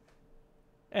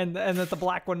 And that the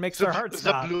black one makes their heart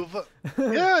stop. Blue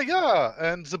yeah.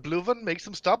 And the blue one makes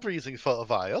them stop breathing for a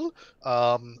while.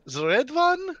 The red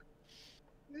one,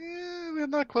 we're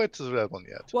not quite to the red one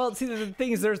yet. Well, see, the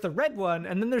thing is, there's the red one,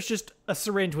 and then there's just a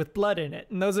syringe with blood in it,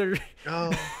 and those are.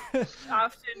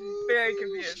 Often very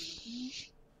confused.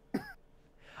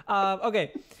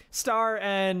 Okay, Star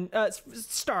and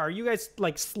Star, you guys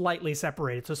like slightly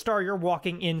separated. So Star, you're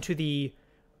walking into the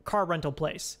car rental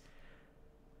place.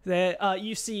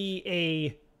 You see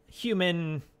a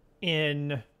human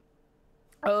in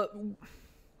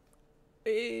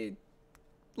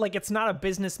like it's not a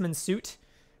businessman suit,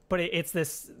 but it's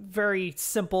this very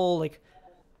simple, like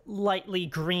lightly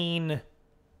green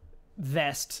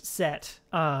vest set.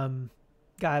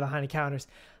 Guy behind the counters.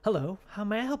 Hello, how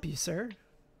may I help you, sir?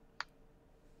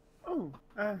 Oh,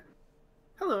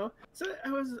 hello. So I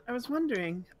was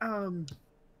wondering,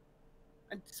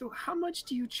 so how much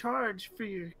do you charge for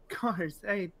your cars?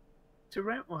 To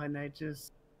rent one, I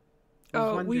just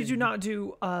was We wondering. do not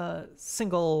do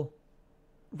single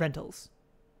rentals.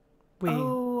 We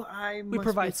must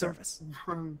provide be the service.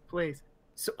 wrong place.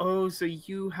 So so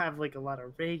you have like a lot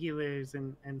of regulars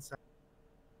and stuff.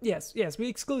 Yes, we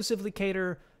exclusively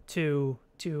cater to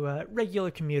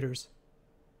regular commuters.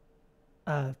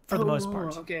 For the most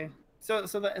part. Okay. So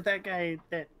that guy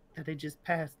that I just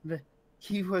passed,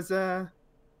 he was a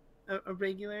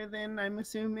regular then, I'm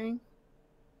assuming.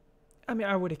 I mean,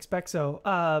 I would expect so.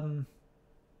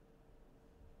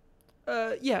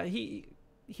 Yeah, he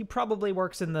probably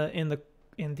works in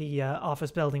the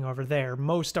office building over there.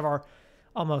 Most of our,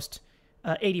 almost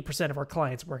 80% of our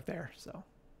clients work there, so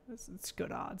it's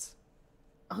good odds.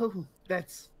 Oh,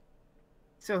 that's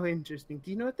so interesting.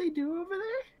 Do you know what they do over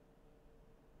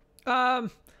there?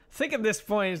 Think at this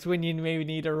point is when you maybe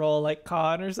need to roll like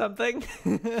con or something.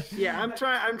 Yeah, I'm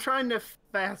trying to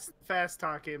fast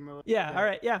talk him a little Yeah, bit. all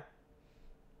right, yeah.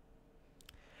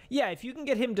 Yeah, if you can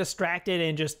get him distracted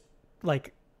and just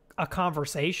like a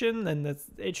conversation, then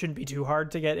it shouldn't be too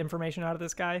hard to get information out of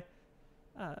this guy.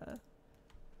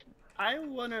 I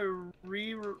want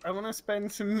to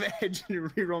spend some edge and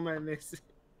reroll my miss.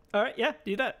 All right, yeah,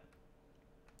 do that.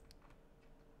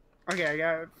 Okay, I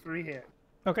got 3 hits.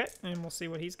 Okay, and we'll see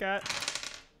what he's got.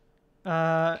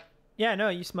 Yeah, no,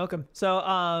 you smoke him. So,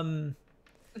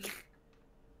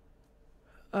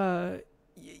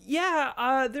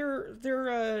 yeah,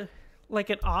 they're like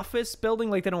an office building.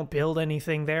 Like they don't build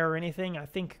anything there or anything. I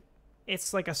think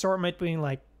it's like assortment between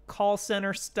like call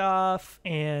center stuff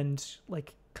and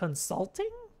like consulting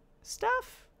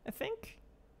stuff. I think,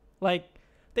 like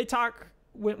they talk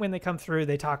when they come through.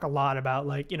 They talk a lot about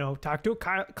like talk to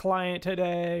a client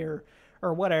today or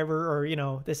whatever, or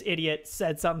this idiot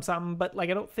said something, but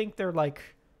like I don't think they're like,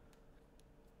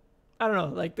 I don't know,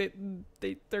 like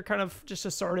they're kind of just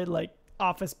assorted like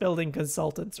office building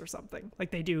consultants or something.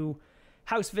 Like they do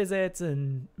house visits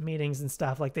and meetings and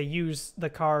stuff. Like they use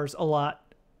the cars a lot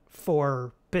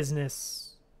for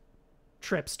business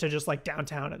trips to just like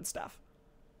downtown and stuff.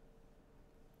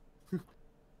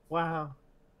 Wow.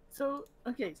 So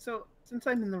okay, so since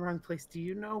I'm in the wrong place, do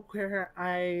you know where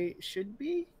I should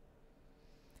be?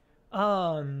 We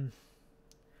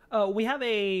have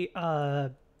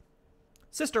a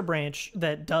sister branch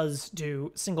that does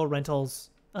do single rentals,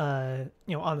 on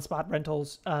the spot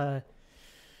rentals, down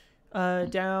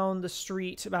the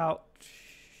street about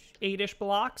 8-ish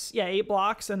blocks. Yeah, 8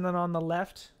 blocks, and then on the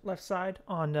left side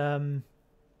on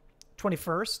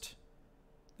 21st,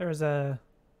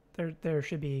 there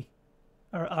should be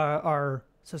our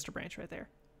sister branch right there.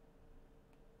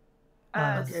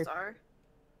 Okay. Star,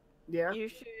 Yeah. you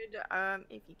should,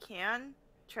 if you can,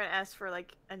 try to ask for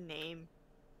like a name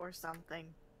or something,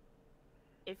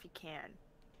 if you can.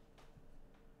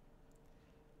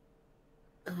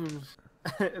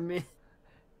 I mean,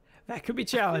 That could be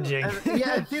challenging.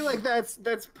 yeah, I feel like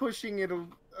that's pushing it a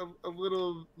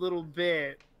little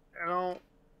bit. I don't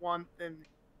want them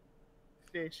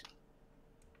fish.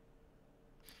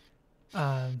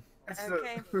 So,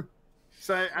 Okay.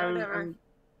 so Whatever.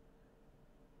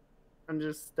 I'm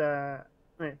just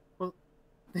wait. Well,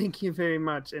 thank you very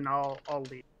much, and I'll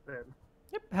leave then.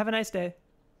 Yep. Have a nice day.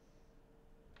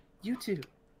 You too.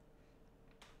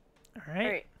 All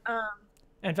right. All right.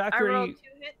 And I Valkyrie, rolled 2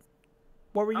 hits.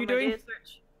 what were on you my doing? data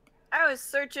search. I was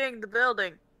searching the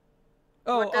building.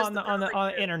 Oh, What does on the the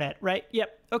building do? internet, right?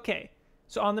 Yep. Okay.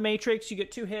 So on the Matrix, you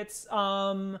get 2 hits.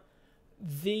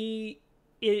 The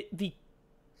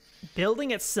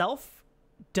building itself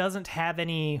doesn't have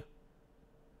any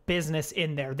business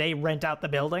in there. They rent out the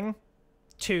building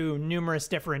to numerous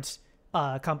different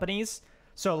companies.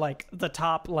 So like the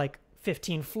top like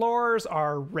 15 floors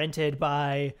are rented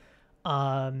by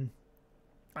Ed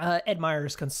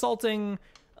Meyer's Consulting.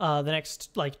 The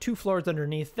next like 2 floors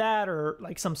underneath that are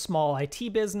like some small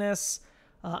IT business.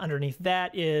 Underneath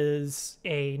that is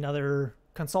another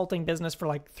consulting business for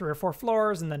like 3 or 4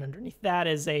 floors, and then underneath that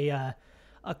is a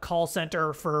call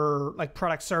center for like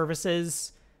product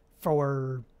services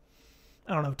for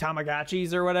I don't know,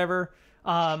 Tamagotchis or whatever.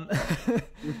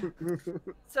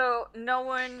 So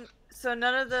none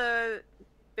of the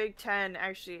Big Ten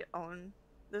actually own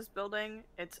this building.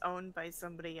 It's owned by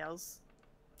somebody else.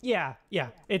 Yeah.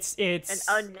 It's An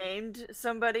unnamed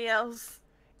somebody else.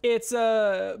 It's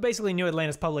basically New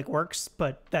Atlantis Public Works,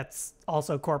 but that's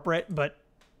also corporate. But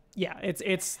yeah,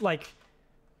 it's like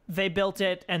they built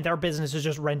it, and their business is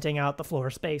just renting out the floor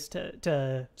space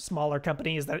to smaller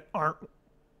companies that aren't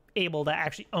able to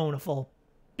actually own a full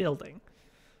building.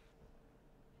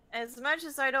 As much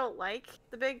as I don't like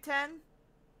the Big Ten,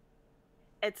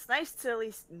 it's nice to at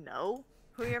least know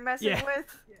who you're messing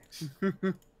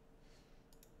with.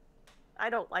 I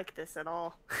don't like this at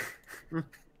all.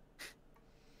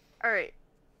 Alright.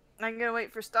 I'm gonna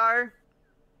wait for Star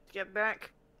to get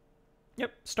back.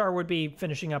 Yep, Star would be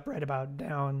finishing up right about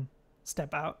down,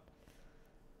 step out.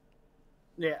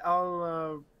 Yeah,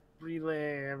 I'll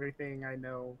relay everything I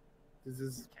know. This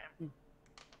is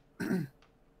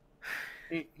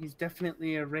he's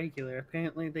definitely a regular.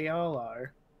 Apparently they all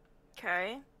are.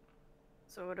 Okay.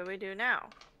 So what do we do now?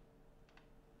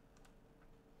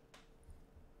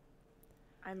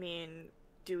 I mean,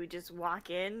 do we just walk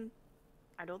in?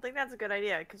 I don't think that's a good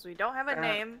idea because we don't have a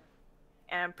name,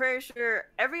 and I'm pretty sure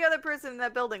every other person in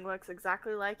that building looks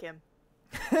exactly like him.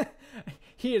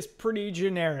 He is pretty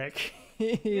generic.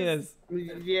 He is.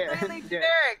 Yeah. Clearly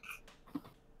generic.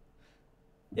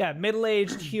 Yeah,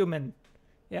 middle-aged human.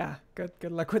 Yeah, good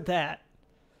luck with that.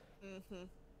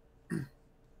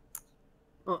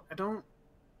 Well, I don't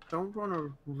want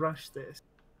to rush this,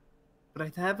 but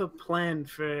I have a plan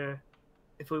for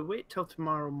if we wait till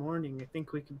tomorrow morning. I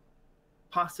think we could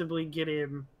possibly get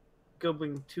him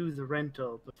going to the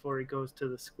rental before he goes to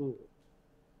the school.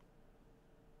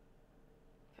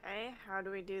 Okay, how do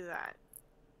we do that?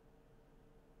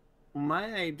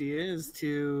 My idea is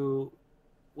to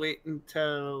wait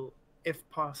until, if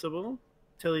possible,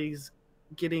 till he's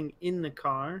getting in the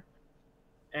car,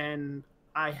 and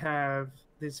I have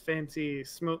this fancy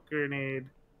smoke grenade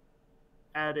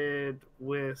added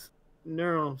with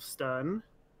neural stun.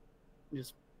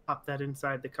 Just pop that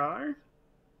inside the car.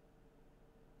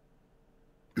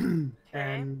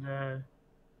 And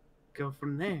go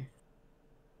from there.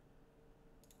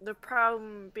 The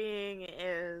problem being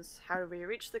is, how do we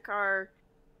reach the car?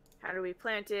 How do we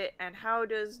plant it? And how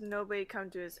does nobody come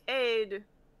to his aid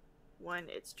when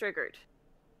it's triggered?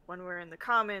 When we're in the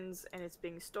commons and it's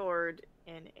being stored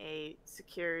in a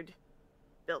secured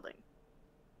building.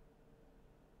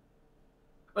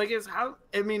 I guess how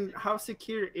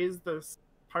secure is this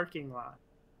parking lot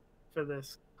for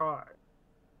this car?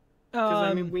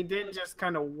 Because we did just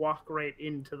kind of walk right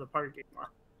into the parking lot.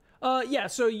 Yeah.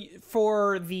 So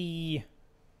for the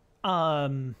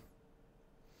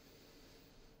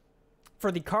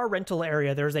car rental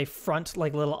area, there's a front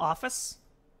little office,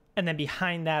 and then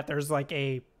behind that there's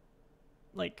a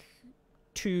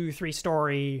 2-3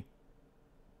 story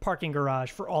parking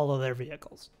garage for all of their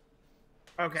vehicles.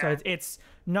 Okay. So it's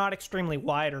not extremely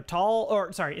wide or tall,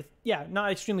 or sorry,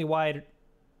 not extremely wide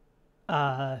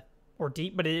or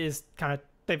deep, but it is kind of,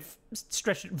 they've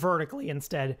stretched it vertically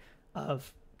instead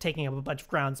of taking up a bunch of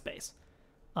ground space.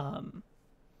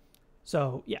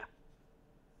 So yeah.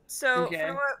 So Okay.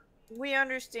 from what we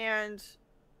understand,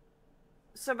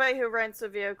 somebody who rents a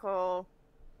vehicle,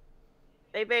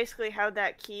 they basically have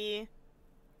that key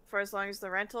for as long as the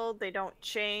rental. They don't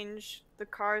change the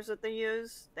cars that they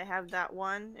use. They have that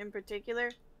one in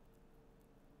particular.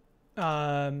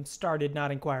 Star did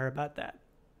not inquire about that.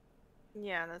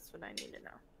 Yeah, that's what I need to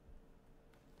know.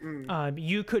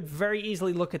 You could very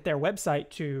easily look at their website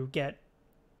to get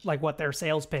what their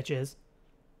sales pitch is.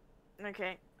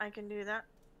 Okay, I can do that.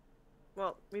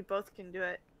 Well, we both can do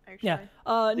it, actually. Yeah.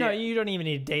 No, Yeah. you don't even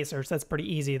need a day search. That's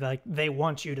pretty easy. They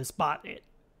want you to spot it.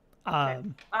 They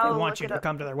I'll want look you it to up.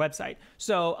 come to their website.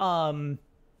 So,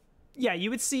 yeah, you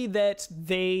would see that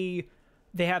they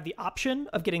have the option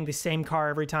of getting the same car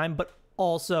every time, but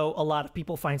also a lot of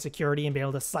people find security and be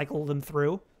able to cycle them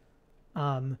through.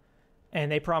 And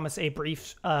they promise a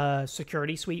brief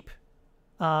security sweep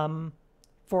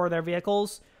for their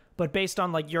vehicles, but based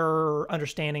on your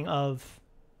understanding of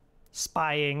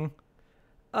spying,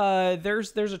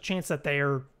 there's a chance that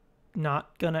they're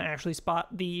not gonna actually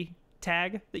spot the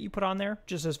tag that you put on there,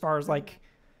 just as far as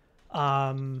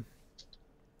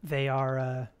they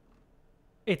are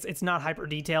it's not hyper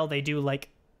detailed. They do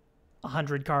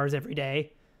 100 cars every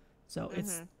day, so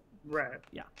it's Right.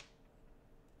 yeah.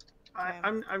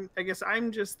 I guess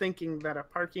I'm just thinking that a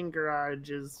parking garage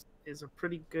is a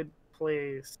pretty good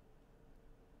place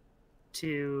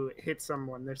to hit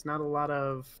someone. There's not a lot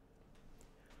of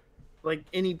like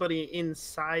anybody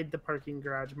inside the parking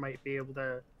garage might be able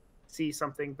to see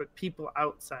something, but people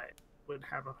outside would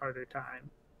have a harder time.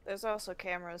 There's also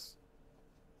cameras.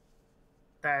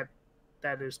 That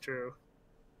is true.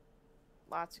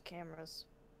 Lots of cameras.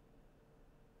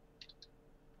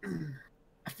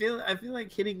 I feel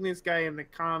like hitting this guy in the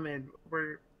comment,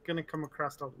 we're gonna come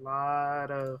across a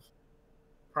lot of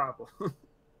problems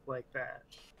like that.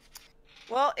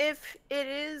 Well, if it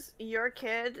is your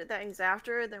kid that he's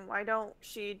after, then why don't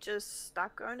she just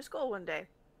stop going to school one day?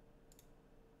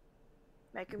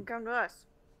 Make him come to us.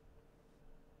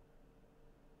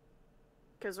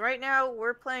 Because right now,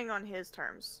 we're playing on his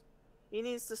terms. He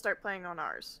needs to start playing on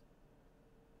ours.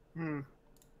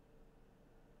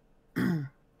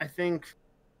 I think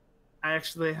I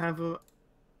actually have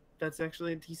that's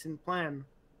actually a decent plan.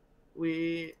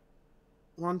 We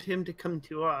want him to come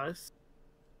to us.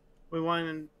 We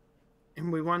want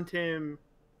him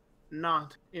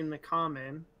not in the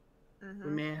common. Mm-hmm.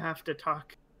 We may have to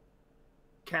talk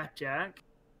Capjack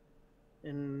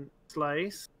and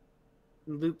Slice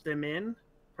and loop them in.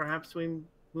 Perhaps we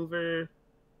move her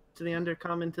to the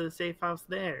undercommon, to the safe house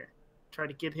there. Try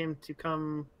to get him to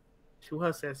come to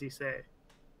us, as you say.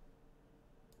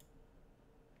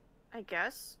 I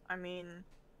guess. I mean,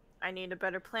 I need a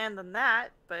better plan than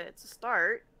that, but it's a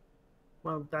start.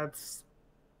 Well, that's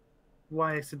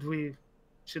why I said we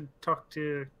should talk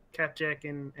to Capjack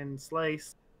and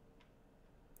Slice.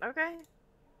 Okay.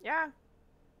 Yeah.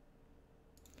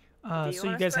 Do So you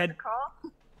wanna guys start head. the call?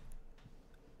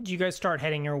 Do you guys start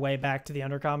heading your way back to the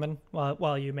Undercommon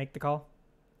while you make the call?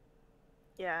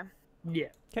 Yeah. Yeah.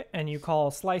 Okay, and you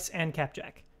call Slice and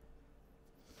Capjack.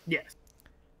 Yes.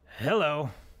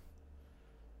 Hello.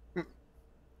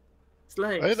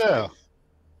 Slice. Hey there.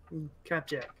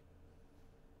 Capjack.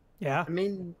 Yeah. I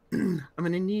mean, I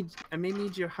may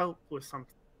need your help with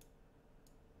something.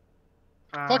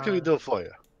 What can we do for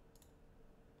you?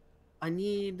 I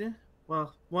need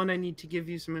to give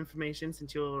you some information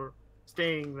since you're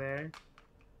staying there.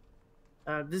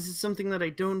 This is something that I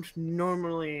don't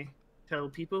normally tell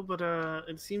people, but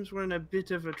it seems we're in a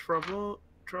bit of a trouble,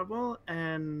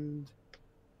 and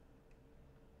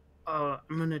I'm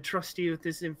gonna trust you with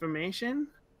this information.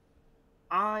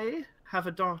 I have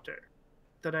a daughter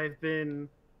that I've been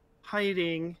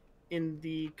hiding in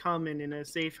the common in a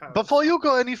safe house. Before you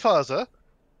go any further,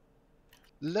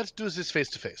 let's do this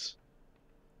face to face.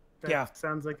 Yeah.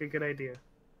 Sounds like a good idea.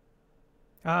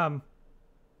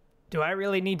 Do I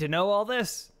really need to know all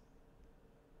this?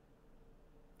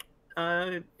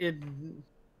 It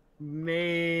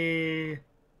may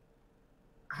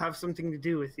have something to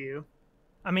do with you.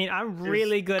 I mean, I'm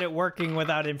really good at working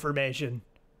without information.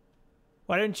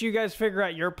 Why don't you guys figure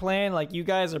out your plan like you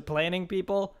guys are planning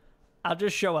people? I'll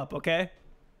just show up, okay?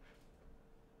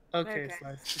 Okay, Okay.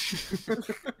 Slice.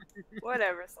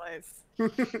 Whatever, Slice.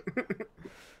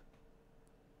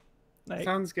 Like,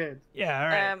 Sounds good. yeah, all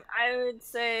right. I would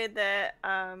say that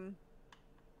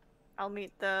I'll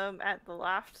meet them at the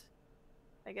loft,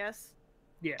 I guess.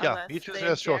 Yeah. Yeah, Unless meet you they there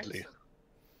object. shortly.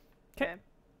 Okay.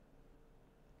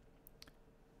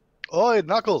 Oi,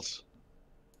 Knuckles.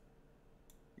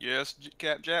 Yes,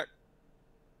 Capjack.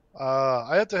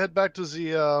 I have to head back to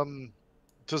the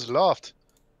loft.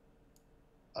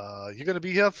 You gonna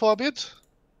be here for a bit?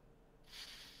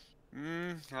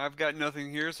 I've got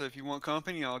nothing here, so if you want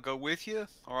company, I'll go with you,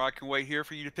 or I can wait here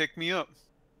for you to pick me up.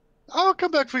 I'll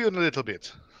come back for you in a little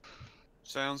bit.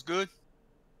 Sounds good.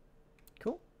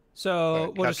 Cool. So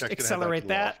Alright, we'll just Capjack's gonna head back to accelerate the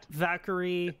that. loft.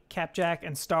 Valkyrie, Capjack,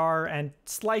 and Star, and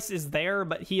Slice is there,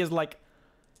 but he is like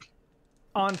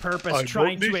on purpose I'm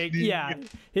trying not to. listening. Yeah,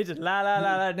 he's just la la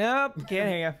la la. Nope, can't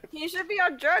hear He should be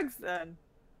on drugs then.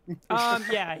 you.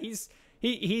 Yeah, he's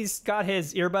got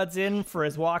his earbuds in for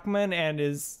his Walkman and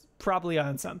is probably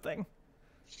on something.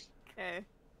 Okay.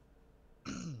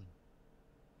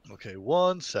 Okay,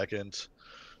 1 second.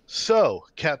 So,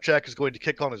 Capjack is going to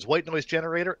kick on his white noise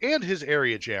generator and his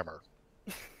area jammer.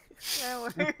 That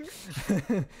works.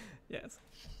 Yes.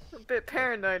 We're a bit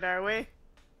paranoid, are we?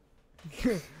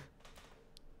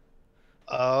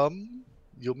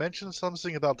 You mentioned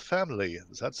something about family.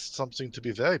 That's something to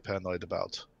be very paranoid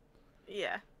about.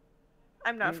 Yeah.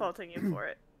 I'm not faulting you for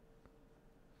it.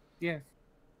 Yeah.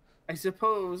 I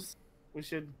suppose we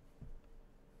should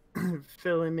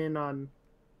fill him in on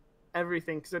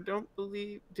everything, because I don't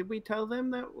believe... Did we tell them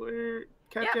that we're...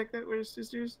 Capjack, that we're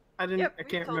sisters? I didn't... Yep, I we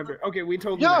can't told remember. them. Okay, we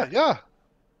told Yeah, them yeah.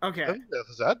 that. Okay.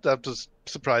 That was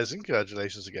surprising.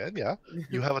 Congratulations again. Yeah,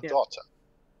 you have a Yeah. daughter.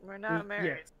 We're not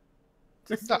married.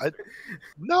 Just No,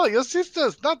 no, your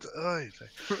sisters, not.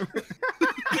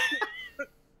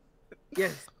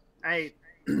 Yes, I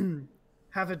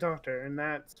have a daughter, and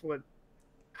that's what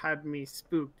had me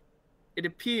spooked. It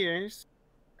appears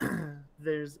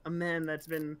there's a man that's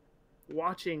been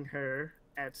watching her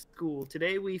at school.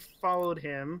 Today we followed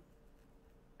him,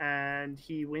 and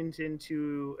he went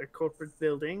into a corporate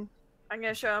building. I'm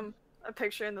gonna show him a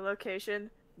picture in the location.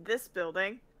 This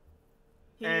building.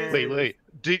 He And- Wait,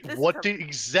 uses, wait.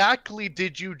 Exactly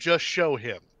did you just show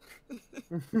him?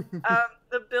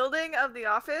 the building of the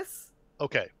office.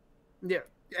 Okay. Yeah,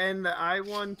 and I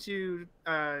want to.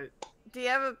 Do you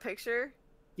have a picture?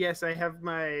 Yes, I have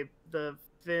the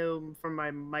film from my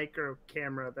micro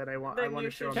camera that I want. Then I want you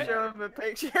to show should him. show him a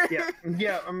picture.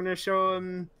 Yeah, I'm gonna show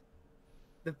him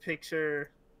the pictures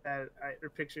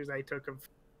I took of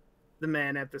the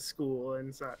man at the school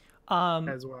and such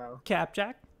as well.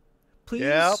 Capjack, please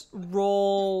Yep.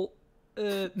 roll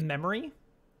memory,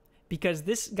 because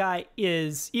this guy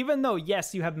is, even though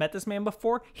yes you have met this man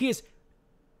before, he is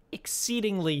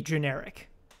exceedingly generic.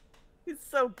 He's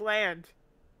so bland.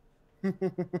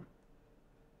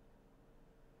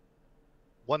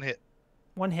 One hit.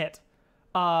 One hit.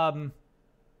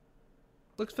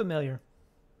 Looks familiar.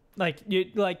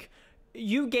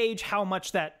 You gauge how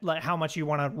much you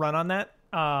want to run on that.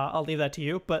 I'll leave that to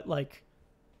you, but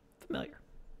familiar.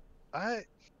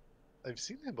 I've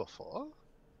seen him before.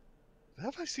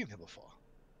 Have I seen him before?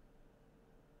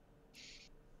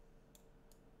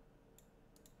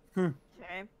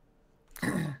 Okay.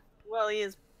 Well, he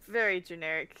is very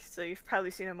generic, so you've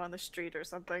probably seen him on the street or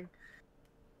something.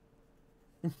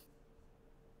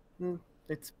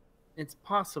 It's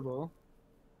possible.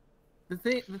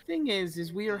 The thing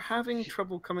is we are having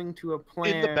trouble coming to a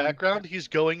plan. In the background, he's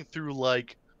going through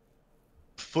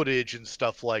footage and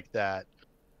stuff like that,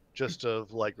 just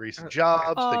of recent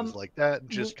jobs, things like that, and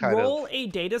just kind roll of a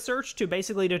data search to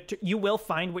basically you will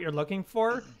find what you're looking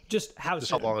for. Just how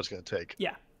just how soon. long it's going to take.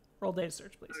 Yeah, roll data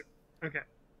search, please. Okay.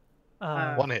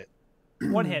 One hit.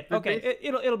 One hit. But Okay,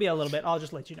 it'll be a little bit. I'll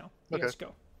just let you know. You Okay. guys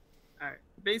go. All right.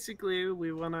 Basically,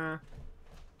 we're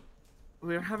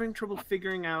having trouble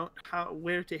figuring out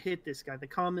where to hit this guy. The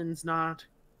common's not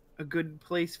a good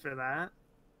place for that.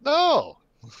 No.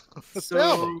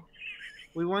 So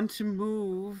we want to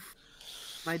move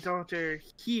my daughter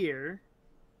here,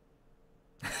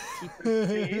 keep her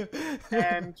safe,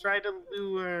 and try to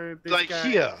lure this guy.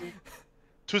 Here,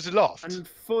 to the loft.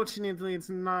 Unfortunately, it's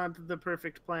not the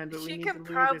perfect plan, but we She need can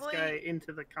to lure this probably- guy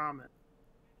into the common.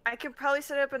 I could probably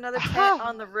set up another tent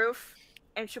on the roof,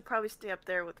 and she'll probably stay up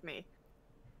there with me.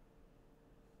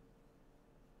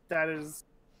 That is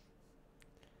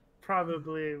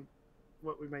probably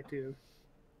what we might do.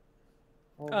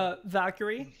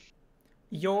 Valkyrie,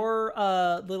 your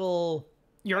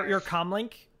your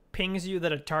comlink pings you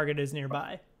that a target is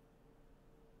nearby.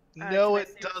 No, can I it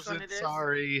see which one doesn't. it is?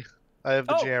 Sorry, I have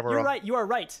the Oh, jammer you're on. right. You are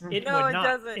right. It No, would it not.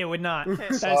 doesn't. It would not.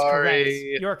 That is Sorry. correct.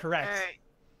 You're correct. Alright.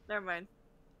 Never mind.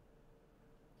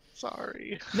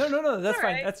 Sorry. No, that's fine.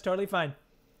 alright. That's totally fine.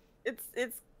 It's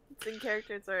in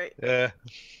character, it's alright. Yeah.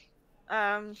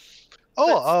 But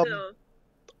Oh, still,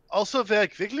 also very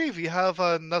quickly, we have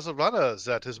another runner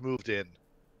that has moved in.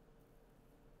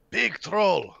 Big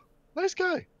troll. Nice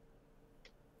guy.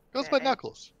 Goes by Okay.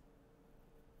 Knuckles.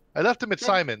 I left him at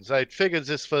Simon's. I figured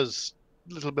this was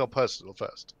a little more personal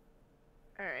first.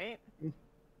 alright.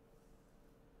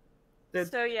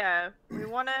 That- So yeah, we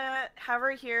want to have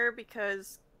her here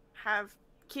because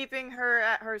keeping her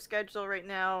at her schedule right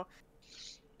now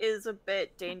is a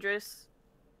bit dangerous.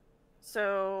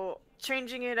 So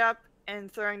changing it up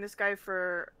and throwing this guy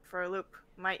for a loop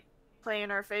might play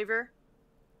in our favor.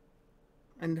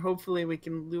 And hopefully we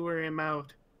can lure him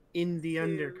out in the To-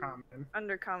 undercommon.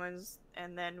 Undercommons,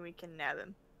 and then we can nab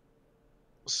him.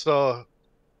 So,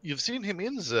 you've seen him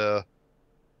in the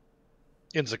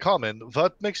common.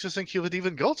 What makes you think he would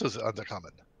even go to the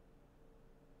undercommon?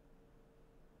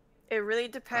 It really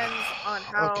depends on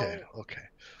how. Okay.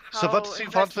 So what does he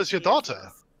want with your investigative he daughter?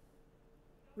 is.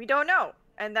 We don't know,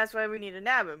 and that's why we need to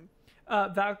nab him.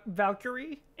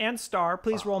 Valkyrie and Star,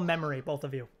 please roll memory, both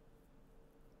of you.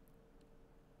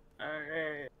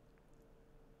 Alright.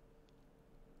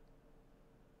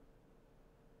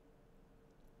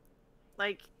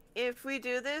 Like, if we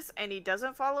do this and he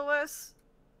doesn't follow us,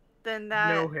 then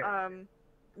that No hit.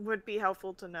 would be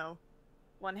helpful to know.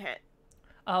 One hit.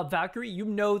 Valkyrie, you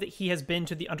know that he has been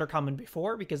to the Undercommon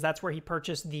before because that's where he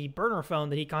purchased the burner phone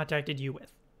that he contacted you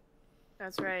with.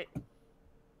 That's right.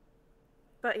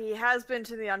 But he has been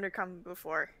to the Undercommon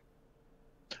before.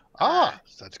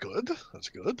 That's good. That's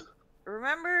good.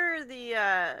 Remember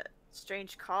the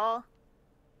strange call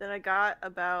that I got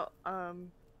about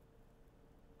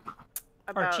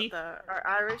Archie?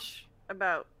 Irish,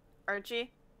 about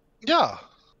Archie? Yeah.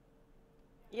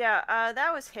 Yeah,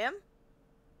 that was him.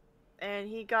 And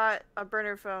he got a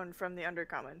burner phone from the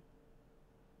Undercommon.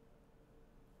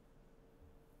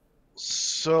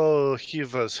 So he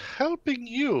was helping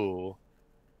you,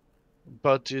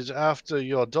 but is after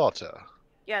your daughter.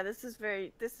 Yeah, this is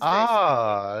very sketchy.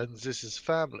 And this is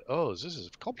family. Oh, this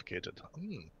is complicated.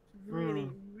 Really,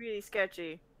 really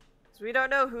sketchy. So we don't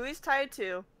know who he's tied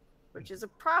to, which is a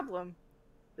problem.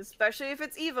 Especially if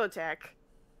it's Evotech.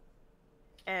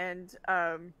 And,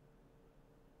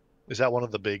 Is that one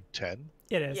of the big 10?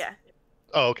 It is. yeah.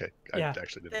 Oh, okay. Yeah. I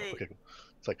actually didn't know. Okay, cool.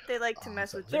 It's like, They like to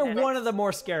mess with They're genetics. one of the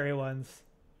more scary ones.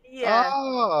 Yeah.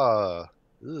 Ugh,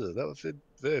 that would fit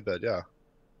very bad, yeah.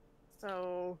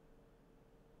 So...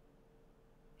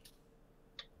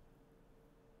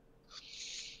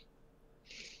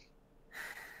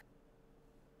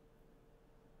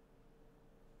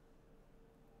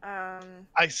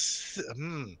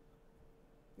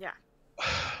 Yeah.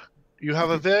 You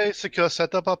have a very secure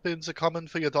setup up in the common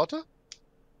for your daughter?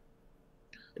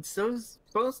 It's so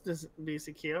supposed to be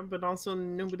secure, but also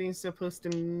nobody's supposed to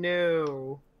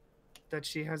know that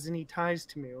she has any ties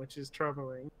to me, which is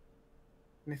troubling.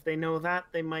 And if they know that,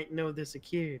 they might know the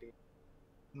security.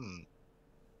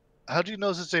 How do you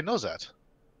know that they know that?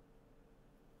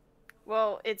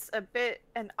 Well, it's a bit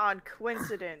an odd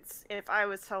coincidence if I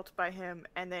was helped by him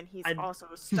and then he's also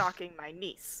stalking my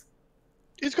niece.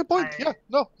 It's a good point. Yeah,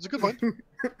 no, it's a good point.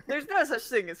 There's no such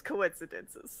thing as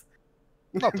coincidences.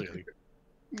 Not really.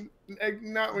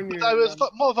 Not when you're. I was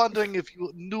more wondering if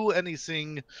you knew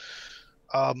anything,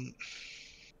 to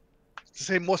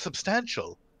say more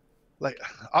substantial. Like,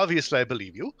 obviously, I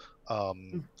believe you.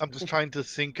 I'm just trying to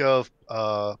think of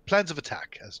plans of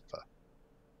attack, as it were.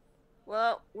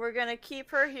 Well, we're gonna keep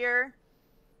her here.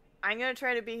 I'm gonna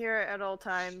try to be here at all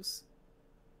times,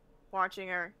 watching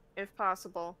her if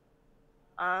possible.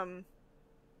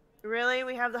 Really,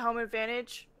 we have the home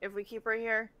advantage if we keep her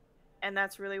here, and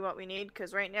that's really what we need,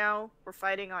 because right now, we're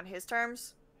fighting on his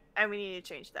terms, and we need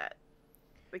to change that.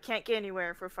 We can't get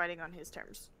anywhere if we're fighting on his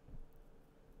terms.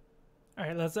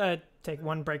 Alright, let's take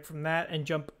one break from that and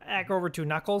jump back over to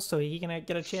Knuckles so he can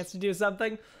get a chance to do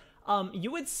something.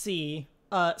 You would see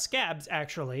Scabs,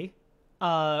 actually,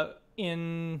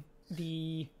 in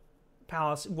the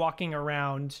palace walking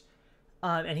around,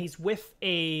 and he's with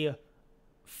a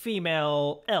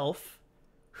female elf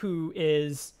who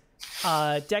is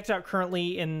decked out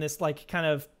currently in this like kind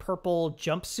of purple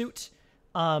jumpsuit,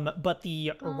 but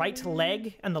the right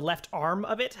leg and the left arm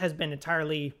of it has been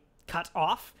entirely cut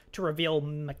off to reveal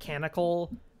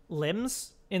mechanical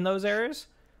limbs in those areas,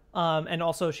 and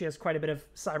also she has quite a bit of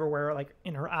cyberware like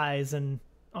in her eyes and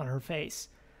on her face,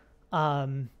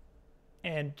 and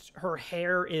her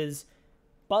hair is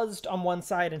buzzed on one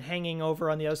side and hanging over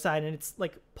on the other side, and it's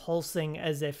like pulsing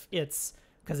as if it's,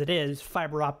 because it is,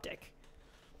 fiber optic.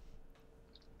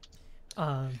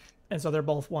 And so they're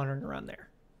both wandering around there.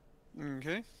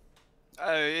 Okay.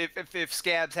 If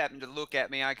Scabs happen to look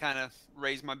at me, I kind of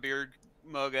raise my beard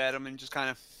mug at him and just kind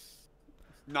of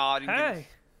nod. And Hey!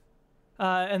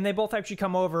 And they both actually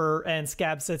come over, and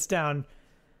Scab sits down.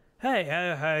 Hey,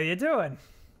 how you doing?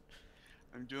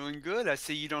 I'm doing good. I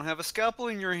see you don't have a scalpel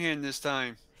in your hand this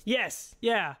time. Yes,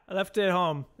 yeah, I left it at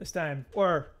home this time.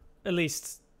 Or, at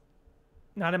least,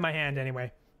 not in my hand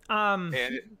anyway. And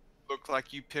it looked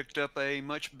like you picked up a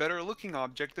much better looking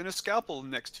object than a scalpel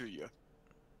next to you.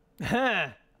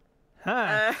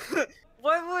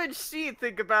 What would she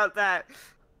think about that?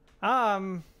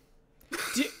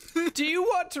 Do you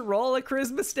want to roll a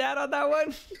charisma stat on that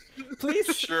one?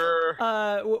 Please? Sure.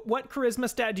 What charisma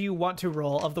stat do you want to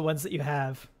roll of the ones that you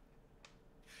have?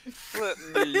 Let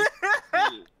me.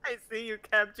 I see you,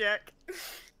 Capjack.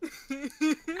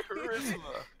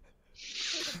 Charisma.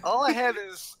 All I have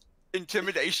is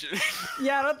intimidation.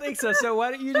 Yeah, I don't think so. So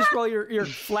why don't you just roll your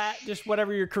flat, just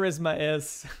whatever your charisma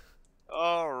is.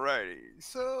 Alrighty.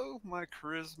 So, my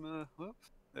charisma. Whoops.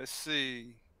 Let's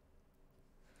see.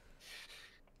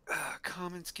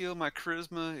 Common skill. My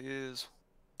charisma is.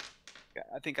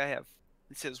 I think I have.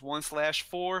 It says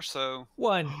 1/4, so.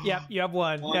 1. Yep, you have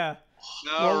 1. One. Yeah.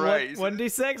 Alright.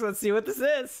 1d6. Let's see what this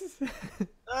is.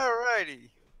 Alrighty.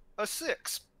 A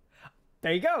 6.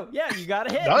 There you go. Yeah, you got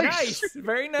a hit. Nice. Nice.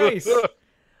 Very nice.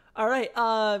 All right.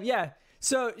 Yeah.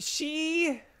 So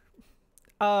she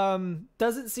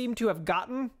doesn't seem to have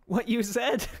gotten what you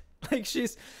said. Like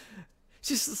she's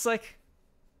just like,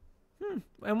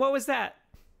 and what was that?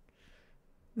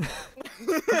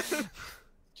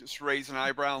 Just raise an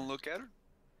eyebrow and look at her.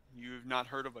 You've not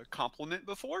heard of a compliment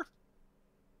before?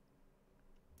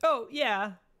 Oh,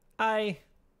 yeah.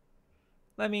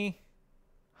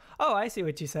 Oh, I see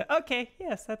what you said. Okay,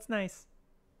 yes, that's nice.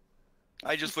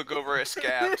 I just look over at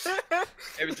Scabs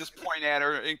and just point at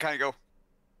her and kind of go,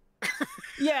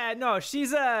 Yeah, no,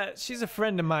 she's a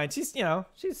friend of mine. She's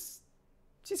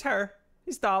she's her.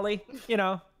 She's Dolly.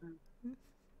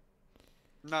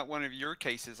 not one of your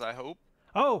cases, I hope.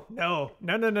 Oh no.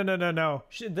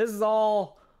 This is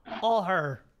all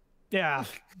her. Yeah.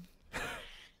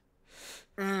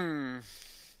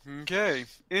 Okay,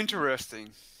 interesting.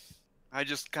 I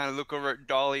just kind of look over at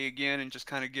Dolly again and just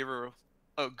kind of give her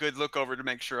a good look over to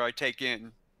make sure I take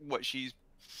in what she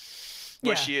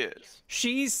is.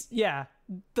 She's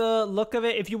the look of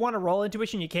it. If you want to roll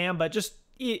intuition, you can, but just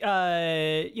you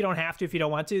don't have to if you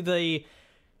don't want to.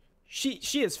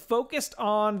 She is focused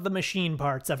on the machine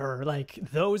parts of her. Like,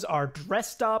 those are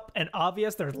dressed up and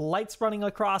obvious. There's lights running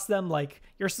across them. Like,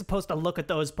 you're supposed to look at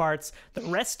those parts. The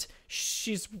rest,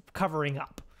 she's covering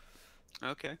up.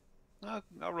 Okay.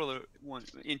 I'll roll one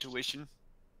intuition.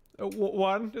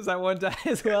 One? Is that one die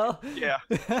as well? Yeah.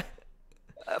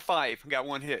 5. Got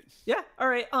one hit. Yeah. All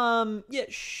right. Yeah.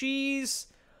 She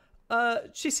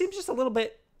seems just a little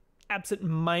bit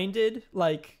absent-minded.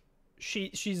 Like,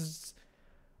 she's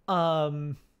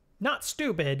not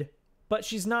stupid, but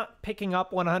she's not picking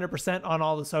up 100% on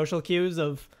all the social cues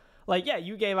of, like, yeah,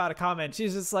 you gave out a comment.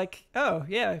 She's just like, oh,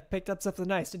 yeah, I picked up something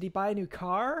nice. Did he buy a new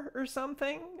car or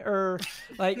something? Or,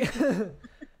 like, okay.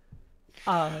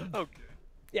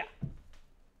 Yeah.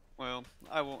 Well,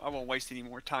 I won't waste any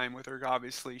more time with her.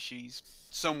 Obviously, she's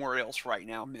somewhere else right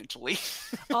now mentally.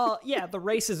 Yeah, the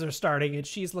races are starting, and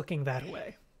she's looking that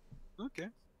way. Okay.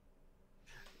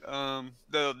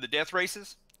 The death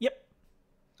races? Yep.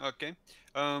 Okay.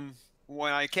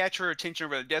 When I catch her attention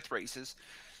over the death races,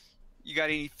 you got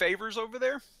any favors over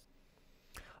there?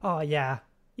 Oh, yeah.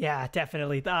 Yeah,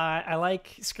 definitely. I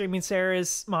like Screaming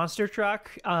Sarah's monster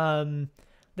truck.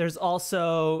 There's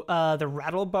also the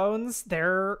Rattlebones.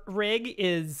 Their rig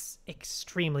is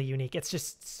extremely unique. It's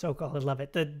just so cool. I love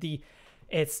it.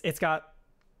 It's got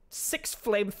 6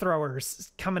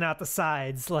 flamethrowers coming out the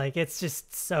sides. Like, it's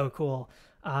just so cool.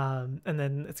 And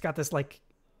then it's got this like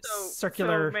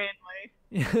circular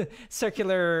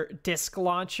circular disc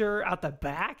launcher out the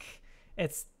back.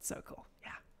 It's so cool.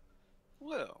 Yeah.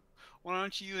 Well, why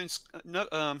don't you and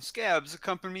Scabs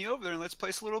accompany me over there and let's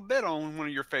place a little bet on one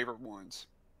of your favorite ones.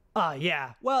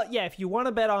 Yeah. Well, yeah, if you want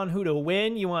to bet on who to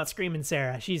win, you want Screaming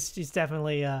Sarah. She's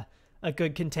definitely a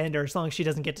good contender as long as she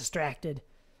doesn't get distracted.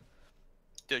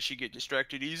 Does she get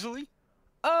distracted easily?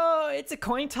 Oh, it's a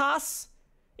coin toss.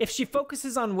 If she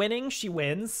focuses on winning, she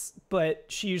wins, but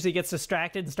she usually gets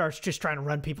distracted and starts just trying to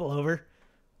run people over.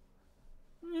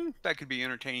 That could be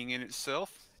entertaining in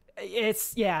itself.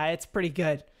 It's pretty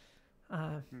good.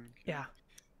 Yeah.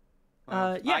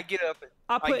 Well, yeah. I get up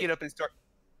and start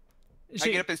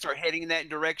heading in that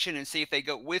direction and see if they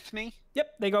go with me.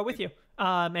 Yep, they go with you.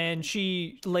 And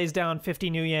she lays down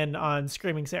 50 new yen on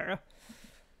Screaming Sarah.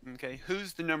 Okay,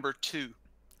 who's the number 2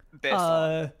 best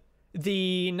on?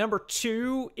 The number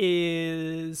 2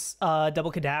 is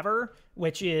Double Cadaver,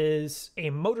 which is a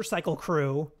motorcycle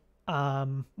crew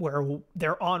where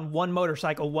they're on one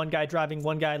motorcycle, one guy driving,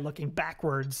 one guy looking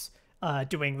backwards,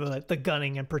 doing the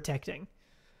gunning and protecting.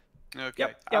 Okay,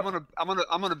 Yep.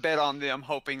 I'm gonna bet on them,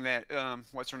 hoping that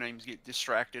what's her names get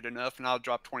distracted enough, and I'll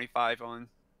drop 25 on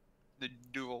the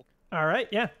duel. All right,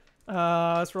 yeah.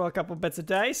 Let's roll a couple bits of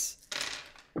dice.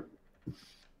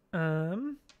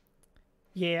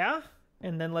 Yeah,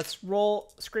 and then let's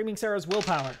roll Screaming Sarah's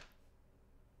willpower.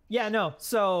 Yeah, no.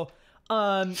 So,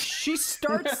 she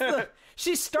starts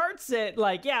it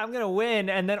like, yeah, I'm gonna win,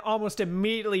 and then almost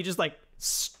immediately just like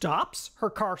stops. Her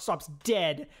car stops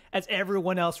dead as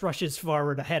everyone else rushes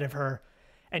forward ahead of her,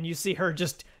 and you see her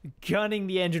just gunning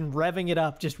the engine, revving it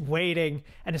up, just waiting.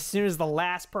 And as soon as the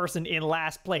last person in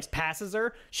last place passes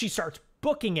her, she starts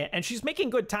booking it, and she's making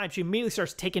good time. She immediately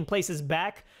starts taking places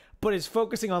back, but is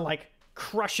focusing on like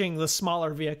crushing the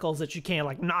smaller vehicles that she can,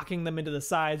 like knocking them into the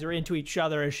sides or into each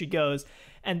other as she goes.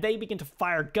 And they begin to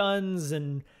fire guns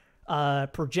and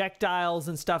projectiles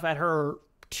and stuff at her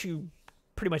to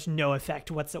pretty much no effect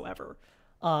whatsoever.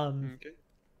 Okay.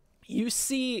 You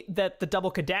see that the Double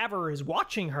Cadaver is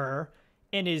watching her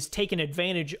and is taking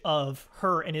advantage of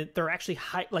her, and they're actually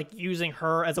using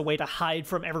her as a way to hide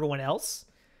from everyone else.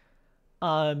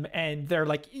 And they're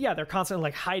like, yeah, they're constantly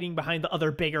like hiding behind the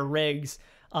other bigger rigs,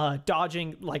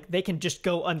 dodging, like they can just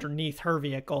go underneath her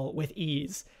vehicle with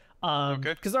ease.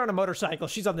 Okay. Because they're on a motorcycle,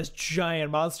 she's on this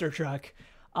giant monster truck.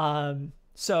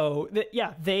 So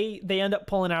they end up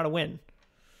pulling out a win.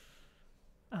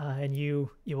 And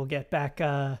you will get back,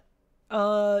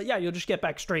 you'll just get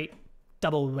back straight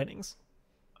double winnings.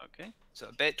 Okay. So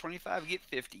bet 25, get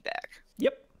 50 back.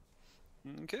 Yep.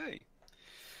 Okay.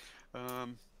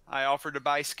 I offered to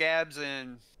buy Scabs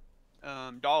and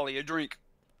Dolly a drink.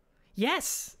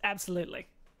 Yes, absolutely.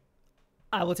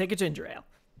 I will take a ginger ale.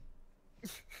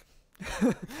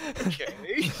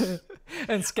 Okay.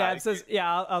 And Scab says,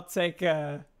 "Yeah, I'll take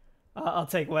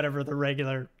whatever the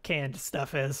regular canned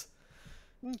stuff is."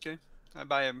 Okay. I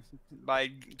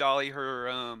buy Dolly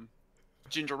her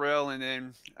ginger ale, and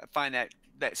then I find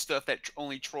that stuff that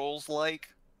only trolls like.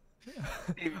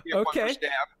 And get one for Okay.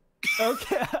 Scab.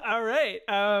 Okay. All right.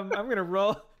 I'm gonna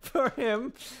roll for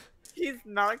him. He's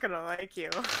not gonna like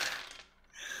you.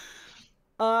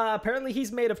 Apparently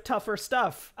he's made of tougher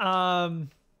stuff. Yeah.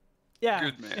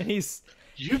 Good man. And he's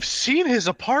You've seen his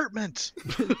apartment.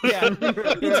 yeah.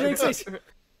 He drinks these.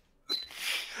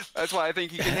 That's why I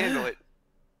think he can handle it.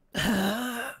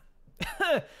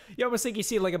 You almost think you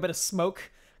see like a bit of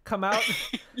smoke come out.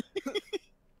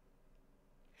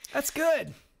 That's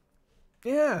good.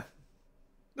 Yeah.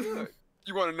 Good.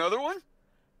 You want another one?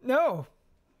 No.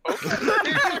 Okay.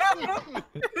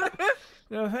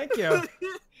 No, thank you.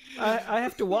 I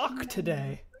have to walk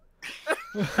today.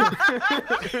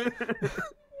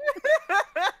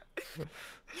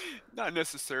 Not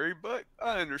necessary, but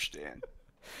I understand.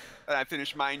 And I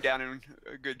finished mine down in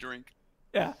a good drink.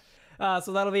 Yeah.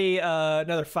 So that'll be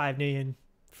another 5 million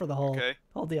for the whole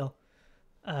deal.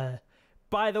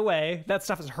 By the way, that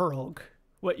stuff is Hurlg,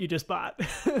 what you just bought.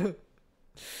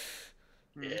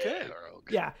 Okay.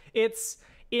 Yeah, it's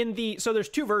in the so there's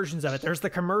two versions of it. There's the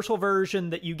commercial version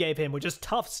that you gave him, which is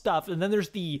tough stuff, and then there's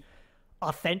the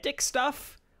authentic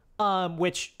stuff,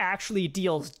 which actually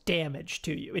deals damage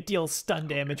to you. It deals stun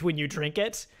damage when you drink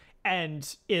it,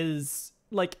 and is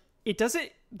like it doesn't.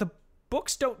 The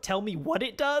books don't tell me what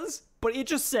it does, but it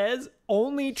just says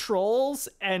only trolls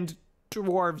and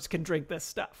dwarves can drink this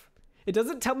stuff. It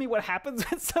doesn't tell me what happens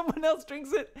when someone else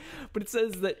drinks it, but it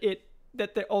says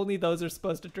that only those are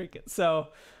supposed to drink it. So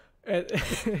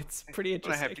it's pretty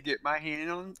interesting. I have to get my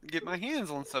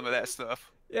hands on some of that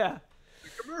stuff. Yeah. The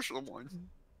commercial one.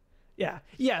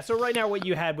 Yeah. So right now what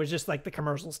you had was just like the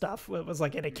commercial stuff. It was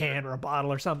like in a can or a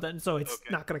bottle or something. So it's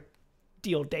not going to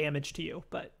deal damage to you,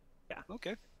 but yeah.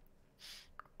 Okay.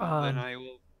 Then I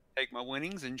will take my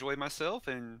winnings, enjoy myself,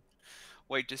 and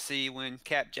wait to see when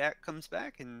Cap Jack comes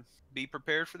back and be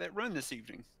prepared for that run this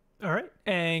evening. All right.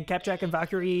 And Capjack and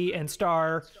Valkyrie and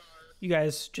Star, you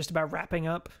guys just about wrapping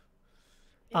up.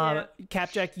 Yeah.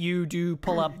 Capjack, you do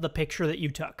pull up the picture that you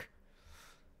took.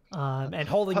 And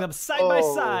holding them side by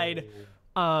side.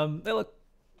 They look,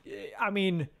 I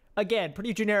mean, again,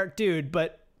 pretty generic dude,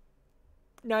 but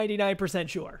 99%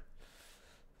 sure.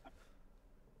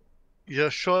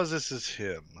 You're sure this is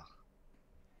him?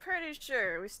 Pretty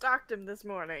sure. We stalked him this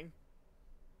morning.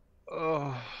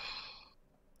 Oh,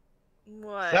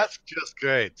 What? that's just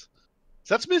great.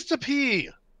 That's Mr. P.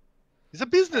 He's a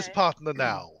business partner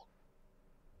now.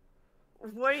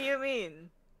 What do you mean?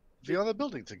 We own a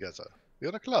building together. We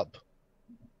own a club.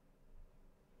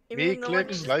 You Me, mean the one Click,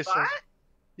 you Slicer. just bought?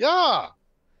 Yeah.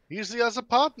 He's the other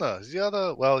partner. He's the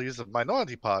other. Well, he's a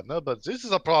minority partner, but this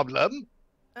is a problem.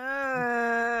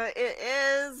 It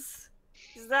is.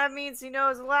 'Cause that means he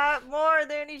knows a lot more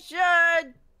than he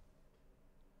should.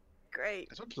 Great.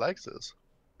 I don't like this.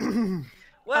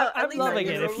 Well, I'm at least loving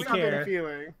I it, get if you something care.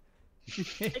 Feeling.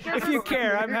 If you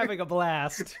care, I'm having a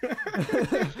blast.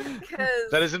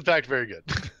 Because That is, in fact, very good.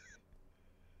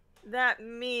 that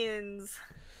means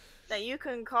that you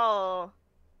can call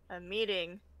a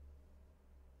meeting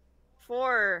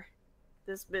for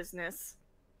this business,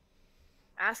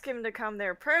 ask him to come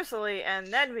there personally, and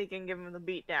then we can give him the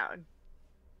beatdown.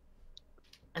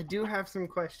 I do have some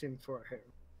questions for him.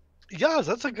 Yeah,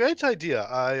 that's a great idea.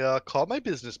 I call my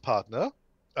business partner.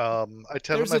 I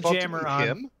tell There's him I a want to jammer meet on.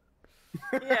 him.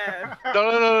 Yeah.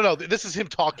 No. This is him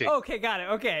talking. Okay, got it.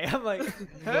 Okay. I'm like,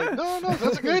 huh? No,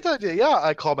 that's a great idea. Yeah,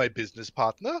 I call my business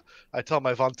partner. I tell him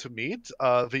I want to meet.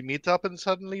 We meet up, and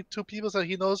suddenly two people that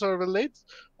he knows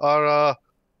are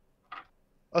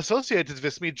associated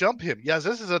with me jump him. Yeah,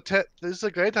 this is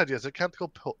a great idea. It can't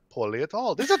go poorly at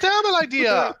all. This is a terrible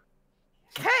idea.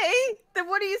 Okay, then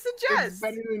what do you It's suggest?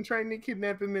 better than trying to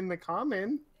kidnap him in the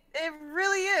common. It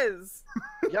really is.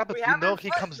 Yeah, but We we have know our he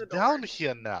foot in comes the door. down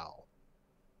here now.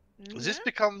 This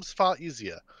becomes far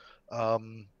easier.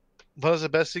 One of the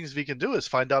best things we can do is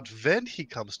find out when he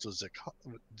comes to the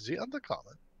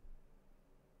Undercommon.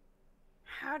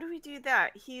 How do we do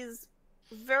that? He's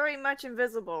very much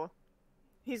invisible.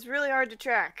 He's really hard to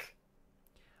track.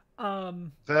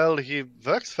 Well, he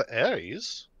works for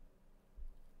Ares.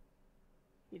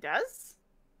 He does?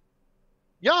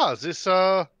 Yeah, this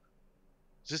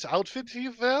This outfit he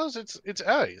wears, it's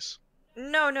Ares.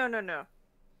 No.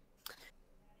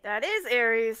 That is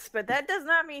Ares, but that does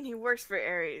not mean he works for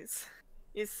Ares.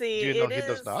 You see, Do you know it he is...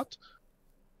 does not?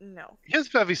 No.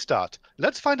 Here's where we start.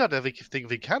 Let's find out everything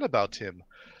we can about him.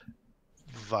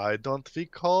 Why don't we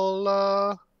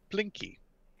call Blinky?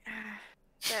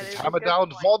 That is a Hammer good down,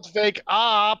 point. won't wake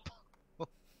up.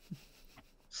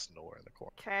 Snore in the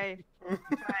corner. Okay.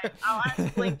 Fine. I'll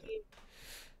ask Blinky.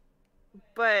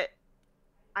 But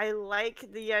I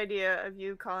like the idea of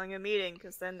you calling a meeting,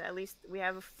 because then at least we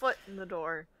have a foot in the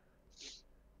door.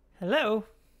 Hello.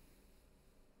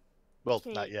 Well,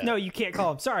 Can not you- yet. No, you can't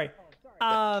call him. Sorry.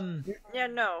 Yeah,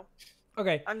 no.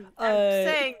 Okay. I'm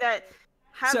saying that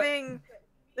having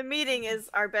the meeting is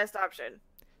our best option.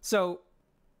 So,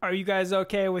 are you guys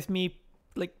okay with me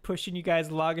like pushing you guys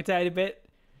along a tiny bit,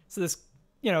 so this,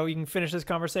 you can finish this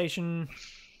conversation a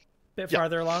bit Yeah.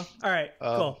 farther along? All right,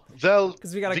 cool. Well,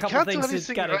 Because we got a we couple can't do things anything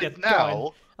to gotta right get now.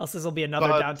 going. Else this will be another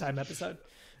but- downtime episode.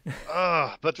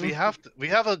 But we have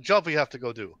a job we have to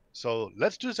go do. So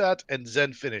let's do that and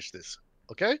then finish this.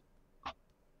 Okay?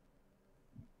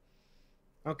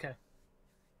 Okay.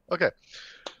 Okay.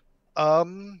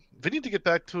 We need to get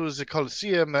back to the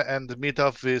Coliseum and meet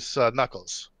up with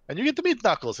Knuckles. And you get to meet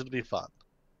Knuckles. It'll be fun.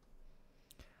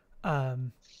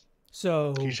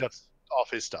 So He shuts off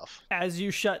his stuff. as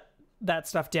you shut that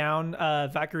stuff down,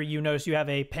 Valkyrie, you notice you have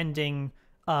a pending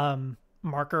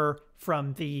marker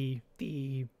from the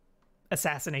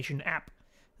assassination app.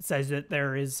 It says that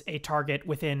there is a target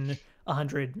within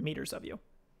 100 meters of you.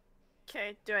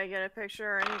 Okay, do I get a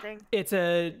picture or anything? It's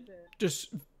a just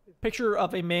picture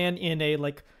of a man in a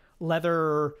like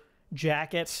leather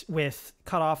jacket with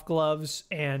cut off gloves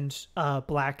and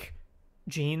black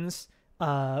jeans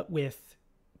with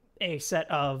a set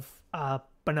of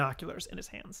binoculars in his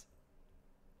hands.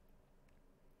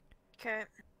 Okay.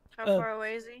 How Uh, far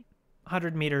away is he?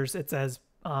 100 meters, it says,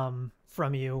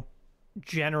 from you,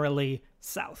 generally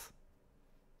south.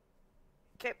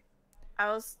 Okay.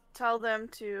 I'll tell them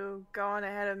to go on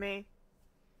ahead of me.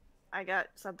 I got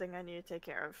something I need to take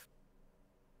care of.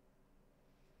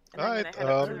 And I'm Alright, gonna head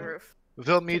up to the roof.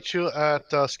 We'll meet you at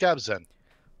Scabs then.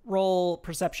 Roll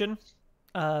perception,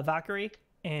 Valkyrie,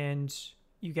 and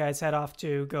you guys head off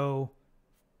to go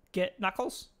get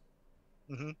Knuckles.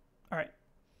 Mhm. All right.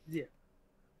 Yeah.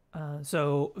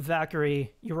 So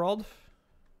Valkyrie, you rolled.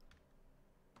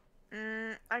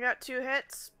 I got 2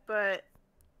 hits, but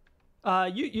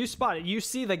You spot it. You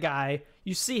see the guy.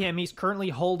 You see him. He's currently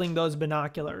holding those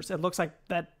binoculars. It looks like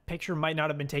that picture might not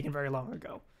have been taken very long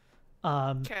ago.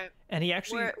 okay. And he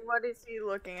actually What is he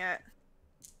looking at?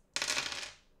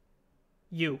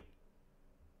 you.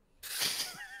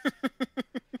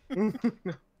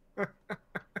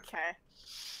 Okay.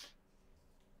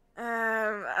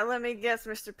 Let me guess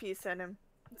Mr. P sent him.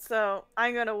 So,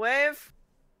 I'm gonna wave.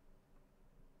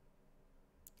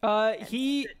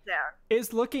 He Sit down.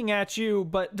 is looking at you,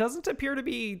 but doesn't appear to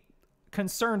be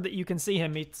concerned that you can see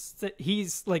him.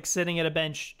 He's like sitting at a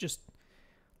bench, just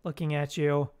looking at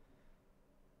you.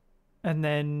 And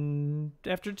then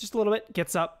after just a little bit,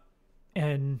 gets up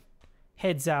and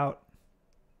heads out.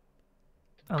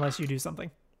 Unless you do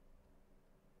something.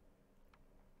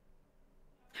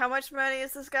 How much money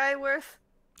is this guy worth?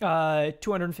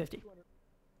 250.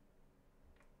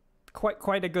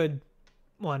 Quite a good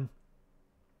one.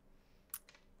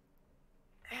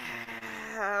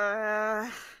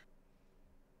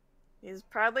 He's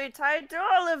probably tied to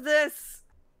all of this.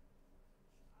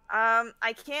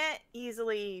 I can't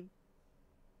easily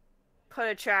put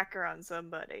a tracker on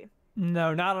somebody.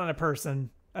 No, not on a person.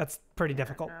 That's pretty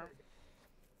difficult.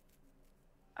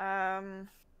 No.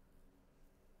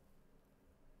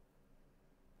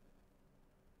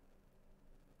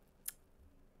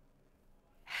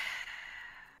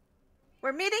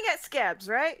 We're meeting at Scabs,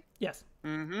 right? Yes.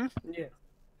 Mm-hmm. Yeah.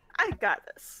 I got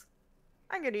this.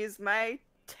 I'm gonna use my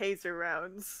taser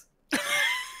rounds.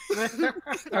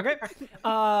 Okay.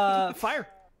 Fire.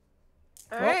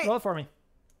 All Roll, right. roll it for me.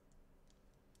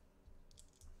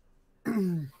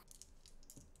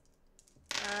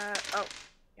 Oh,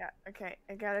 yeah. Okay,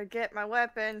 I gotta get my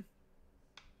weapon.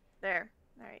 There.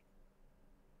 All right.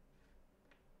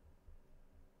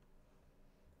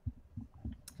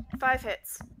 Five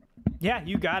hits. Yeah,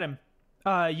 you got him.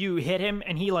 You hit him,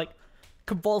 and he like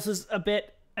convulses a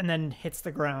bit, and then hits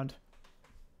the ground.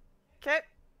 Okay.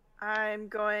 I'm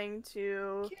going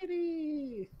to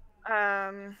Kitty.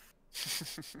 I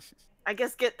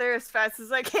guess get there as fast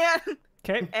as I can.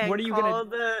 Okay. And What are you call gonna?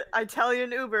 the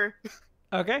Italian Uber.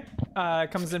 Okay.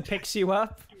 Comes and picks you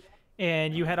up,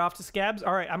 and you head off to Scabs.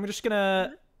 All right. I'm just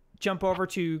gonna jump over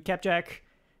to Capjack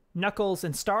Knuckles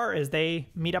and Star as they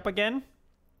meet up again,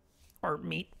 or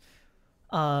meet.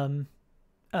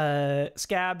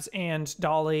 Scabs and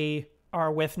Dolly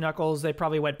are with Knuckles. They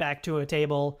probably went back to a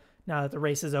table now that the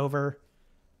race is over.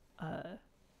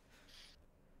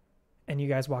 And you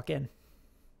guys walk in.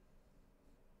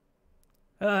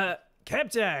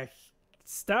 Captain,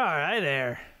 Star, hi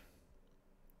there.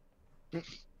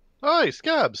 Hi,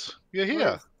 Scabs. You're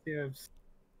here. Yes.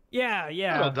 Yeah.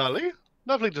 Hello, Dolly.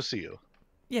 Lovely to see you.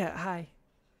 Yeah, hi.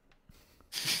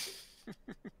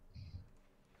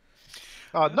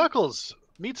 Knuckles,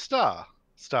 meet Star.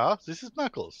 Star, this is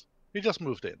Knuckles. He just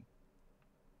moved in.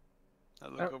 I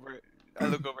look over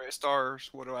at Stars.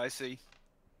 What do I see?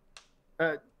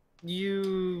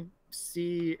 You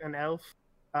see an elf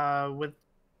with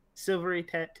silvery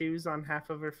tattoos on half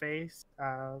of her face,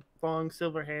 long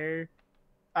silver hair,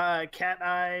 cat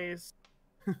eyes,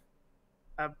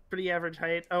 pretty average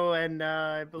height. Oh, and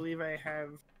I believe I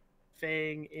have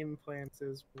fang implants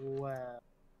as well.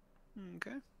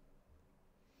 Okay.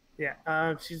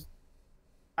 Yeah, she's.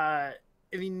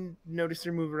 If you notice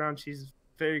her move around, she's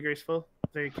very graceful,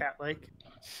 very cat-like.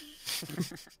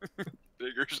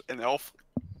 Figures an elf.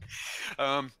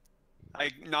 I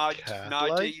nod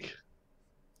to you,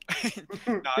 Cat-like?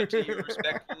 nod to you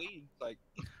respectfully. Like,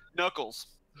 Knuckles.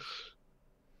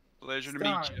 Pleasure to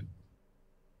meet Star.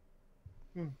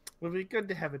 you. Would be good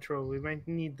to have a troll. We might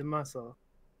need the muscle.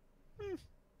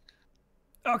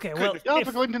 Okay, well, Yeah, if-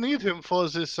 we're going to need him for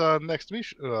this next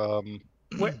mission.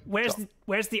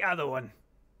 where's the other one?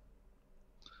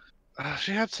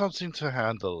 She had something to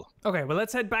handle. Okay, well,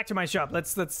 let's head back to my shop.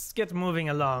 Let's get moving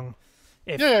along,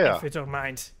 if you don't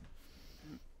mind.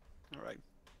 All right.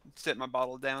 Set my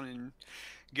bottle down and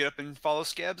get up and follow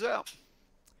Scabs out.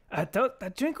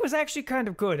 That drink was actually kind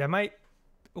of good. I might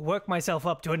work myself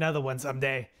up to another one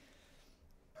someday.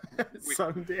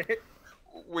 Someday.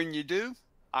 When you do,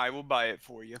 I will buy it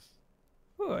for you.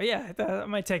 Oh yeah, I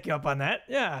might take you up on that.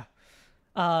 Yeah.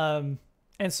 And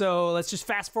so let's just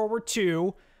fast forward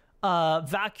to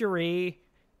Valkyrie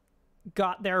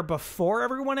got there before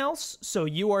everyone else, so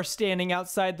you are standing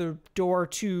outside the door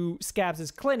to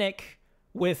Scabs' clinic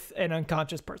with an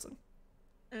unconscious person.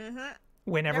 Mm-hmm.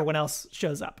 When everyone else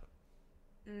shows up.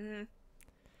 Mm-hmm.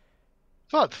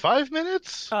 What, 5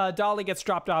 minutes? Dolly gets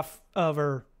dropped off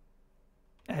over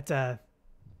at her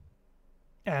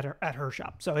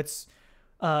shop. So it's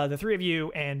the three of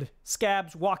you and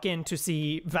Scabs walk in to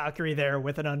see Valkyrie there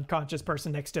with an unconscious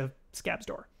person next to Scabs'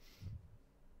 door.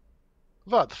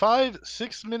 What, 5,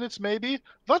 6 minutes maybe?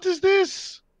 What is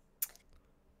this?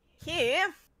 He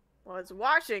was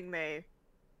watching me.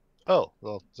 Oh,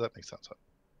 well, that makes sense.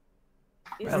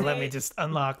 You Well, let see, me just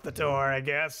unlock the door, I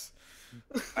guess.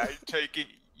 I take it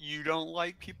you don't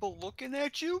like people looking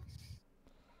at you?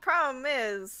 problem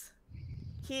is,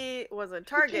 he was a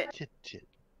target.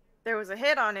 There was a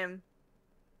hit on him,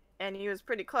 and he was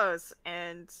pretty close.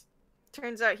 And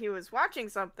turns out he was watching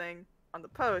something on the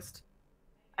post.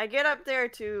 I get up there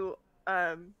to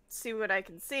see what I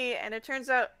can see, and it turns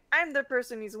out I'm the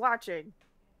person he's watching.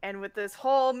 And with this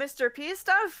whole Mr. P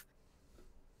stuff,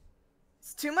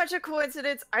 it's too much a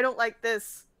coincidence. I don't like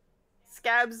this.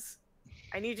 Scabs,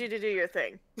 I need you to do your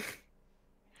thing.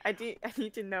 I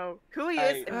need to know who he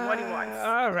is and what he wants.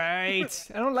 All right.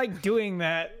 I don't like doing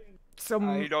that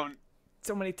I don't.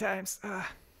 so many times. I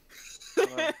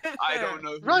don't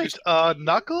know. Who Right, this-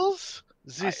 Knuckles?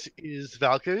 This is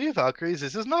Valkyrie. Valkyrie,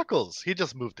 this is Knuckles. He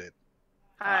just moved in.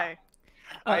 Hi.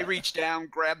 I reach down,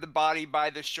 grab the body by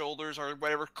the shoulders or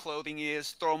whatever clothing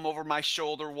is, throw him over my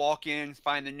shoulder, walk in,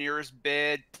 find the nearest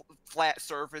bed, flat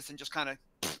surface, and just kind of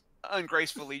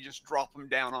ungracefully just drop him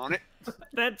down on it.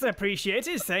 That's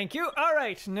appreciated. Thank you. All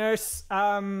right, nurse.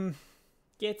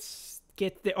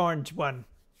 Get the orange one.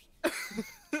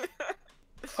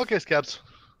 Okay, Scabs.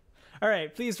 All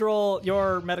right, please roll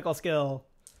your medical skill.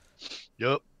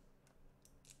 Yup.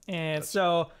 And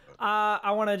so,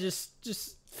 I want to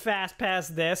just fast pass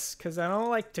this because I don't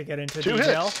like to get into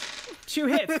detail. Hits. 2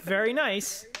 hits, very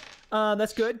nice.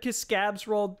 That's good because Scabs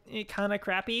rolled kind of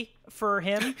crappy for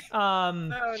him. Oh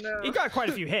no. He got quite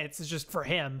a few hits. It's just for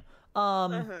him.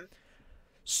 Uh-huh.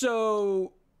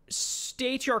 So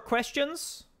state your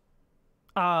questions.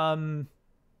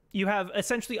 You have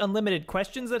essentially unlimited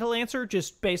questions that he'll answer,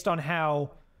 just based on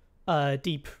how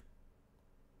deep,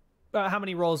 how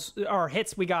many rolls or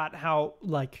hits we got, how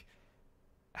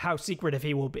secretive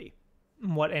he will be,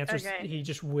 and what answers Okay. he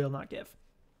just will not give.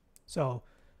 So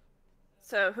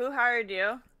So, who hired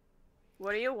you?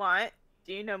 What do you want?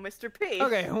 Do you know Mr. P?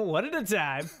 okay, one at a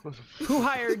time. Who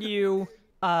hired you?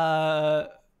 No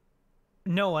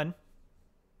one.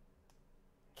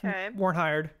 Okay. Weren't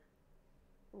hired.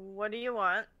 What do you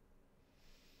want?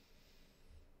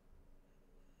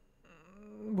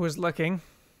 Was looking.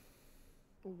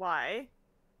 Why?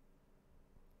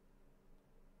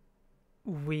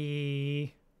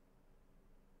 We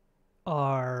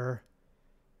are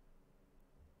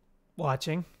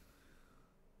watching.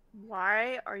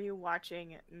 Why are you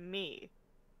watching me?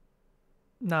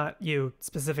 Not you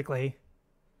specifically.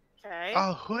 Okay.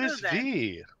 Oh, who is then?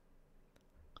 V?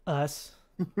 Us.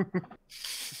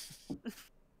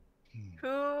 Who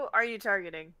are you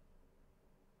targeting?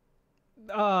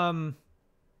 The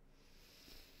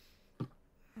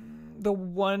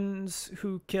ones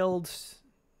who killed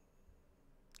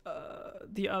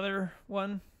the other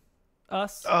one,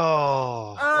 us.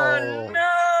 Oh, no!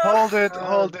 Hold it,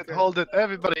 Oh, God. hold it.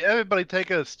 Everybody take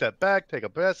a step back, take a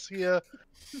breath here.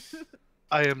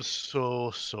 I am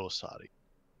so sorry.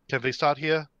 Can we start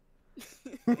here?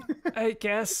 I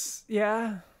guess,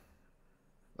 yeah.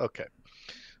 Okay.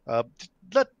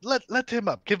 Let him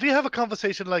up. Can we have a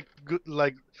conversation like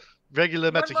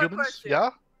regular One more metahumans? question. Yeah?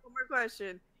 One more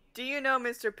question. Do you know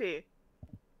Mr. P?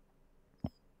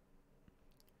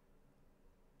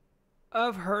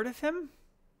 I've heard of him.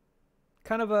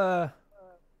 Kind of a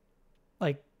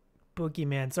like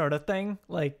boogeyman sort of thing.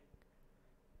 Like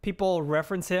people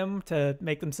reference him to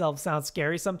make themselves sound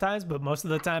scary sometimes, but most of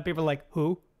the time people are like,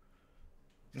 "Who?"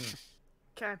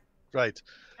 Okay. Right.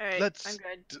 Alright, Let's I'm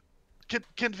good.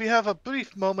 can we have a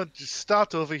brief moment to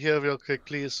start over here real quick,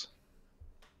 please?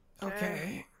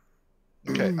 Okay.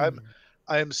 Okay,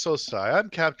 I am so sorry. I'm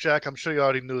Capjack. I'm sure you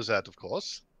already knew that, of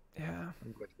course. Yeah.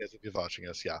 I'm going to guess if you're watching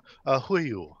us, yeah. Who are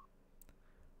you?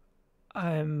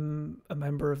 I'm a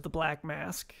member of the Black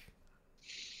Mask.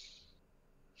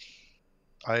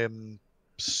 I am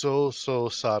so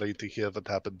sorry to hear what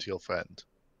happened to your friend.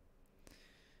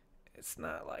 It's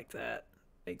not like that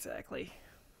exactly.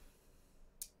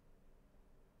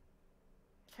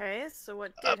 Okay, so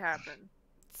what did happen?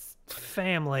 It's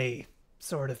family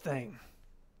sort of thing.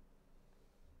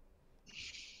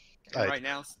 And right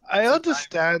now, I since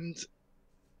understand.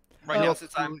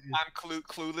 since I'm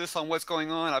clueless on what's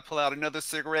going on, I pull out another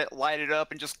cigarette, light it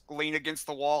up, and just lean against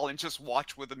the wall and just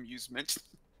watch with amusement.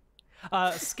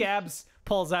 Scabs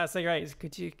pulls out a cigarette.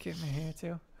 Could you give me here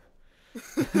too?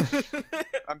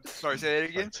 I'm sorry, say that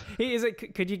again. He's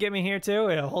like, could you get me here too?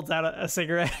 And holds out a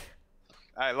cigarette.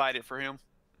 I light it for him.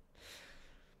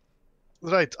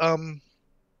 Right,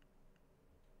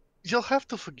 you'll have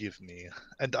to forgive me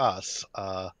and us.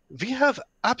 We have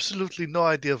absolutely no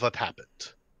idea what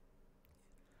happened.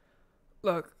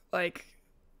 Look, like,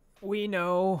 we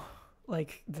know,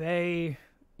 like, they,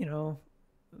 you know,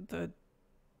 the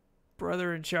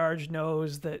brother in charge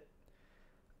knows that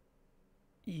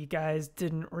you guys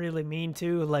didn't really mean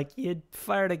to. Like, you'd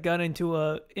fired a gun into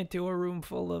a room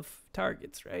full of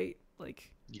targets, right?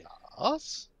 Like,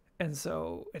 Us? and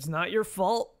so it's not your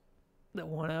fault that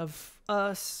one of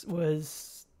us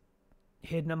was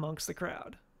hidden amongst the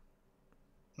crowd.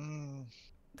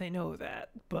 They know that,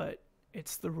 but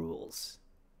it's the rules.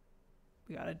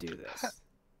 We gotta do this.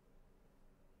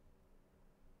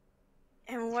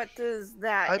 And what does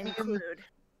that include?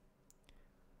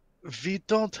 We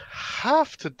don't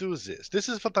have to do this. This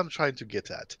is what I'm trying to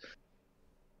get at.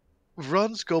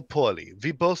 Runs go poorly.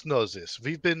 We both know this.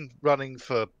 We've been running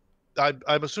for...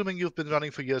 I'm assuming you've been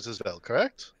running for years as well,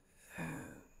 correct?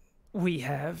 We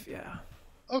have, yeah.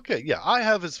 Okay, yeah, I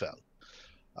have as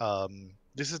well.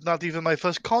 This is not even my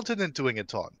first continent doing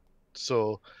it on.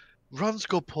 So, runs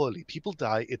go poorly. People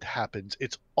die. It happens.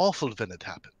 It's awful when it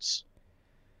happens.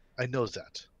 I know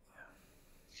that.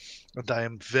 And I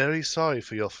am very sorry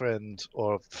for your friend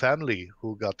or family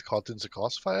who got caught in the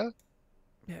crossfire.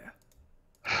 Yeah.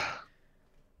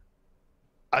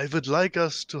 I would like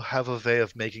us to have a way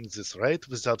of making this right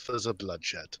without further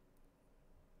bloodshed.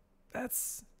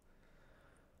 That's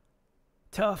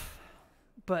tough,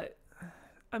 but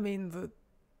I mean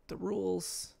the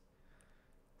rules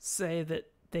say that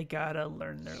they gotta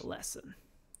learn their lesson.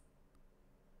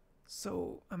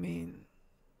 So I mean,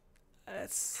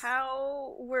 that's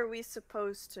How were we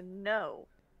supposed to know?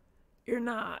 you're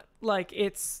not like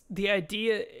it's the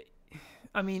idea.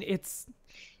 I mean, it's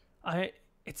a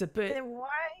bit Then why?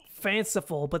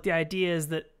 fanciful, but the idea is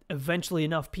that eventually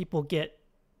enough people get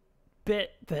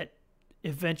bit that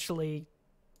eventually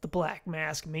the black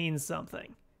mask means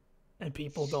something and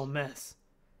people don't mess.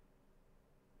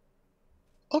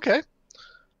 Okay.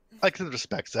 I can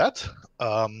respect that.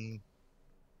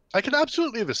 I can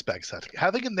absolutely respect that.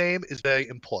 Having a name is very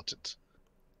important.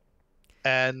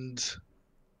 And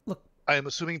Look, I'm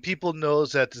assuming people know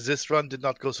that this run did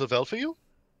not go so well for you?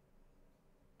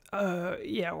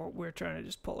 Yeah, we're trying to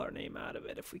just pull our name out of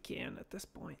it if we can at this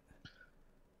point.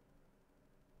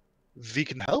 We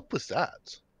can help with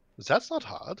that. That's not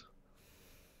hard.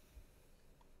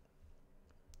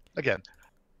 Again,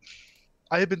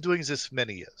 I have been doing this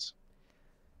many years.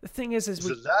 The thing is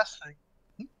The last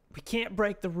thing... we can't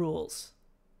break the rules.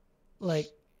 Like,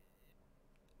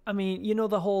 I mean, you know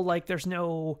the whole, like, there's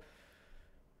no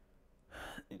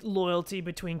loyalty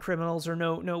between criminals, or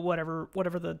no whatever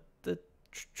the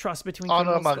trust between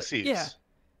honor criminals. among Like, thieves.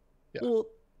 Yeah. Well,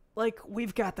 like,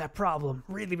 we've got that problem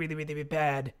really, really, really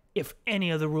bad if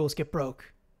any of the rules get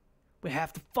broke. We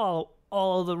have to follow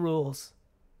all of the rules.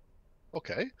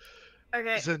 Okay.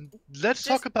 Okay. Then let's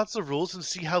talk about the rules and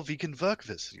see how we can work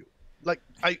with you. Like,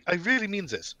 I really mean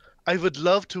this. I would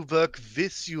love to work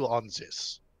with you on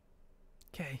this.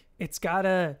 Okay. It's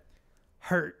gotta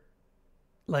hurt.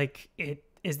 Like, it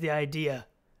is the idea.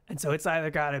 And so it's either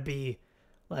gotta be,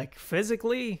 like,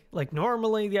 physically, like,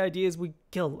 normally the idea is we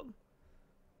kill them.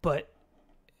 But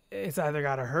it's either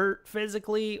gotta hurt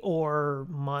physically or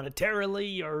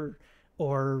monetarily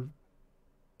or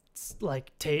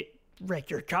like wreck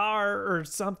your car or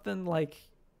something. Like,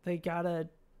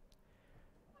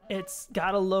 it's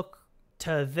gotta look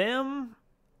to them,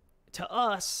 to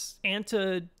us, and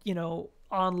to, you know,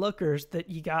 onlookers that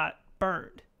you got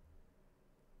burned.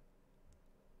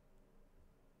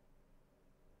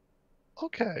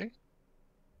 Okay.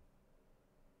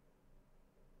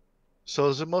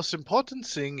 So the most important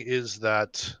thing is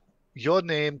that your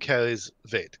name carries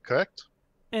weight, correct?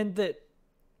 And that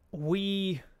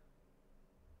we,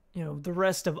 you know, the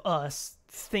rest of us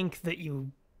think that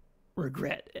you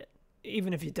regret it,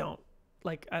 even if you don't.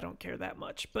 Like, I don't care that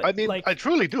much, but I mean, like, I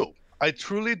truly do. I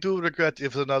truly do regret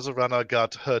if another runner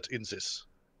got hurt in this.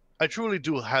 I truly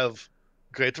do have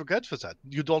great regret for that.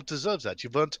 You don't deserve that. You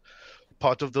weren't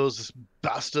part of those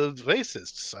bastard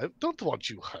racists. I don't want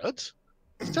you hurt.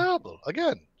 It's terrible.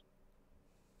 Again.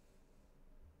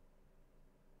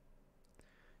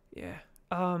 yeah.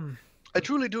 I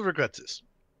truly do regret this.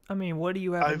 I mean, what do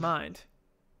you have in I've- mind?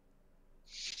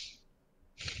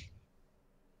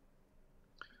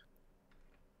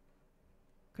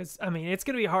 Because, I mean, it's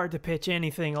going to be hard to pitch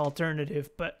anything alternative,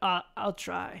 but I'll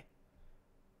try.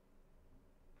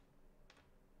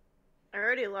 I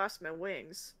already lost my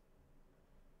wings.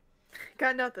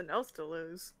 Got nothing else to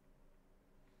lose.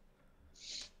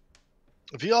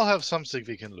 We all have something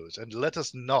we can lose, and let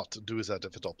us not do that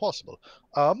if at all possible.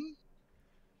 I'm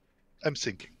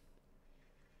thinking.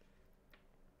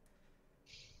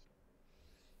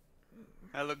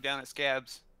 I look down at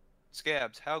Scabs.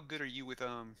 Scabs, how good are you with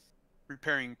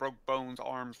repairing broke bones,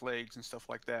 arms, legs, and stuff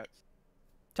like that?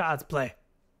 Todd's play.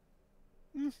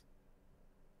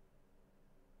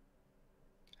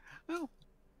 Well,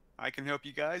 I can help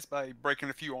you guys by breaking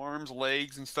a few arms,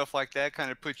 legs, and stuff like that.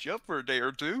 Kind of put you up for a day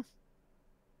or two.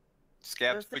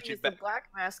 Scabs The put thing you is, the back. Black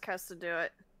Mask has to do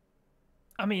it.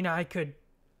 I mean, I could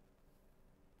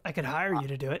hire you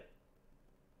to do it.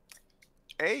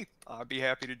 Hey, I'd be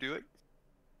happy to do it.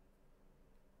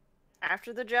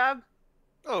 After the job?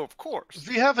 Oh, of course.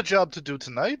 We have a job to do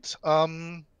tonight.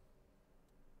 You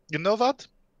know what?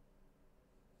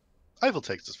 I will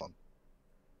take this one.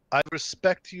 I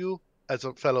respect you as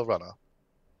a fellow runner.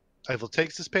 I will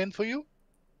take this pain for you.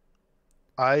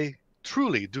 I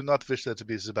truly do not wish there to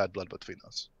be the bad blood between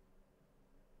us.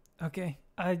 Okay.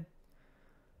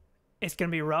 It's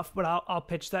gonna be rough, but I'll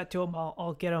pitch that to him.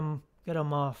 I'll get him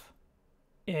off,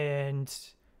 and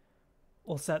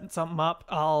we'll set something up.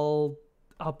 I'll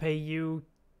pay you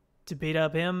to beat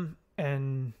up him,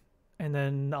 and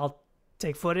then I'll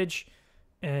take footage,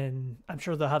 and I'm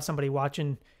sure they'll have somebody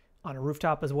watching on a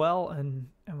rooftop as well, and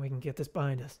we can get this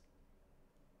behind us.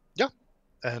 Yeah.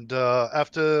 And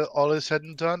after all is said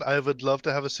and done, I would love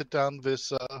to have a sit down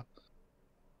with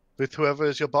whoever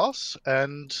is your boss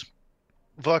and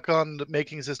work on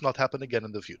making this not happen again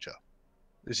in the future.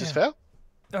 Is this fair?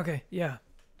 Okay, yeah.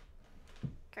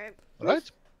 Okay. All right.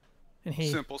 And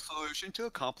he Simple solution to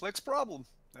a complex problem.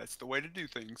 That's the way to do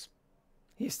things.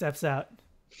 steps out.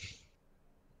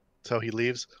 So he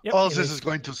leaves. Yep, Oh, he this leaves. is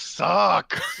going to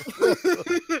suck.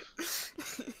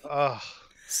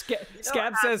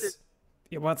 Scab says,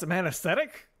 "You want some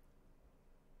anesthetic?"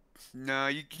 No,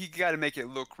 you got to make it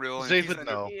look real. And They if he's would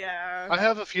under- know. Yeah. I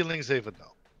have a feeling they would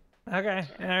know. Okay,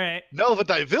 all right. No, what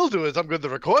I will do is I'm going to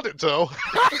record it, though.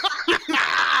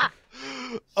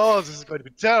 Oh, this is going to be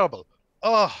terrible.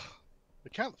 Oh, I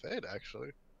can't fade,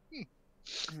 actually.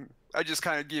 I just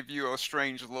kind of give you a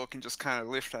strange look and just kind of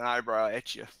lift an eyebrow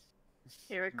at you.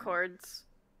 He records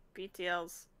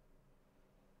BTLs.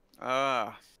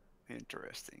 Ah,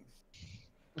 interesting.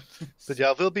 But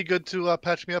yeah, will be good to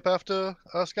patch me up after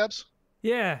Scabs.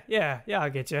 Yeah, I'll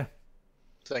get you.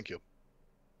 Thank you.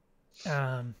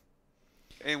 Um,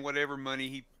 And whatever money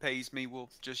he pays me, we'll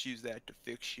just use that to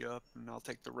fix you up, and I'll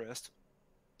take the rest.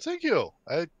 Thank you.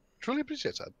 I truly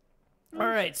appreciate that. all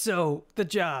right, so the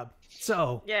job.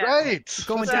 So Yeah. Right.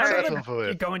 going Let's down get to that the, one for you're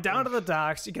it. going down to the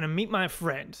docks. You're gonna meet my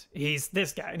friend. He's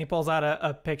this guy, and he pulls out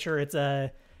a picture. It's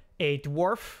a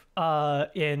dwarf.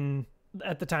 In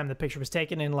at the time the picture was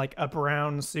taken in like a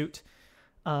brown suit.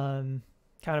 Kind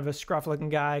of a scruff looking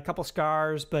guy, a couple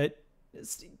scars, but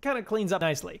it's kind of cleans up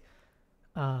nicely.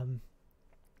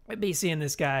 I'd be seeing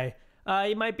this guy.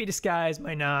 He might be disguised,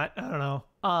 might not. I don't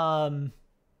know.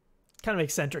 Kind of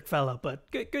eccentric fellow, but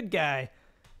good guy.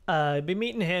 Be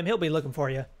meeting him. He'll be looking for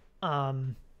you.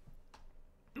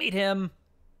 Meet him,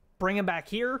 bring him back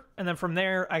here, and then from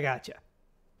there, I got you.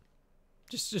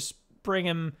 Just bring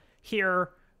him here.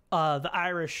 The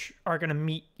Irish are gonna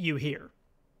meet you here.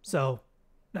 So,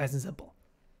 nice and simple.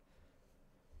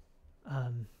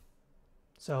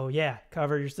 So yeah,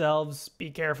 cover yourselves.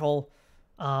 Be careful.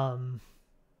 I'd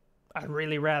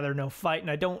really rather no fight,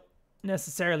 and I don't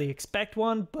necessarily expect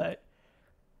one, but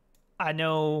I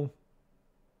know,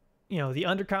 the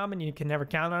undercommon, you can never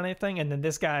count on anything, and then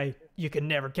this guy, you can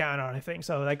never count on anything,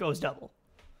 so that goes double.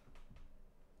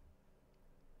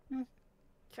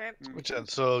 Okay. Which end?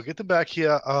 So get them back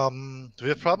here.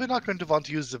 We're probably not going to want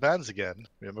to use the vans again.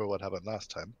 Remember what happened last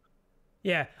time.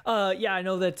 Yeah. I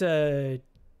know that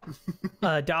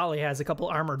Dolly has a couple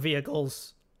armored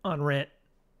vehicles on rent.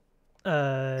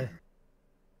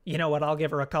 You know what? I'll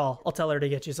give her a call. I'll tell her to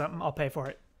get you something. I'll pay for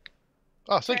it.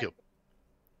 Oh, thank you.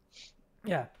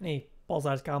 Yeah. And he pulls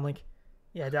out his comm link.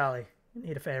 Yeah, Dolly, you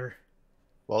need a favor.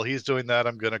 While he's doing that,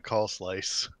 I'm gonna call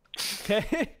Slice.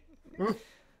 Okay.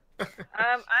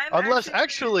 I'm Unless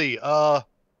actually,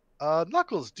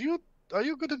 Knuckles, are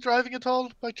you good at driving at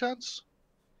all by chance?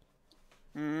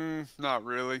 Not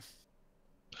really.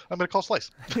 I'm gonna call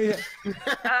Slice. Yeah.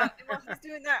 While he's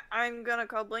doing that, I'm gonna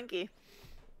call Blinky.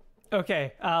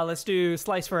 Okay. Let's do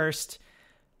Slice first.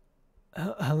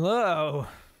 Hello.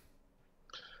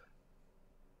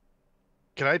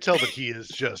 Can I tell that he is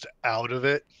just out of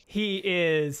it? He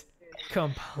is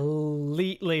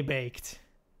completely baked.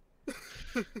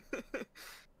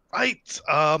 Right.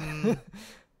 Are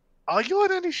you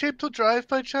in any shape to drive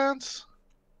by chance?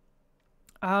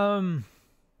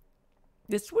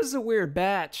 This was a weird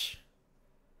batch.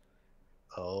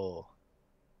 Oh.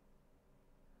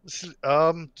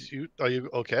 Are you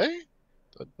okay?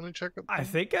 Let me check. I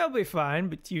think I'll be fine,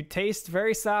 but you taste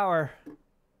very sour.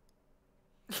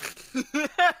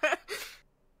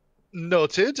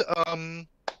 Noted.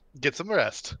 Get some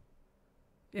rest.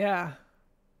 Yeah.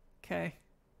 Okay.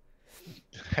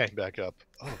 Hang back up.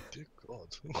 Oh, dear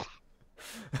God.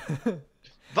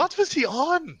 What was he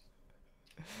on?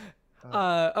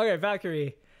 Okay,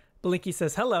 Valkyrie. Blinky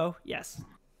says hello. Yes.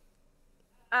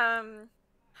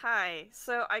 Hi.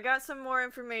 So I got some more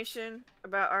information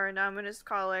about our anonymous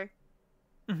caller.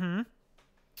 Mm-hmm.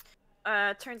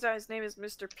 Turns out his name is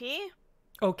Mr. P.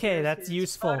 Okay, Here's that's his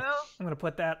useful. photo. I'm gonna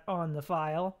put that on the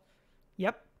file.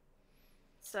 Yep.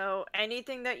 So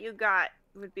anything that you got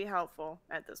would be helpful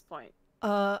at this point.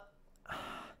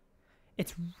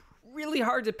 It's really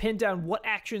hard to pin down what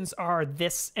actions are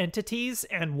this entity's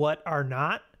and what are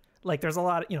not. Like, there's a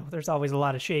lot of, there's always a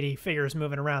lot of shady figures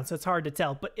moving around, so it's hard to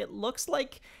tell. But it looks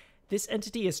like this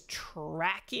entity is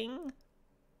tracking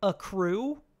a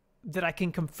crew that I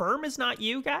can confirm is not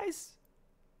you guys.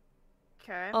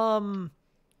 Okay.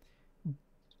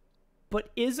 But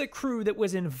is a crew that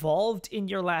was involved in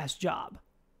your last job.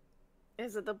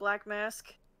 Is it the Black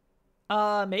Mask?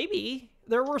 Maybe.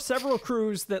 There were several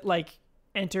crews that,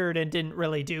 entered and didn't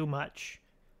really do much.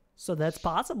 So that's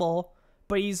possible.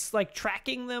 But he's,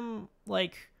 tracking them,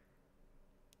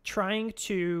 trying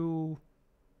to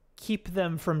keep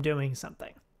them from doing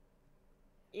something.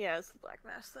 Yeah, it's the Black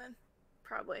Mask then.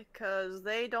 Probably. Because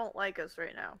they don't like us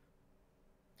right now.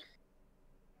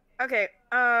 Okay,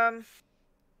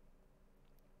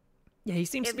 Yeah, he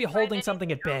seems if to be you find holding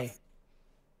something at anything bay. else-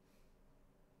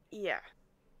 Yeah.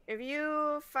 If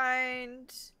you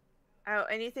find out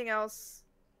anything else,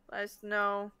 let us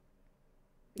know.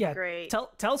 Yeah, Great.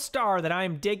 tell Star that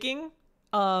I'm digging.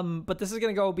 But this is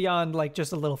gonna go beyond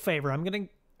just a little favor.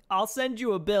 I'll send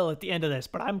you a bill at the end of this,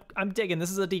 but I'm digging. This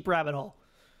is a deep rabbit hole.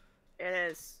 It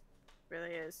is.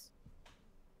 Really is.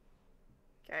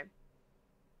 Okay.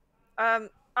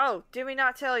 Oh, did we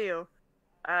not tell you?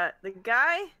 The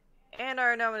guy and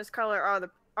our anonymous caller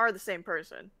are the same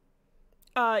person.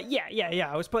 Yeah.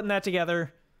 I was putting that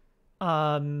together.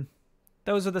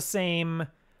 Those are the same.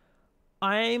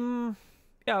 I'm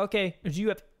Yeah, okay. Do you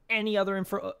have any other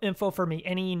info for me?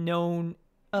 Any known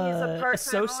He's a part-time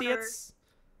associates?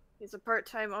 He's a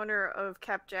part-time owner of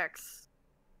Capjack's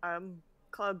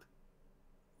club.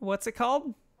 What's it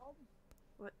called?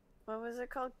 What was it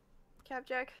called?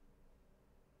 Capjack?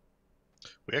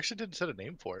 We actually didn't set a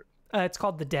name for it. It's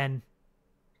called the Den.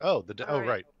 Oh, oh, Alright.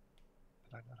 right.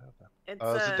 Did I not have that? It's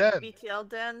It's a a den. BTL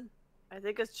den. I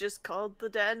think it's just called the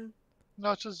den.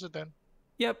 No, it's just a den.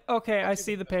 Yep, okay, I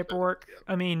see the paperwork.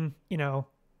 I mean, you know,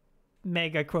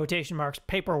 mega quotation marks,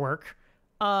 paperwork.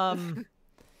 Okay,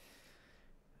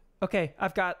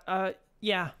 I've got,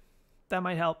 yeah, that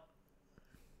might help.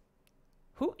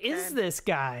 Who is Okay. this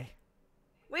guy?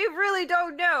 We really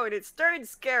don't know, and it's starting to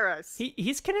scare us.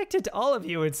 He's connected to all of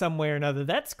you in some way or another.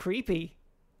 That's creepy.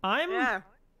 Yeah.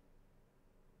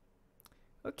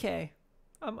 Okay.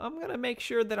 I'm gonna make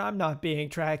sure that I'm not being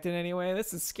tracked in any way.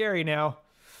 This is scary now.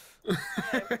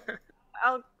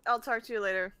 I'll talk to you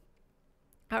later.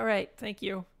 All right, thank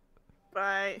you.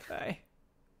 Bye. Bye.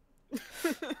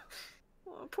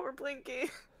 Oh, poor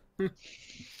Blinky.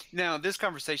 Now, this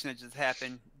conversation that just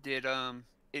happened, did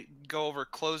it go over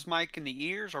closed mic in the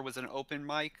ears, or was it an open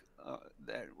mic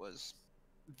that was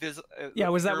visible? Yeah,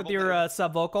 was that with your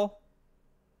sub vocal?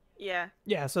 Yeah.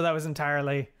 Yeah, so that was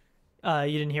entirely.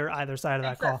 You didn't hear either side of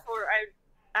that call. Except for I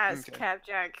asked Okay.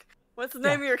 Capjack, what's the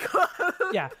name of your club?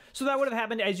 Yeah, so that would have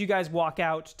happened as you guys walk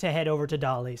out to head over to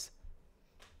Dolly's.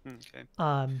 Okay.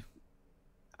 I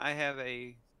have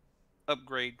a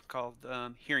upgrade called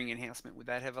hearing enhancement. Would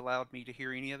that have allowed me to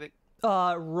hear any of it?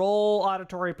 Roll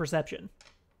auditory perception.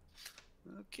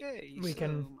 Okay. We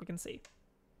can see.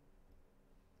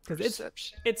 Because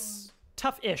Perception. it's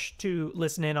tough-ish to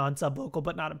listen in on sub vocal,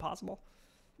 but not impossible.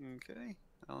 Okay.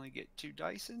 I only get 2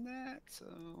 dice in that, so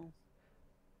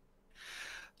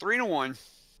 3 and a 1.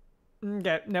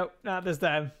 Okay, nope, not this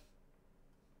time.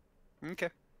 Okay.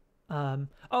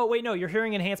 Oh wait, no, your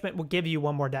hearing enhancement will give you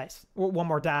one more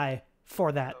die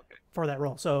for that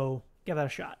roll. So give that a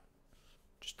shot.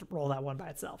 Just to roll that one by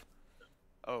itself.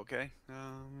 Okay.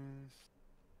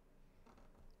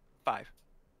 5.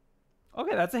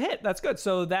 Okay, that's a hit. That's good.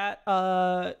 So that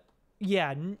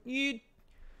yeah,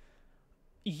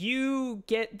 you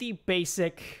get the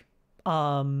basic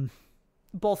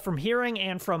both from hearing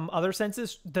and from other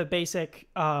senses, the basic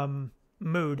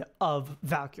mood of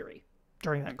Valkyrie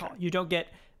during that call. You don't get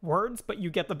words, but you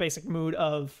get the basic mood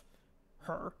of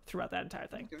her throughout that entire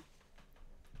thing.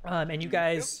 Okay. And you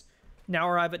guys now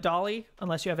arrive at Dolly,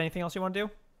 unless you have anything else you want to do.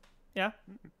 Yeah?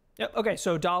 Yep. Okay,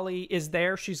 so Dolly is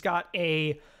there. She's got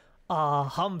a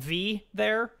Humvee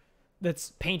there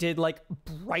that's painted like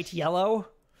bright yellow.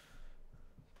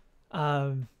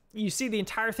 You see the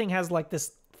entire thing has like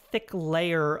this thick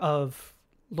layer of,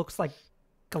 looks like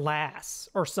glass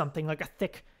or something, like a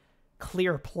thick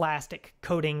clear plastic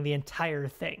coating the entire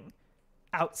thing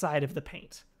outside of the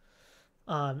paint,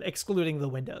 excluding the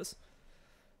windows.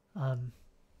 Oh,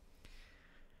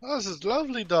 this is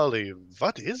lovely, Dolly.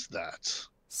 What is that?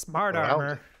 Smart Wow.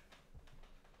 armor.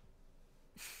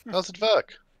 How's it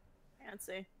work?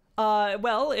 Fancy.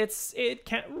 Well,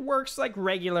 works like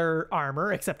regular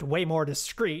armor, except way more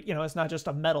discreet. You know, it's not just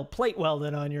a metal plate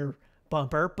welded on your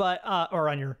bumper, but or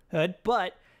on your hood.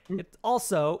 But it's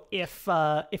also, if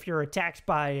you're attacked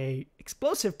by a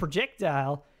explosive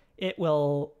projectile, it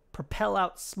will propel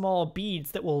out small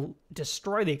beads that will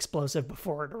destroy the explosive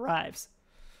before it arrives.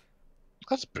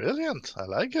 That's brilliant. I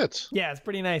like it. Yeah, it's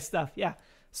pretty nice stuff. Yeah.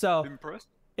 So Impressed?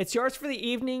 it's yours for the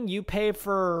evening. You pay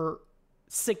for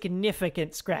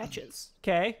significant scratches.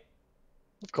 Okay.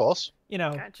 Of course. You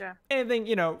know, Gotcha. anything,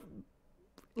 you know,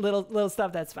 little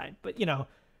stuff, that's fine. But, you know,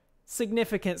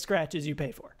 significant scratches you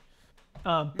pay for.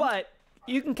 But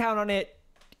you can count on it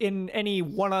in any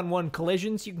one-on-one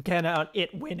collisions. You can count on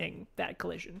it winning that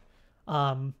collision.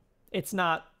 It's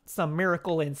not some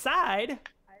miracle inside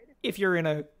if you're in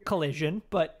a collision,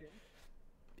 but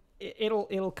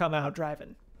it'll come out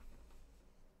driving.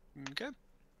 Okay.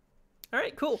 All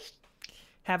right, cool.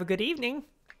 Have a good evening.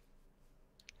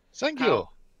 Thank you.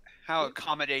 How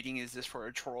accommodating is this for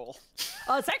a troll?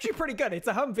 It's actually pretty good. It's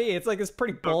a Humvee. It's like this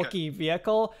pretty bulky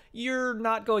vehicle. You're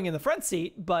not going in the front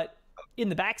seat, but in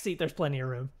the back seat, there's plenty of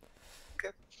room.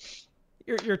 Okay.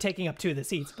 You're taking up 2 of the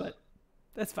seats, but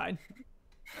that's fine.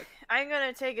 I'm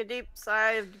gonna take a deep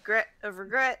sigh of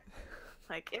regret.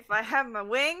 Like, if I had my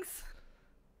wings,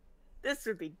 this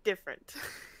would be different.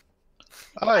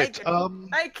 All right.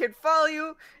 I could follow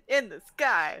you in the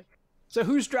sky. So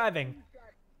who's driving?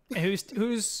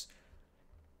 Who's?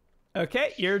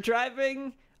 Okay, you're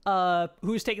driving.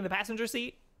 Who's taking the passenger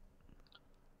seat?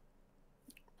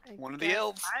 One of the guess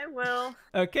elves. I will.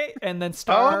 Okay, and then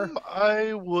Star.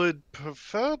 I would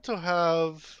prefer to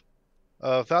have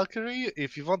Valkyrie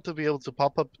if you want to be able to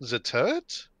pop up the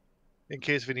turret in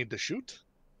case we need to shoot.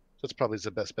 That's probably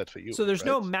the best bet for you. So there's right?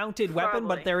 no mounted weapon,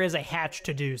 but Probably. there is a hatch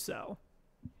to do so.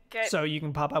 Okay. So you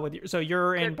can pop out with your. So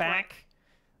you're in Good point.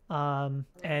 back,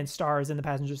 and Star is in the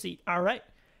passenger seat. All right,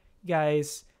 you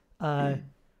guys,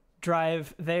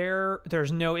 drive there.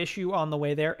 There's no issue on the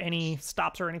way there. Any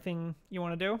stops or anything you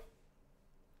want to do?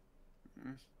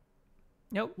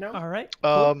 Nope. No. All right.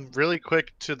 Cool. Really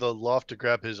quick to the loft to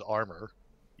grab his armor.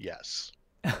 Yes.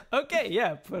 Okay.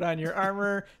 Yeah. Put on your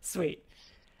armor. Sweet.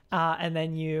 And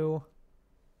then you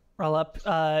roll up.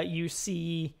 You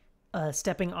see,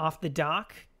 stepping off the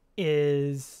dock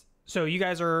is. So you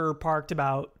guys are parked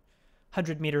about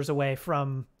 100 meters away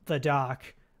from the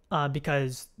dock,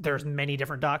 because there's many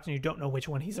different docks and you don't know which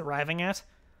one he's arriving at.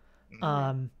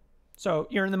 So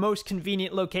you're in the most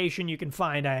convenient location you can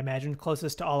find, I imagine,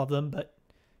 closest to all of them, but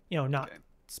not Okay.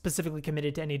 specifically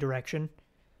committed to any direction.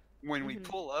 When we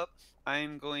pull up,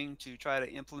 I'm going to try to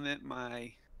implement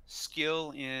my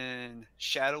skill in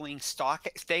shadowing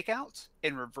stakeouts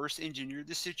and reverse engineer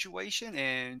the situation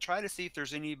and try to see if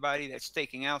there's anybody that's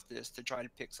staking out this to try to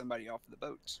pick somebody off of the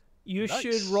boats. You Nice.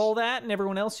 should roll that, and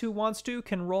everyone else who wants to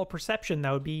can roll perception.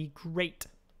 That would be great.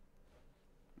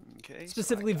 Okay.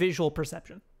 Specifically visual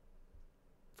perception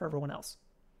for everyone else.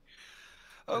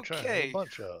 I'm trying to have Okay. a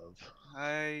bunch of.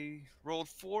 I rolled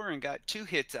 4 and got 2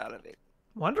 hits out of it.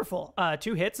 Wonderful.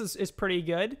 2 hits is pretty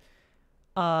good.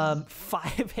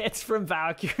 5 hits from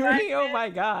Valkyrie. Oh my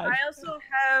god. I also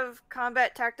have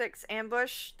combat tactics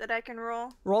ambush that I can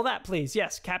roll. Roll that, please.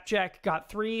 Yes, Capjack got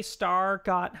 3. Star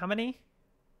got how many?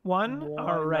 1?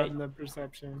 All right. On the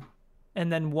perception.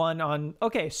 And then 1 on.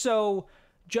 Okay, so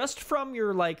just from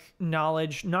your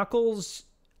knowledge, Knuckles,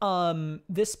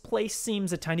 this place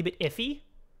seems a tiny bit iffy.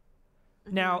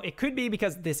 Now, it could be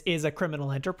because this is a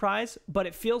criminal enterprise, but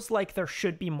it feels like there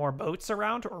should be more boats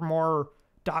around or more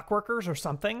dock workers or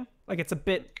something. Like it's a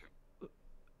bit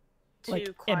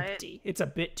Too quiet. empty. It's a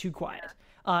bit too quiet.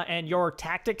 And your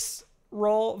tactics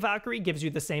roll, Valkyrie, gives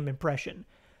you the same impression.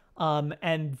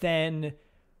 And then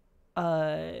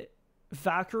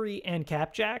Valkyrie and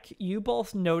Capjack, you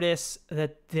both notice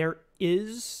that there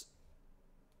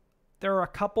are a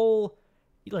couple.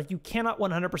 You cannot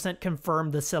 100%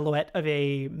 confirm the silhouette of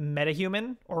a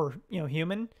metahuman or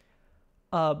human,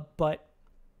 but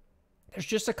there's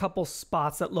just a couple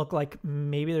spots that look like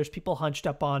maybe there's people hunched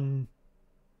up on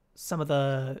some of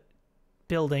the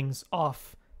buildings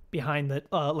off behind the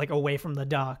away from the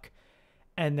dock,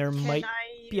 and there might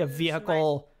be a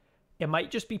vehicle. It might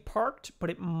just be parked,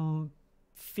 but it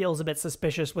feels a bit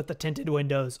suspicious with the tinted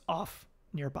windows off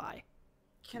nearby.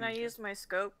 Can I use my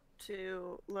scope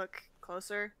to look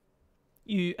closer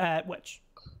You at which?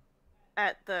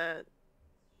 at the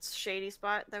shady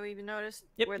spot that we've noticed?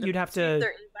 Yep, where you'd have see if to-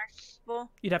 they're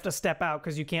invisible? You'd have to step out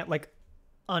because you can't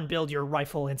unbuild your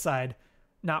rifle inside,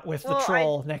 not with the Well,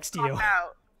 troll next to you. Pop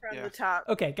out from Yeah. the top.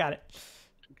 Okay, got it.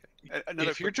 Another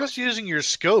If you're quick just using your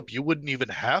scope, you wouldn't even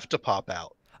have to pop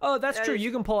out. Oh, that's That true. is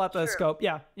You can pull out the true. scope,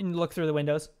 yeah, and look through the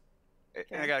windows.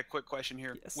 And I got a quick question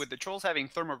here. Yes. With the trolls having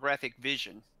thermographic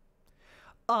vision,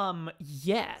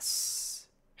 Yes.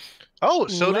 Oh,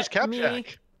 so does Let me-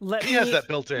 Capjack. Let He has me that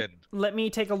built in. let me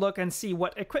take a look and see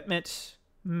what equipment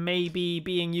may be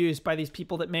being used by these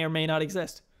people that may or may not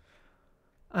exist.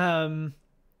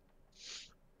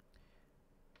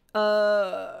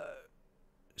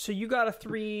 So you got a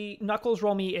 3. Knuckles,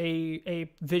 roll me a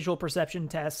visual perception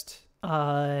test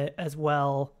as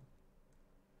well.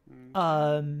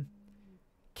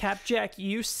 Capjack,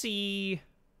 you see.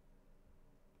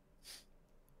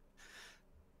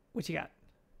 What you got?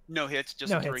 no hits,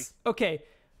 just No a 3. hits. Okay,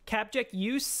 Capjack,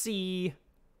 you see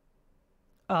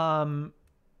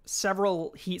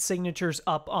several heat signatures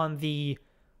up on the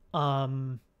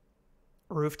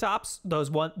rooftops. Those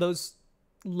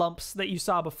lumps that you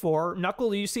saw before.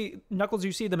 Knuckles, you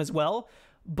see them as well.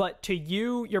 But to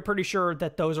you, you're pretty sure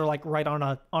that those are right on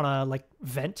a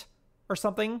vent or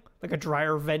something, like a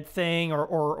dryer vent thing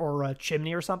or a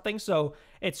chimney or something. So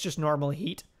it's just normal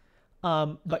heat.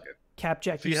 But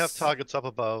Capjack, If you have targets up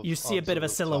above, you see a onto bit of the a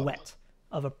rooftop. silhouette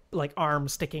of a arm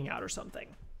sticking out or something.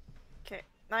 Okay,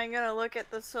 I'm gonna look at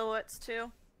the silhouettes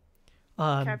too.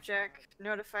 Capjack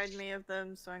notified me of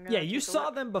them, so I'm gonna. Yeah, you take a saw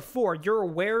look. them before. You're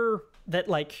aware that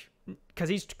because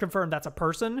he's confirmed that's a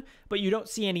person, but you don't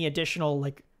see any additional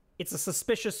it's a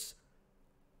suspicious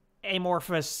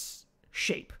amorphous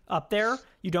shape up there.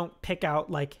 You don't pick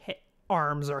out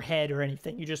arms or head or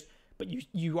anything.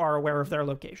 You are aware of their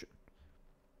location.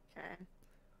 Okay.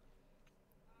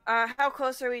 How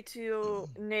close are we to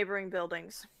neighboring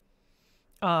buildings?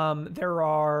 There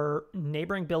are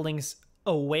neighboring buildings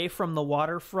away from the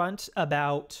waterfront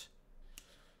about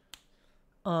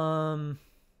probably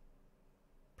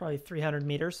 300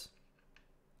 meters.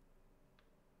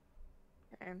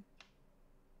 Okay.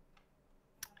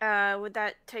 Would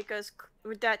that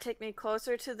take me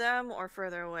closer to them or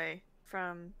further away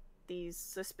from these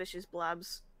suspicious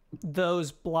blobs?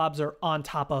 Those blobs are on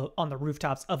the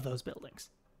rooftops of those buildings.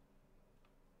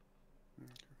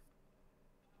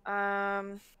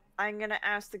 I'm gonna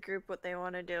ask the group what they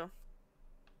want to do.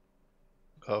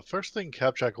 First thing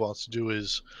Kapchak wants to do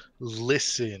is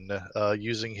listen,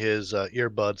 using his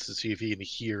earbuds to see if he can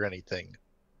hear anything,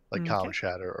 like Okay. comm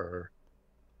chatter or.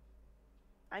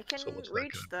 I can So what's that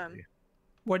reach gonna them. be?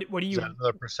 What do Is you? that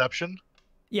another perception?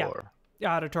 Yeah, Or...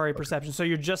 auditory perception. So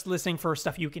you're just listening for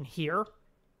stuff you can hear.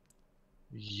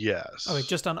 Yes. Okay,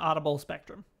 just on audible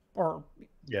spectrum, or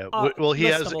Yeah. Well, he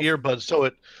has listables. earbuds, so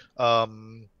it.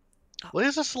 Well, he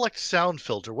has a select sound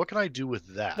filter. What can I do with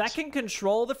that? that can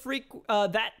control the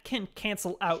that can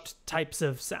cancel out types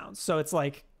of sounds. So it's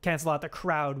like cancel out the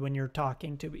crowd when you're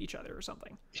talking to each other or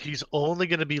something. He's only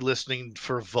going to be listening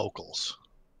for vocals.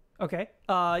 Okay.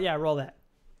 Yeah, roll that.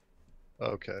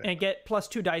 Okay. And get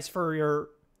 +2 dice for your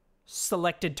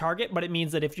selected target, but it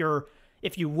means that if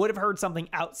you would have heard something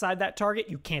outside that target,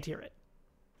 you can't hear it.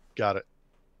 Got it.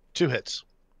 2 hits.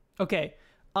 Okay.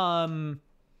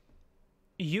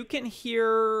 You can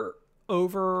hear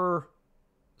over.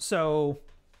 So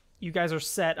you guys are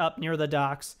set up near the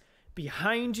docks.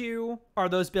 Behind you are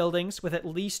those buildings with at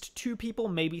least 2 people,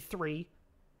 maybe 3.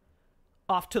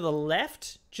 Off to the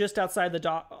left, just outside the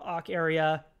dock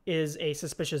area, is a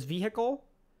suspicious vehicle.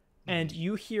 And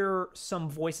you hear some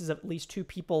voices of at least 2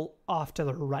 people off to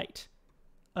the right,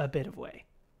 a bit of way.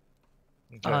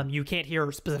 Okay. You can't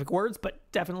hear specific words, but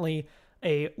definitely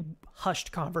a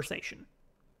hushed conversation.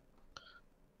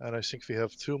 And I think we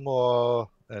have 2 more,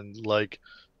 and like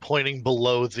pointing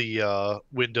below the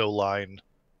window line,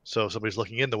 so if somebody's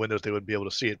looking in the windows, they would be able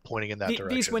to see it pointing in that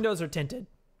direction. These windows are tinted,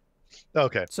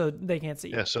 Okay. so they can't see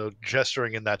you. Yeah. So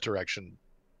gesturing in that direction.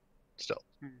 Still.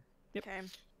 Yep. Okay.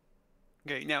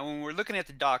 Okay, now when we're looking at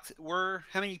the docks,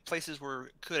 how many places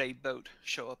could a boat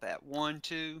show up at? 1,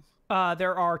 2?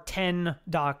 There are 10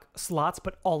 dock slots,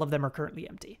 but all of them are currently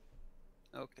empty.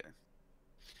 Okay.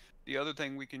 The other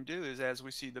thing we can do is, as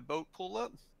we see the boat pull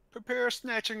up, prepare a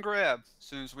snatch and grab. As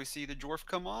soon as we see the dwarf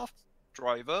come off,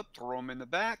 drive up, throw him in the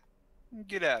back, and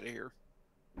get out of here.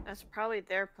 That's probably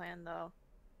their plan, though,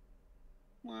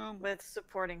 Well, with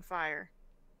supporting fire.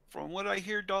 from what I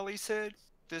hear Dolly said,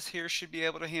 this here should be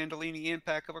able to handle any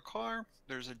impact of a car.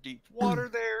 There's a deep water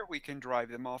there. We can drive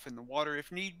them off in the water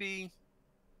if need be.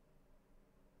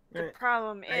 The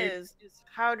problem is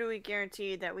how do we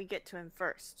guarantee that we get to him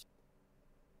first?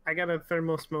 I got a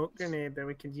thermal smoke grenade that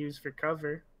we could use for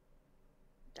cover.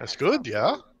 That's good,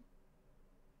 yeah.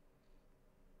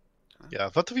 Yeah,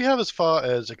 what do we have as far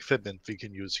as equipment we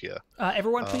can use here?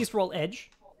 Everyone, please roll edge.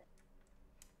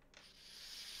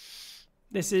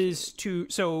 This is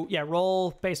so yeah,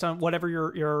 roll based on whatever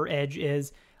your edge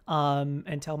is,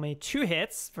 and tell me 2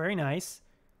 hits. Very nice.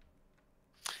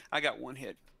 I got 1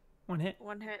 hit. 1 hit.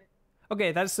 1 hit.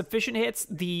 Okay, that is sufficient hits.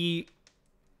 The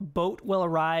boat will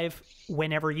arrive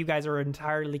whenever you guys are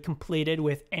entirely completed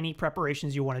with any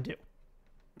preparations you want to do.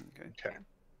 Okay.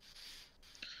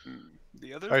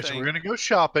 The other All right, thing, so we're gonna go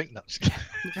shopping. No, just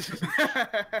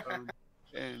kidding.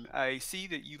 and I see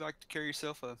that you like to carry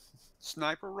yourself a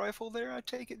sniper rifle there, I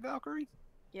take it, Valkyrie?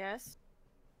 Yes.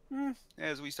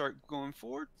 As we start going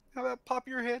forward, how about pop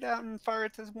your head out and fire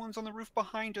at the ones on the roof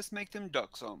behind us, make them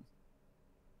duck some?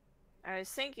 I was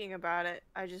thinking about it.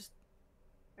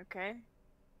 Okay.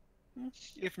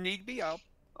 If need be,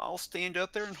 I'll stand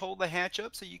up there and hold the hatch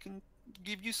up so you can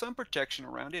give you some protection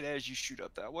around it as you shoot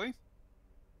up that way.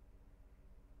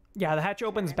 Yeah, the hatch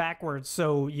opens backwards,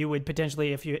 so you would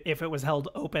potentially, if it was held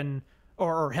open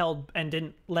or held and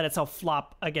didn't let itself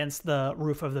flop against the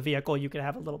roof of the vehicle, you could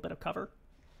have a little bit of cover.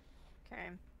 Okay.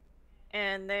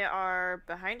 And they are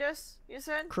behind us, you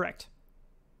said? Correct.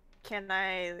 And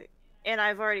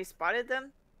I've already spotted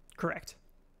them? Correct.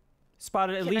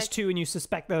 Spotted at least 2, and you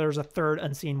suspect that there's a third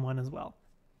unseen one as well.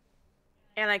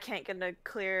 And I can't get a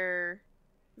clear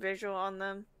visual on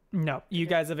them? No, you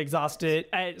guys have exhausted,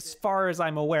 as far as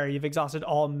I'm aware, you've exhausted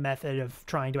all method of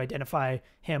trying to identify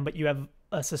him, but you have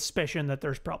a suspicion that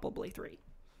there's probably 3.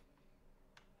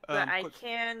 But I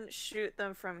can shoot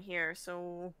them from here,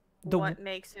 so what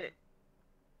makes it...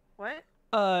 What?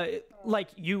 Like,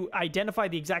 you identify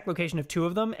the exact location of 2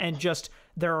 of them, and just,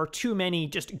 there are too many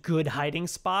just good hiding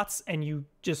spots, and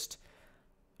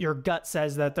your gut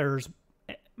says that there's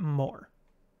more,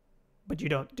 but you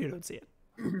don't see it.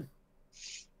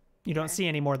 You don't see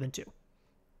any more than 2.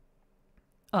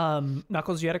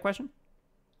 Knuckles, you had a question?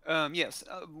 Yes.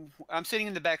 I'm sitting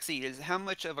in the back seat. How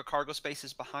much of a cargo space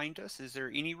is behind us? Is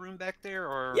there any room back there,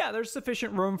 or? Yeah, there's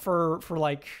sufficient room for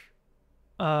like,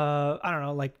 I don't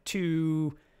know, like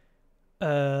 2,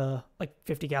 like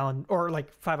 50-gallon or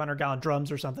like 500-gallon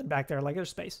drums or something back there. Like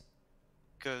there's space.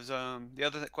 Because the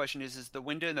other question is the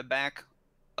window in the back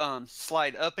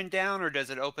slide up and down, or does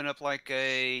it open up like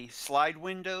a slide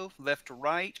window, left to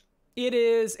right?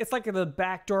 It's like the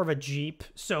back door of a Jeep,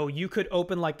 so you could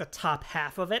open like the top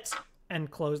half of it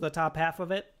and close the top half of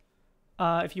it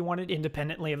if you wanted,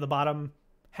 independently of the bottom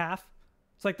half.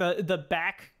 It's like the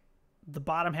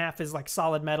bottom half is like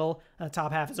solid metal and the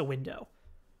top half is a window.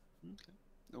 Okay.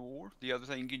 Or the other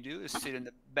thing you can do is sit in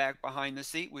the back behind the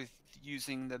seat with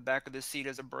using the back of the seat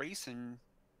as a brace and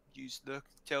use the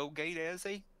tailgate as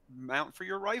a mount for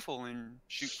your rifle and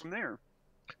shoot from there.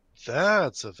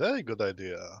 That's a very good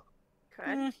idea.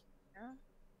 Okay.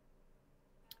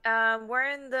 Yeah. We're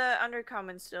in the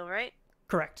Undercommon still, right?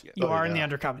 Correct. Yeah. You Oh, are in the yeah.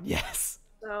 Undercommon, yes.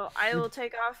 So I will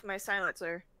take off my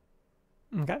silencer.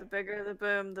 Okay. The bigger the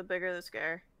boom, the bigger the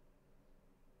scare.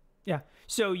 Yeah.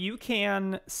 So you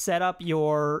can set up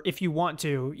if you want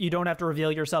to, you don't have to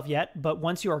reveal yourself yet, but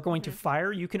once you are going to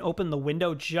fire, you can open the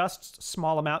window just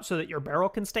small amount so that your barrel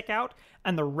can stick out,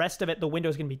 and the rest of it, the window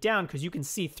is going to be down because you can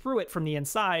see through it from the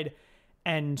inside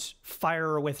and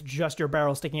fire with just your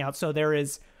barrel sticking out. So there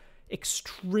is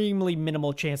extremely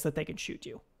minimal chance that they can shoot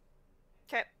you.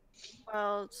 Okay.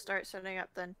 I'll start setting up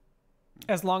then.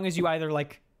 As long as you either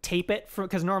like tape it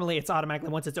because normally it's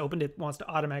automatically, once it's opened, it wants to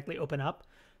automatically open up.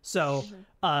 So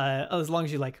as long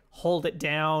as you like hold it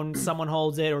down, someone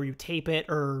holds it, or you tape it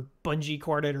or bungee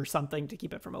cord it or something to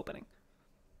keep it from opening.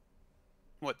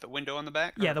 What, the window on the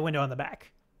back? Yeah, the window on the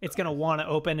back. It's going to want to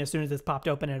open as soon as it's popped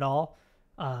open at all.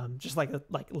 Just like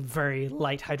very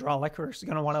light hydraulic, or it's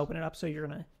going to want to open it up. So you're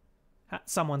going to,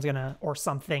 someone's going to, or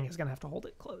something is going to have to hold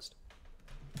it closed.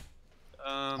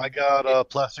 I got a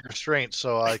plastic restraint,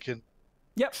 so I can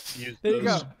Yep. use There you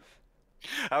go. those.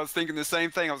 I was thinking the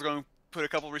same thing. I was going to put a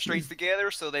couple restraints together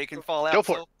so they can fall out Go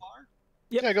for so it. far.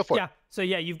 Yep. Yeah, go for it. Yeah. So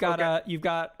yeah, you've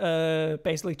got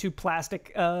basically 2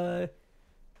 plastic a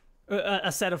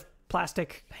set of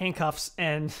plastic handcuffs,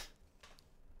 and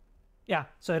yeah,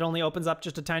 so it only opens up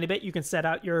just a tiny bit. You can set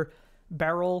out your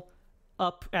barrel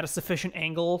up at a sufficient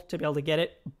angle to be able to get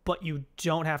it, but you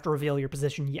don't have to reveal your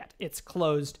position yet. It's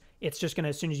closed. It's just gonna,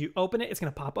 as soon as you open it, it's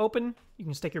gonna pop open. You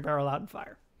can stick your barrel out and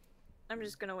fire. I'm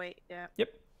just gonna wait, yeah. Yep.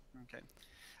 Okay.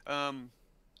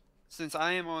 Since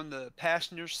I am on the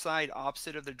passenger side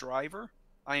opposite of the driver,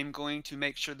 I am going to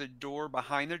make sure the door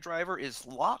behind the driver is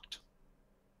locked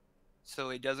so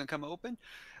it doesn't come open.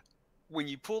 When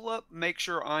you pull up, make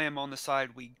sure I am on the side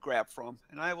we grab from,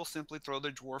 and I will simply throw the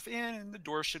dwarf in, and the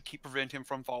door should prevent him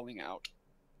from falling out.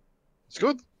 It's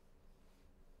good.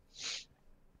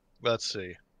 Let's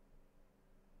see.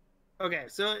 Okay,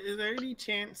 so is there any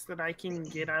chance that I can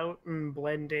get out and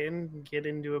blend in, and get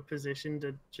into a position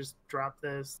to just drop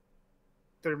this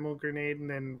thermal grenade and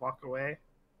then walk away?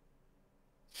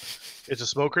 It's a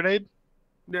smoke grenade?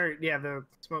 Yeah, the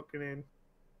smoke grenade.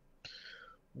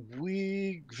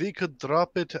 We could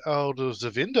drop it out of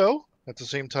the window at the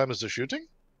same time as the shooting?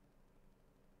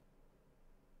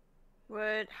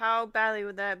 How badly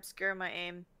would that obscure my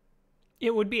aim?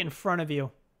 It would be in front of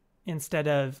you instead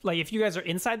of, like, if you guys are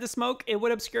inside the smoke, it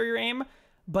would obscure your aim,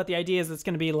 but the idea is it's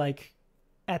going to be like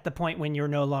at the point when you're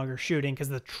no longer shooting, because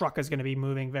the truck is going to be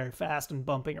moving very fast and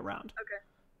bumping around. Okay.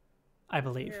 I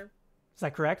believe. Yeah. Is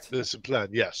that correct? This is the plan,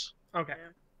 yes. Okay.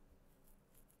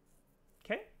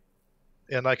 Yeah. Okay.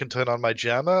 And I can turn on my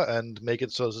jammer and make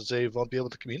it so that they won't be able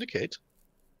to communicate.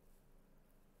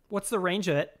 What's the range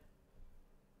of it?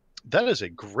 That is a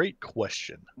great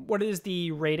question. What is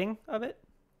the rating of it?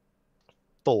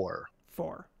 4.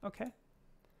 4. Okay.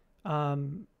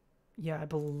 Yeah, I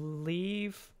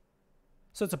believe.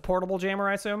 So it's a portable jammer,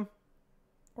 I assume.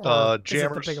 Or is it the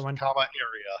Jammers, bigger one? comma,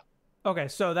 area. Okay,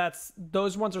 so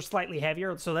those ones are slightly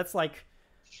heavier. So that's like,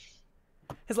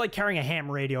 it's like carrying a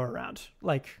ham radio around,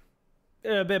 like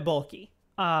a bit bulky.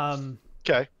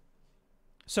 Okay.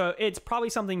 So it's probably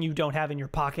something you don't have in your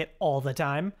pocket all the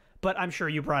time, but I'm sure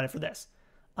you brought it for this.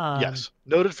 Yes.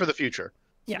 Noted for the future.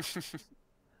 Yeah.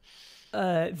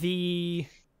 The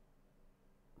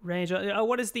range.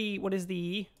 What is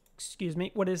the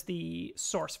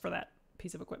source for that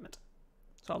piece of equipment?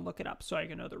 So I'll look it up so I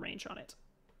can know the range on it.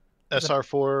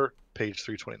 SR4, page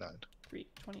 329.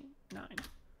 329.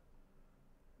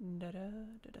 Da-da,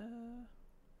 da-da.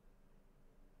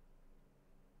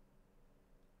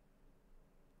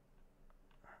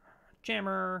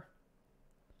 jammer.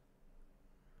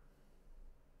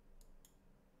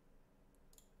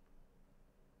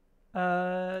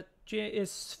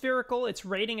 Is spherical. Its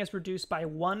rating is reduced by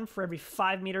 1 for every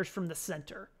 5 meters from the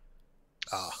center.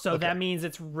 So okay. that means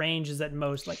its range is at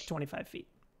most like 25 feet.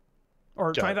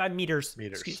 Or Got 25 meters.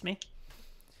 Meters. Excuse me.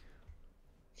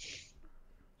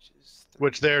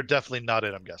 Which they're definitely not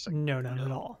in, I'm guessing. No, not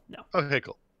at all. No. Okay,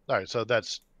 cool. All right, so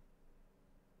that's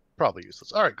probably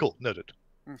useless. All right, cool. Noted.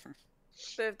 Mhm.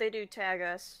 But if they do tag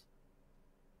us,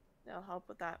 they'll help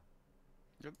with that.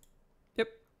 Yep.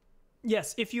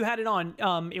 Yes, if you had it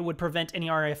on, it would prevent any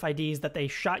RFIDs that they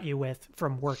shot you with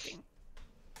from working.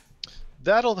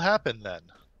 That'll happen then.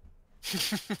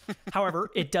 However,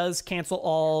 it does cancel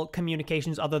all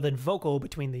communications other than vocal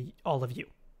between all of you.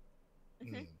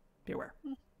 Hmm. Be aware.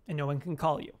 And no one can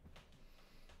call you.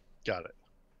 Got it.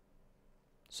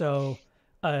 So,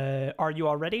 are you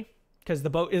all ready? Because the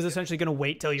boat is essentially going to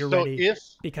wait till you're So ready. if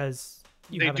Because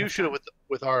you they have do enough shoot time. it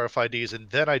with RFIDs and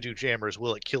then I do jammers,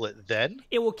 will it kill it then?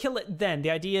 It will kill it then.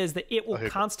 The idea is that it will Okay,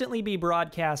 cool. constantly be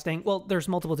broadcasting. Well, there's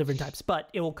multiple different types, but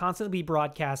it will constantly be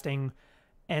broadcasting.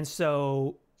 And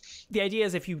so the idea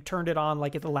is if you turned it on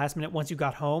like at the last minute once you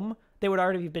got home, they would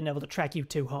already have been able to track you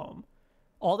to home.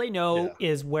 All they know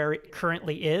is where it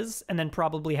currently is and then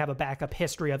probably have a backup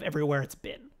history of everywhere it's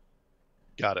been.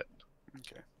 Got it.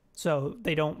 Okay. So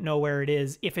they don't know where it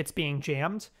is if it's being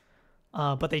jammed,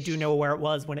 but they do know where it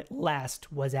was when it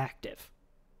last was active.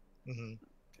 Hmm.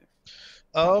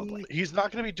 Probably. He's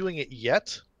not going to be doing it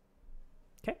yet.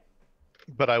 Okay.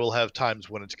 But I will have times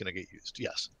when it's going to get used.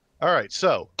 Yes. All right.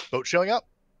 So boat showing up.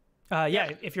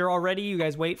 Yeah, if you're all ready, you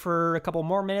guys wait for a couple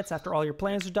more minutes after all your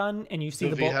plans are done, and you see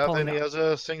Do the we boat have pulling any up.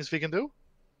 other things we can do?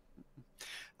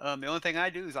 The only thing I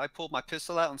do is I pull my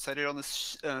pistol out and set it on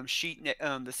the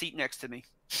the seat next to me.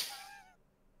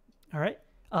 All right.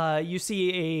 You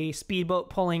see a speedboat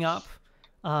pulling up,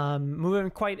 moving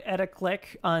quite at a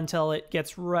click until it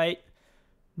gets right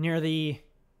near the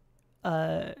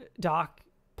dock,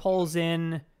 pulls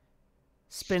in,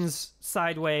 spins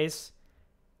sideways.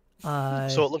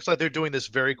 So it looks like they're doing this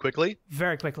very quickly.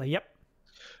 Very quickly. Yep.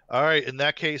 All right. In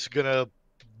that case, gonna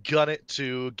gun it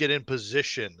to get in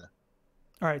position.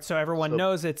 All right. So everyone So-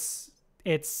 knows it's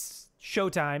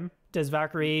showtime. Does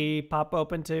Valkyrie pop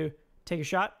open to take a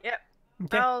shot? Yep.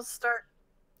 Okay. I'll start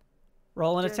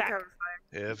Roll an doing attack. cover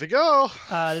fire. Here we go.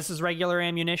 This is regular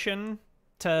ammunition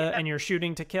and you're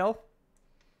shooting to kill.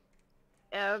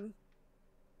 Yes.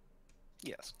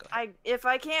 Go ahead. If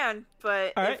I can,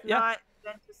 but All right, if yeah. not,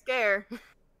 then to scare.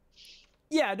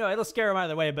 Yeah, no, it'll scare him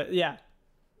either way, but yeah.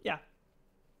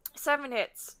 7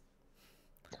 hits.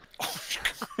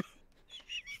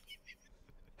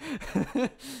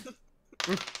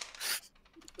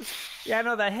 Yeah,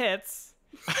 no, that hits.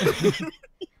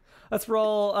 Let's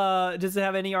roll. Does it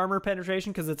have any armor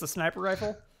penetration because it's a sniper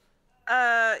rifle?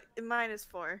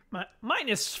 -4.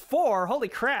 -4. Holy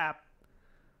crap!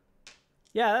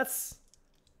 Yeah,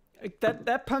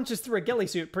 that punches through a ghillie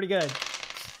suit pretty good.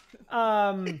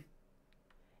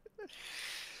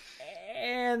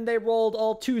 And they rolled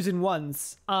all 2s and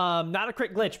 1s. Not a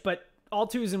crit glitch, but all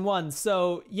 2s and 1s.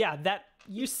 So yeah, that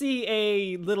you see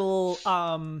a little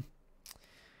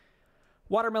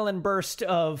watermelon burst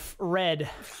of red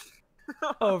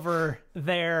over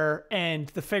there, and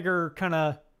the figure kind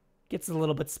of gets a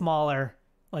little bit smaller,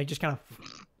 like just kind of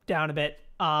down a bit.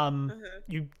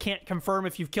 You can't confirm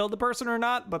if you've killed the person or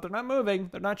not, but they're not moving,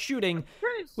 they're not shooting,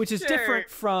 which is different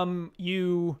from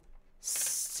you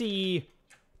see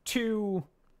two.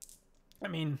 I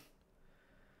mean,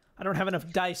 I don't have enough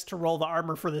dice to roll the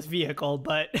armor for this vehicle,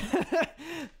 but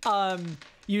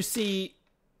you see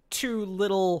 2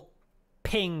 little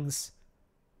pings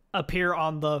appear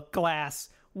on the glass.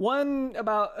 One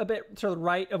about a bit to the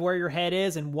right of where your head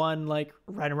is, and one like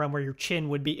right around where your chin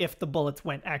would be if the bullets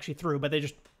went actually through, but they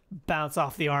just bounce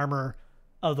off the armor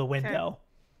of the window.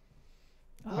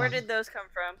 Where did those come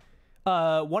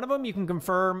from? One of them you can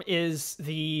confirm is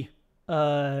the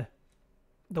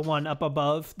one up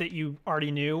above that you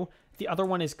already knew. The other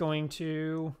one is going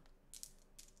to...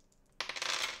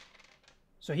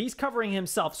 So he's covering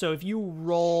himself, so if you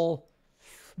roll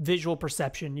visual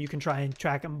perception, you can try and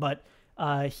track him, but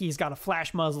he's got a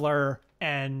flash muzzler,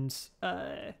 and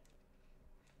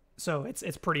so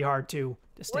it's pretty hard to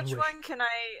distinguish. Which one can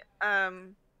I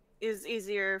is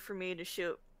easier for me to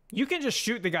shoot? You can just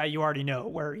shoot the guy you already know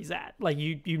where he's at. Like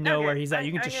you know Okay, where he's at.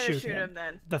 You can I'm just gonna shoot him.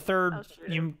 then. The third, I'll shoot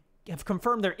you have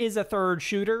confirmed there is a third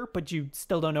shooter, but you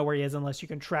still don't know where he is unless you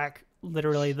can track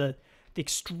literally the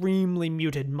extremely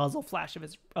muted muzzle flash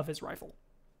of his rifle.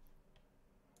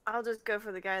 I'll just go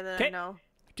for the guy that I Okay. know.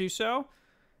 Do so.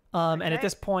 And at Okay.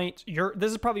 this point,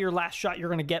 this is probably your last shot you're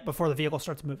going to get before the vehicle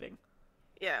starts moving.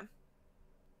 Yeah.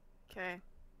 Okay.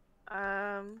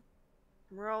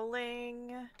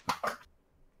 Rolling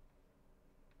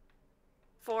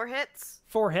 4 hits.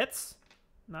 4 hits.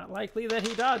 Not likely that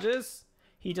he dodges.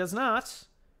 He does not.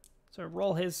 So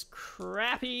roll his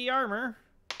crappy armor.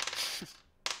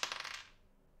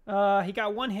 He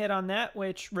got 1 hit on that,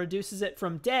 which reduces it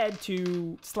from dead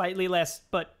to slightly less,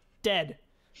 but dead.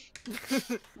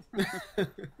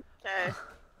 Okay.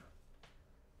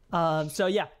 So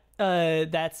yeah,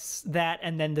 that's that,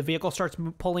 and then the vehicle starts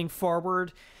pulling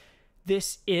forward.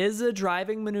 This is a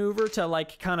driving maneuver to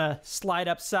like kind of slide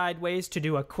up sideways to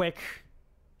do a quick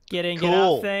get in, get out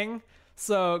Cool. thing.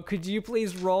 So could you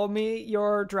please roll me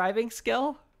your driving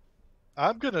skill?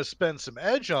 I'm gonna spend some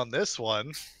edge on this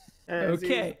one. As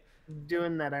he's Okay.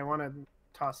 doing that, I want to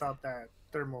toss out that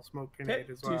thermal smoke grenade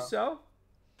Okay, as well. do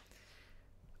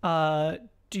so.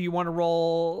 Do you want to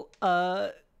roll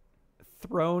a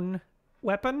thrown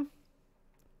weapon?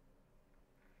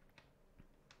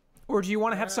 Or do you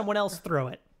want to have someone else throw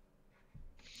it?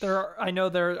 I know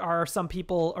there are some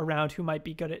people around who might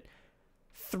be good at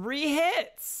 3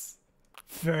 hits.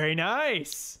 Very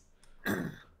nice.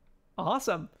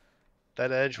 Awesome.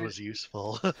 That edge was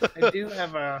useful. I do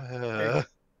have a Uh,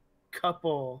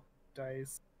 couple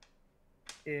dice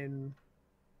in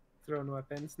thrown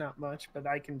weapons. Not much, but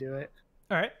I can do it.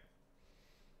 All right.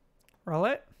 Roll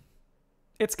it.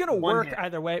 It's going to One work hit.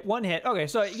 either way. 1 hit. Okay,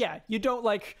 so yeah, you don't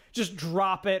like just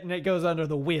drop it and it goes under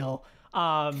the wheel.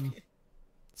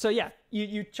 So yeah,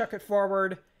 you chuck it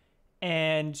forward,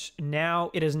 and now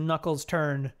it is Knuckles'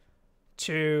 turn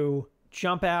to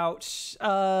jump out.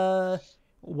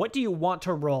 What do you want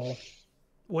to roll?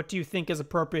 What do you think is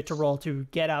appropriate to roll to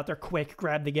get out there quick,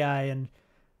 grab the guy,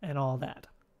 and all that?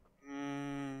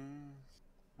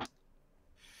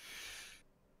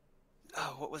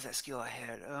 Oh, what was that skill I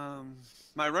had?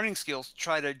 My running skills.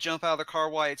 Try to jump out of the car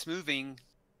while it's moving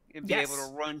and be able Yes.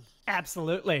 to run.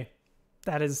 Absolutely.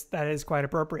 That is quite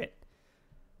appropriate.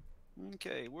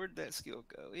 Okay, where'd that skill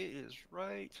go? It is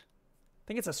right. I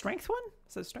think it's a strength one?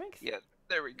 Is it strength? Yeah,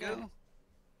 there we go.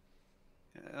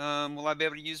 Will I be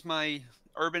able to use my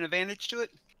urban advantage to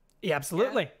it? Yeah,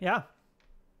 absolutely. Yeah.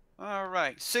 All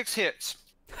right, 6 hits.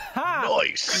 Ha!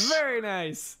 Nice. Very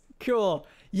nice. Cool.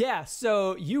 Yeah,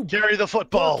 so you Carry the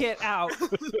football. book it out.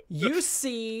 You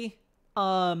see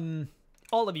all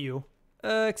of you,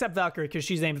 except Valkyrie, because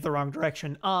she's aimed the wrong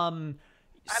direction,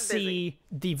 see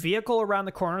the vehicle around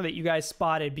the corner that you guys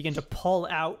spotted begin to pull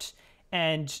out,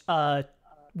 and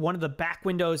one of the back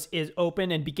windows is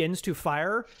open and begins to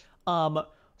fire.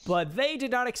 But they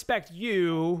did not expect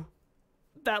you,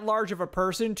 that large of a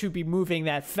person, to be moving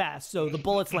that fast. So the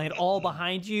bullets land all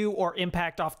behind you or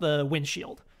impact off the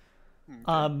windshield.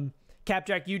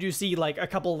 Capjack, you do see like a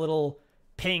couple little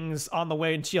pings on the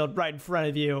windshield right in front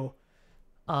of you.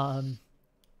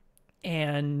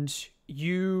 And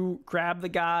you grab the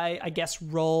guy, I guess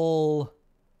roll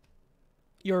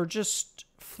your just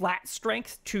flat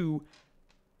strength to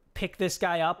pick this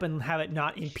guy up and have it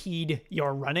not impede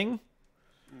your running.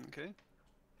 Okay.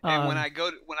 And when I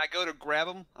go to grab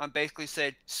him, I'm basically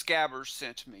said Scabbers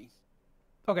sent me.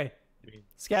 Okay. You mean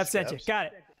Scab sent you. scabs? Got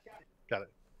it. Got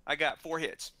it. I got 4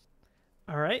 hits.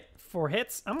 All right. 4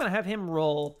 hits. I'm going to have him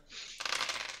roll.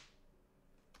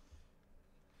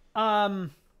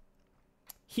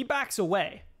 He backs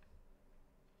away.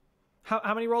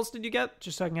 How many rolls did you get?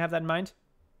 Just so I can have that in mind.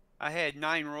 I had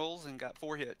 9 rolls and got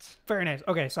 4 hits. Very nice.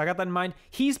 Okay, so I got that in mind.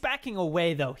 He's backing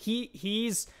away though.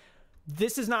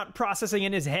 This is not processing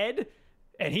in his head,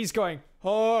 and he's going,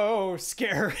 "Oh,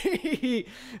 scary."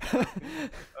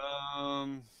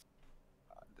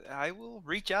 I will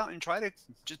reach out and try to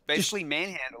just basically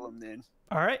manhandle him then.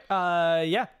 All right.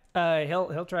 Yeah.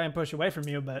 He'll try and push away from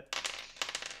you, but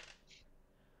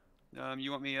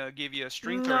You want me to give you a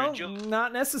strength or no, a jump?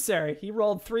 not necessary. He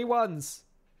rolled 3 ones,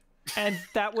 and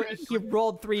he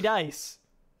rolled 3 dice.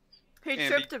 He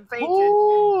And tripped and fainted.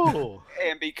 Ooh.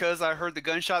 And because I heard the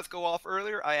gunshots go off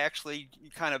earlier, I actually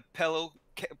kind of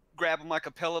grab him like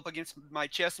a pillow up against my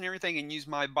chest and everything, and use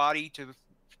my body to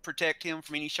protect him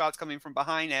from any shots coming from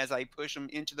behind as I push him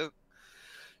into the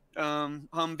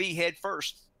Humvee head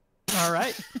first. All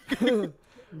right.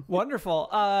 Wonderful.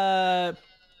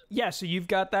 Yeah, so you've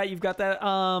got that.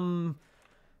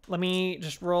 Let me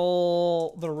just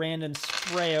roll the random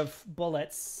spray of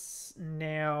bullets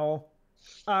now.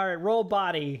 All right, roll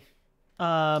body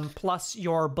plus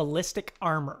your ballistic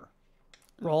armor.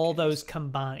 Roll those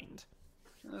combined.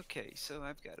 Okay, so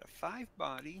I've got a 5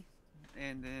 body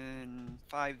and then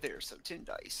 5 there, so 10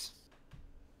 dice.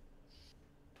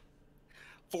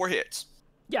 4 hits.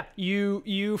 Yeah,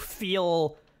 you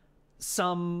feel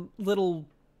some little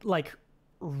like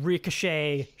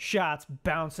ricochet shots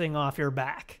bouncing off your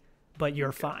back, but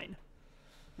you're fine.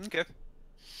 Okay.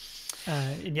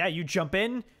 And yeah, you jump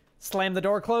in, slam the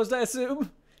door closed, I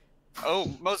assume.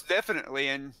 Oh, most definitely,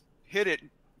 and hit it,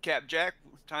 Capjack.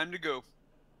 Time to go.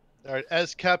 All right,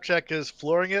 as Capcheck is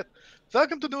flooring it,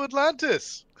 welcome to New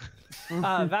Atlantis.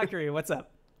 Valkyrie, what's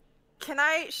up? Can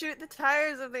I shoot the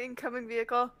tires of the incoming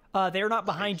vehicle? They're not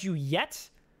behind you yet.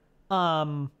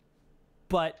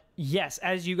 But yes,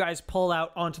 as you guys pull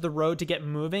out onto the road to get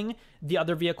moving, the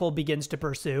other vehicle begins to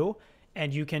pursue,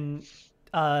 and you can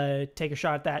take a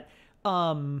shot at that.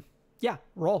 Yeah,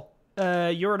 roll.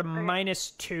 You're at a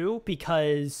 -2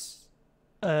 because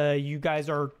you guys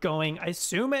are going, I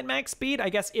assume, at max speed. I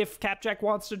guess if Capjack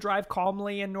wants to drive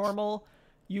calmly and normal,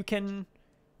 you can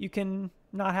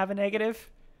not have a negative.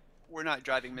 We're not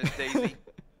driving Miss Daisy.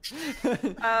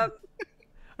 All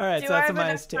right, so that's a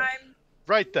 -2. Time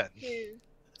Right then. to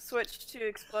switch to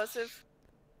explosive?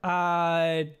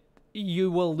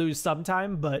 You will lose some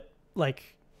time, but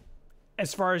like,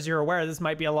 as far as you're aware, this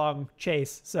might be a long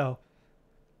chase. So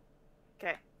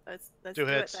Okay, let's Two do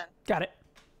hits. it got it.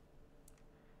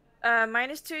 then.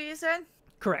 -2, you said?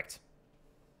 Correct.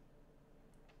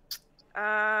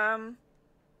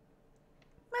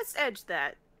 Let's edge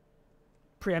that.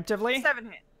 Preemptively. 7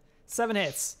 hits. 7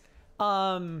 hits.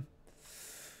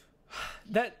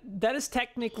 That is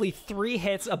technically 3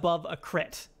 hits above a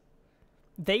crit.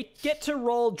 They get to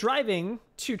roll driving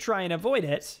to try and avoid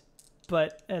it,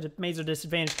 but at a major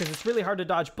disadvantage because it's really hard to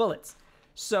dodge bullets.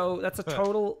 So that's a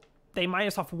total. They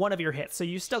minus off 1 of your hits, so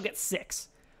you still get 6.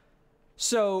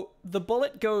 So the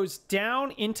bullet goes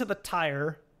down into the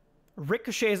tire,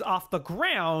 ricochets off the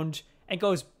ground, and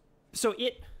goes. So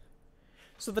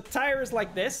the tire is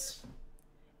like this,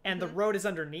 and the road is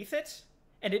underneath it,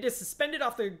 and it is suspended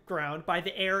off the ground by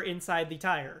the air inside the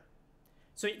tire.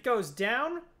 So it goes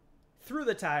down through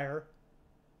the tire,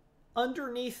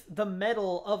 underneath the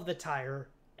metal of the tire,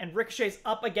 and ricochets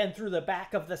up again through the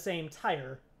back of the same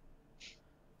tire.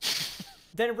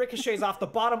 Then it ricochets off the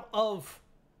bottom of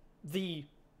the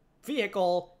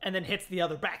vehicle, and then hits the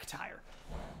other back tire.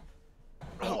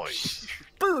 Boosh!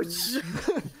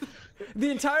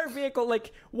 The entire vehicle,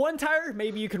 like, one tire,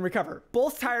 maybe you can recover.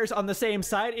 Both tires on the same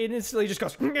side, it instantly just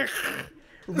goes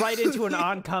right into an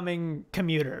oncoming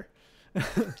commuter. Nice.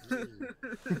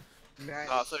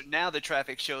 So now the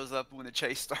traffic shows up when the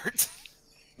chase starts.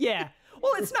 Yeah.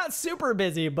 Well, it's not super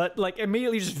busy, but, like,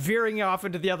 immediately just veering off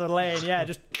into the other lane. Yeah,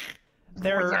 just...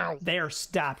 They're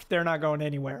stopped. They're not going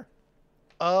anywhere.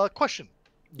 Question.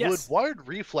 Yes. Would wired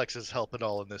reflexes help at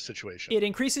all in this situation? It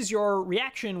increases your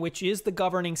reaction, which is the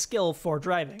governing skill for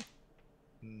driving.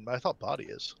 I thought body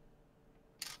is.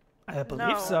 I believe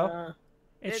No. so.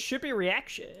 It it- should be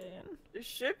reaction. There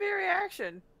should be a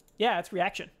reaction. Yeah, it's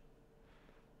reaction.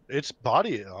 It's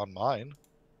body on mine.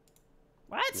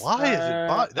 What? Why is it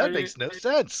body? are That you- makes no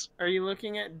sense. Are you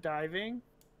looking at diving?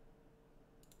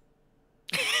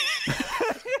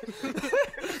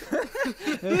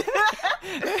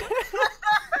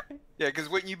 Yeah, because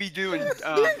wouldn't you be doing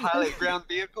pilot ground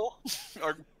vehicle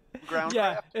or ground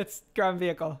Yeah, craft? it's ground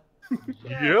vehicle.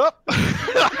 Yep.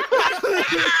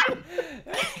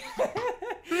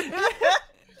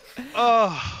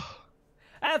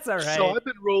 That's all right. So I've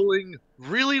been rolling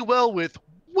really well with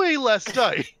way less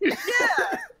dice.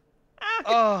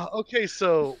 Okay,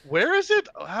 so where is it?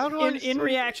 How do in I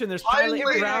reaction, there's pilot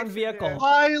Pilot ground reaction, vehicle. yeah.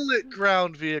 pilot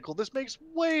ground vehicle? This makes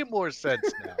way more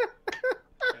sense now.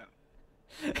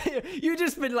 You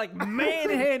just been like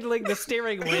manhandling the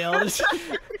steering wheel. Just,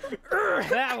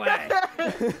 that way.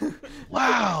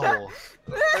 Wow.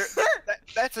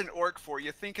 That's an orc for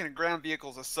you, thinking a ground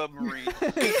vehicle's a submarine.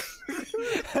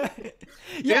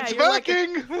 Yeah, It's you're like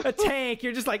working. a tank.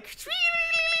 You're just like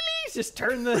just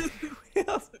turn the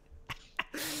wheels.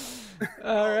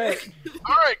 All right.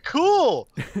 All right, cool.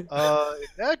 In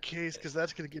that case, because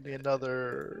that's going to give me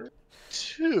another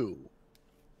 2.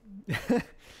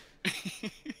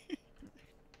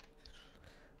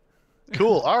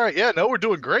 Cool. All right. Yeah. No, we're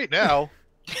doing great now.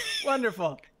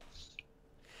 Wonderful.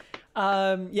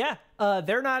 Yeah.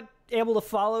 They're not able to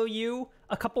follow you.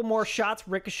 A couple more shots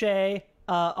ricochet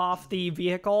off the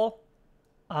vehicle.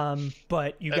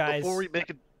 But you And guys before we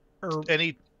make are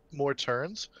any more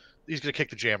turns, he's going to kick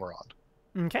the jammer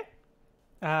on. okay.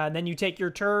 Then you take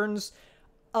your turns.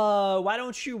 Why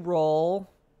don't you roll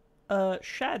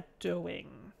shadowing?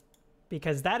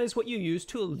 Because that is what you use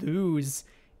to lose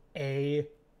a...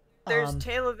 There's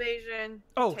tail evasion.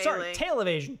 Oh, sorry, tailing. tail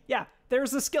evasion. Yeah,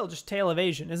 there's a skill, just tail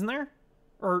evasion, isn't there?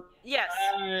 Or Yes,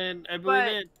 And I believe but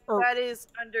it. or that is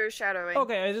under shadowing.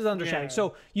 okay, it is under Yeah. shadowing.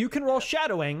 So you can roll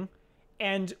shadowing,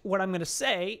 and what I'm going to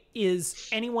say is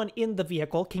anyone in the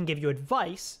vehicle can give you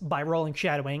advice by rolling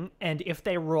shadowing, and if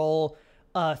they roll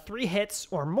 3 hits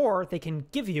or more, they can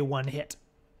give you 1 hit.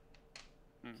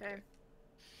 Okay.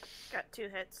 Got 2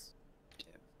 hits.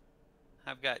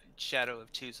 I've got shadow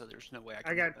of 2, so there's no way I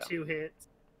can. I got roll 2 hits.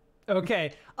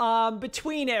 Okay.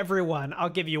 Between everyone, I'll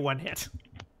give you 1 hit.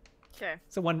 Okay.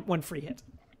 So one free hit.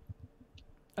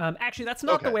 Actually, that's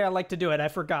not the Okay. way I like to do it. I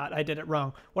forgot. I did it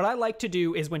wrong. What I like to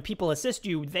do is when people assist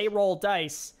you, they roll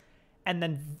dice, and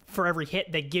then for every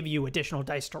hit, they give you additional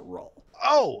dice to roll.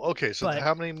 Oh, okay. So But-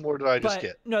 how many more did I just But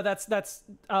get? no, that's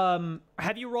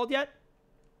have you rolled yet?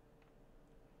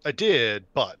 I did,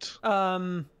 but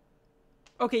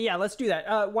Okay, yeah, let's do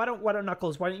that. Why don't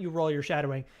Knuckles? Why don't you roll your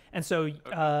shadowing? And so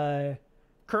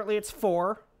currently it's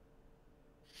 4.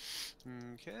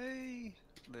 Okay.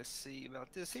 Let's see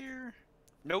about this here.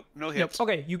 Nope, no Nope. hits.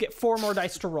 Okay, you get 4 more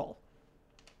dice to roll.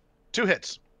 2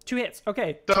 hits. 2 hits.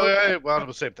 Okay. So I wound up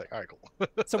the same thing. All right, cool.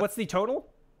 So what's the total?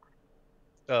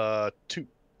 2.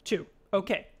 2.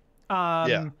 Okay.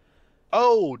 Yeah.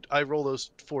 Oh, I roll those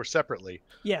 4 separately.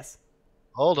 Yes.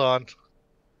 Hold on.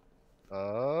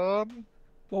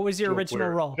 What was your original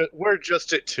roll? We're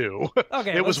just at 2.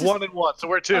 Okay. It was let's just- 1 and 1, so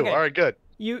we're 2. Okay. All right, good.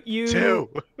 You 2.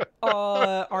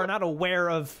 are not aware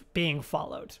of being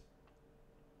followed,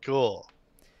 Cool.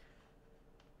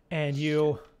 and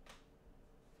you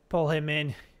pull him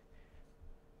in,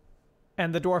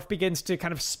 and the dwarf begins to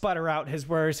kind of sputter out his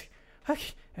words.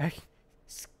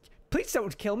 Please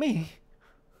don't kill me.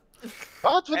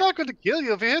 But we're not going to kill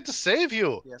you. We're here to save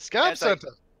you. Yes, Scab as I-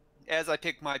 Santa. As I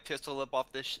pick my pistol up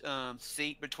off the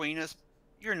seat between us,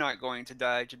 you're not going to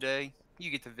die today. You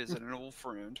get to visit an old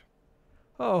friend.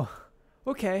 Oh,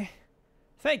 okay.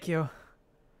 Thank you.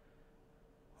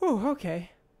 Oh, okay.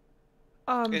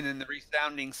 And then the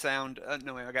resounding sound.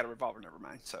 No, I got a revolver. Never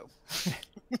mind. So.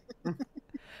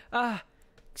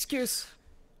 Excuse.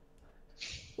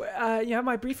 You have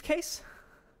my briefcase?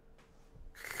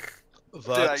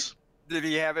 But Did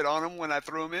he have it on him when I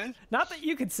threw him in? Not that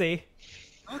you could see.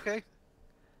 Okay.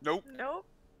 Nope. Nope.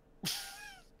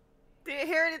 Didn't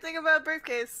hear anything about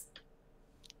briefcase.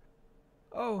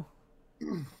 Oh.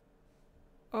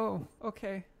 Oh,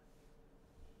 okay.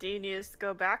 Do you need us to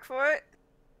go back for it?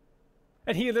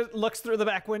 And he looks through the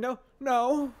back window.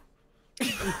 No.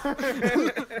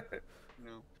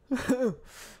 No.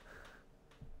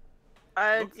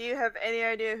 Do you have any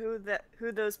idea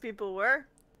who those people were?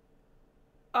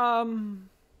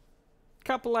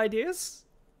 Couple ideas.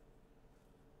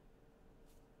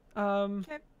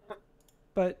 Okay.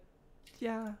 But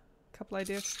yeah, couple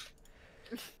ideas.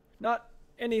 Not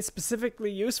any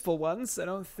specifically useful ones, I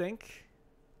don't think.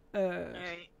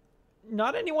 Alright.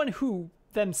 Not anyone who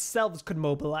themselves could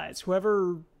mobilize.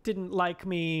 Whoever didn't like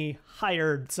me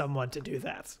hired someone to do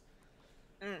that.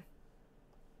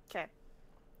 Okay.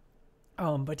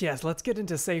 But yes, let's get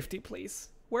into safety, please.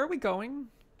 Where are we going?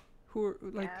 Who are,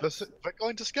 like, we're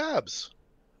going to Scabs.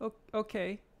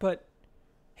 okay, but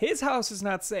his house is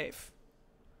not safe.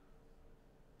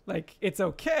 Like, it's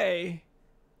okay,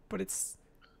 but it's...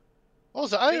 Oh,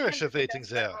 the Irish are waiting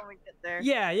there. When we get there.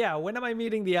 Yeah, when am I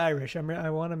meeting the Irish? I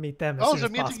want to meet them as Oh, soon the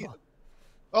as meeting. possible.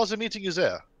 Oh, the meeting is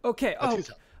there. Okay, At his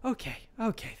house.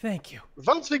 okay, thank you.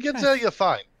 Once we get there, you're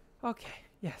fine. Okay,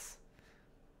 yes.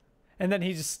 And then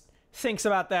he just thinks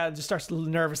about that and just starts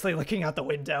nervously looking out the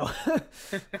window.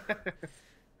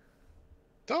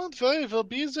 Don't worry, we'll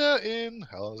be there in...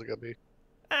 How long is it going to be?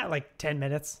 Like 10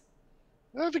 minutes.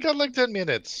 We got like 10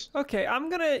 minutes. Okay, I'm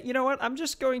gonna, you know what? I'm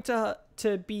just going to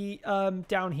be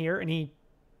down here, and he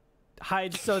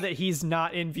hides so that he's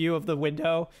not in view of the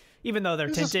window. Even though they're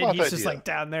This is a tinted, smart he's just idea. like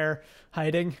down there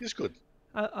hiding. He's good.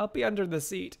 I'll be under the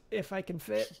seat if I can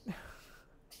fit.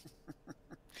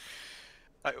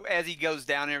 As he goes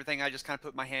down and everything, I just kind of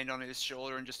put my hand on his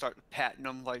shoulder and just start patting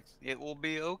him like, it will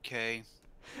be okay.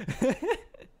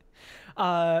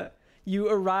 You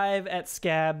arrive at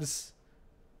Scab's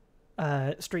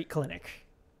street clinic.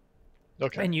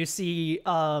 Okay. And you see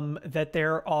that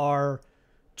there are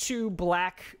 2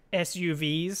 black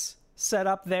SUVs set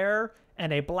up there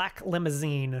and a black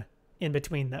limousine in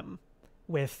between them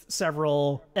with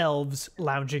several elves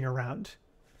lounging around.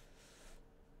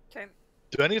 Okay.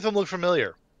 Do any of them look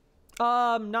familiar?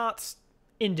 Not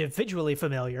individually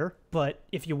familiar, but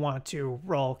if you want to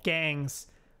roll gangs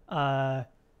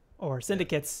or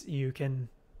syndicates, you can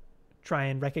try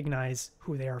and recognize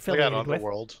who they are I affiliated got with.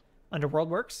 Underworld. Underworld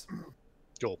works.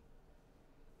 Cool.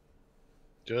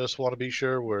 Just want to be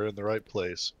sure we're in the right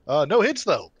place. No hits,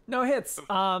 though. No hits.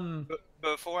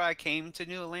 Before I came to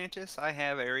New Atlantis, I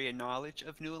have area knowledge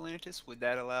of New Atlantis. Would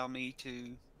that allow me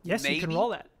to Yes, you can maybe? roll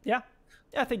that. Yeah.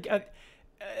 Yeah, I think at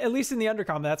least in the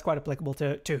undercom, that's quite applicable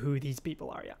to who these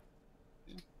people are. Yeah.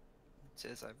 It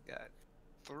says I've got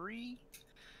 3.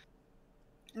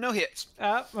 No hits.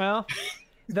 Well,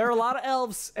 there are a lot of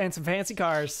elves and some fancy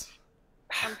cars.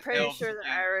 I'm pretty Elves, sure they're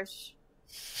yeah. Irish.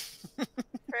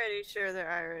 Pretty sure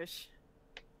they're Irish.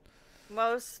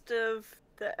 Most of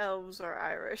the elves are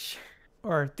Irish.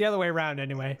 Or the other way around,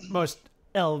 anyway. Most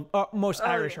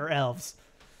Irish yeah. are elves.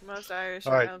 Most Irish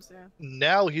All are right. elves, yeah.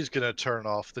 Now he's gonna turn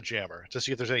off the jammer to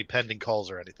see if there's any pending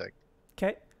calls or anything.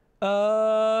 Okay.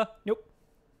 Nope.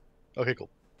 Okay, cool.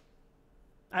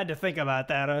 I had to think about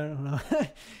that. I don't know.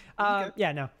 Okay.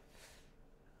 Yeah, no.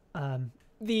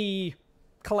 The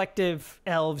collective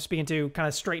elves begin to kind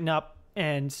of straighten up,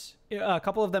 and a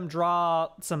couple of them draw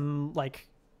some like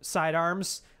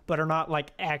sidearms, but are not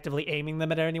like actively aiming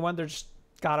them at anyone. They're just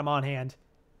got them on hand.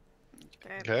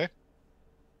 Okay. Okay.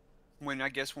 When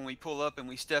we pull up and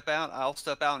we step out, I'll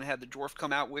step out and have the dwarf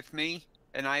come out with me,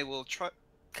 and I will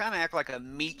kind of act like a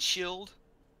meat shield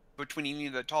between any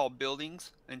of the tall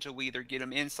buildings until we either get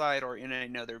him inside or in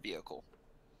another vehicle.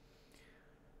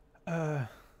 Hi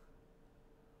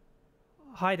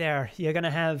there. You gonna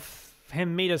have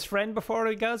him meet his friend before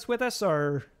he goes with us,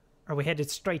 or are we headed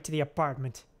straight to the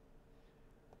apartment?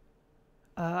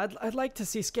 I'd like to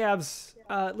see Scabs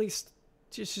at least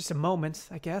just a moment,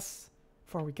 I guess,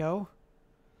 before we go.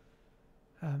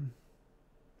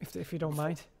 If you don't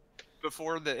mind.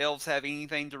 Before the elves have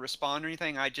anything to respond or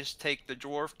anything, I just take the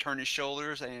dwarf, turn his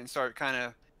shoulders, and start kind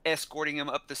of escorting him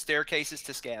up the staircases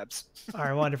to Scabs. All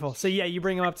right, wonderful. So yeah, you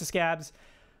bring him up to Scabs.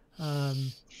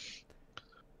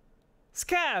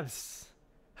 Scabs,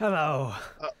 hello.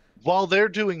 While they're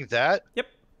doing that, Yep.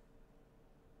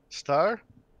 Star,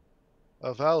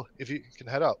 Val, if you can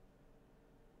head out.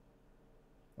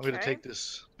 I'm going to Okay. take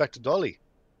this back to Dolly.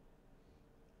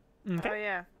 Okay. Oh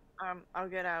yeah. I'll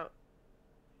get out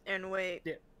and wait.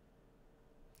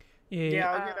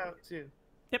 Yeah, I'll get out too.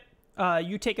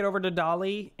 You take it over to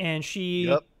Dolly, and she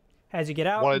Yep. has you get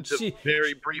out. Wanted and to she,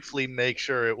 very briefly make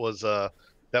sure it was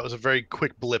that was a very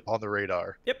quick blip on the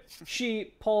radar. Yep.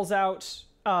 She pulls out.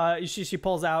 She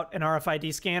pulls out an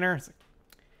RFID scanner. It's like,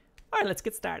 all right, let's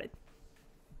get started.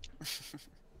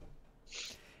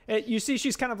 You see,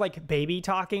 she's kind of like baby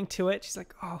talking to it. She's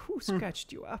like, "Oh, who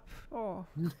scratched you up? Oh,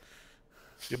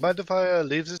 You mind if I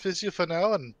leave this with you for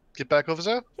now and get back over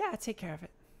there? yeah, take care of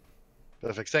it."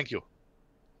 Perfect, thank you.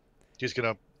 He's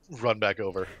gonna run back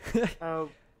over.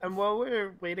 And while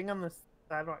we're waiting on the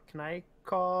sidewalk, can I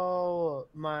call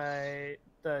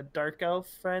the dark elf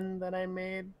friend that I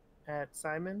made at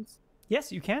Simon's?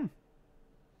 Yes, you can.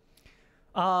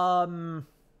 I'm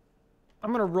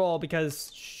gonna roll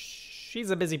because she's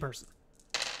a busy person.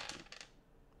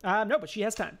 No, but she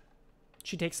has time.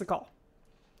 She takes the call.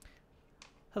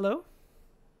 Hello?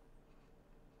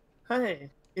 Hi,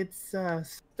 it's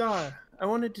Star. I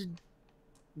wanted to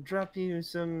drop you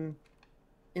some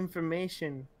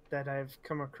information that I've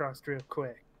come across real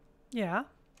quick. Yeah.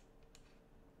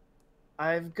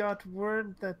 I've got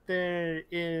word that there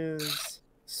is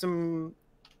some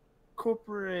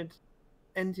corporate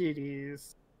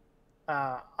entities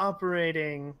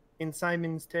operating in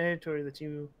Simon's territory that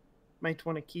you might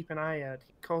want to keep an eye out.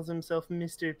 He calls himself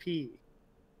Mr. P.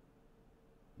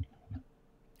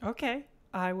 Okay.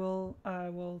 I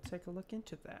will take a look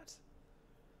into that.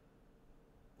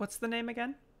 What's the name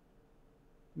again?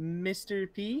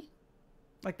 Mr. P?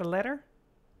 Like the letter?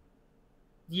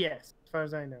 Yes, as far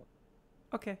as I know.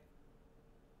 Okay.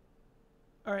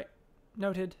 All right.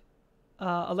 Noted.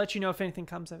 I'll let you know if anything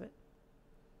comes of it.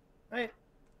 All right.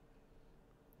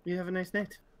 You have a nice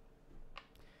night.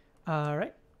 All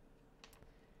right.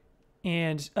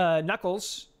 And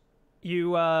Knuckles,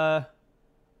 you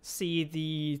see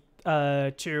the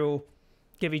two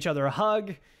give each other a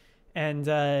hug,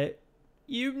 and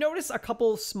you notice a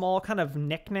couple small kind of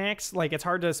knickknacks. Like, it's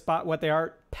hard to spot what they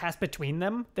are pass between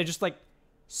them. They just like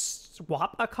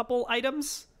swap a couple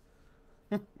items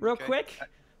real Okay. quick.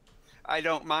 I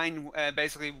don't mind.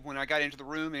 Basically, when I got into the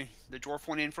room and the dwarf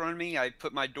went in front of me, I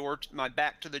put my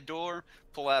back to the door,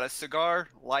 pull out a cigar,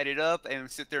 light it up, and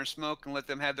sit there and smoke and let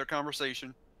them have their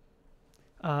conversation.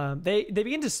 They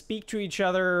begin to speak to each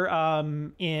other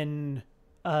in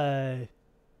what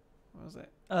was it?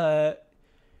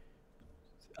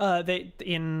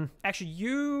 Actually,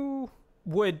 you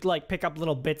would like pick up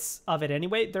little bits of it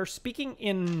anyway. They're speaking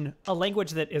in a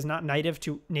language that is not native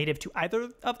to either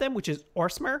of them, which is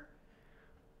Orsmer.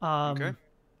 Okay.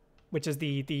 Which is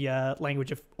the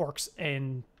language of orcs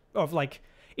and of like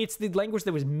it's the language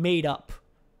that was made up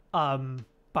by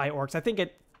orcs. I think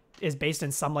it is based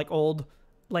in some like old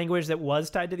language that was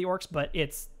tied to the orcs, but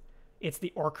it's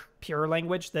the orc pure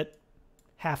language that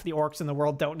half the orcs in the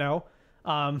world don't know.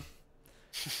 Most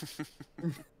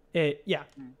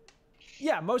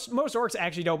orcs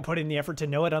actually don't put in the effort to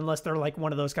know it unless they're like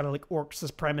one of those kind of like orc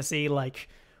supremacy, like,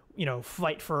 you know,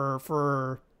 fight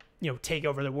for you know, take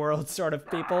over the world sort of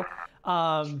people.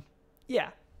 Yeah.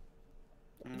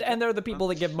 And they're the people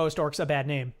that give most orcs a bad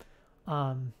name.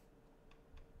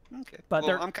 Okay. But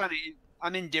well,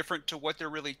 I'm indifferent to what they're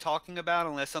really talking about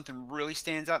unless something really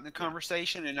stands out in the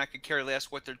conversation, and I could care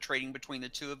less what they're trading between the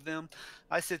two of them.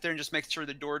 I sit there and just make sure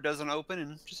the door doesn't open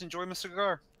and just enjoy my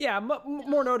cigar. Yeah,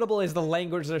 more notable is the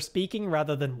language they're speaking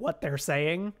rather than what they're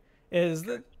saying.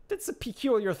 That's a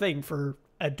peculiar thing for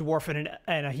a dwarf and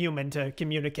a human to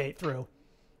communicate through.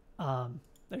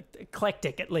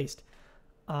 Eclectic, at least.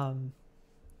 And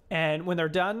when they're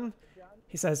done,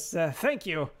 he says, "Thank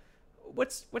you.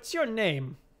 What's your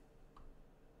name?"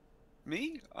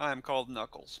 Me? I'm called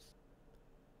Knuckles.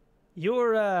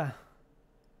 You're a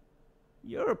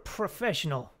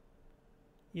professional.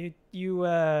 You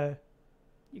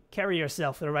carry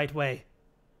yourself the right way.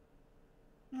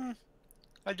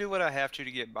 I do what I have to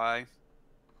get by.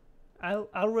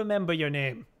 I'll remember your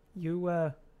name.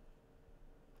 And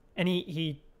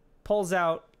he pulls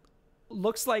out,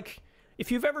 looks like,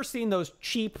 if you've ever seen those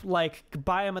cheap, like,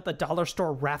 buy them at the dollar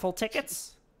store raffle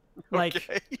tickets,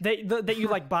 like that you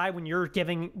like buy when you're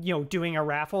doing a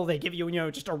raffle, they give you,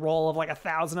 just a roll of like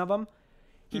 1,000 of them.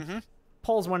 He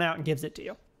pulls one out and gives it to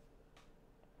you.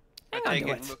 Hang on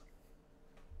to it. Look,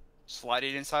 slide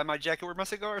it inside my jacket where my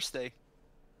cigars stay.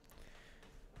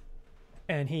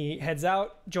 And he heads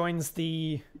out, joins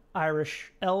the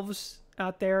Irish elves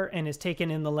out there, and is taken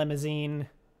in the limousine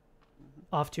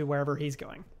off to wherever he's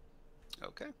going.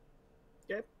 Okay.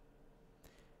 Yep.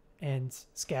 And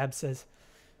Scab says,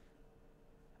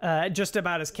 just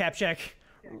about as Capcheck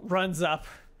runs up,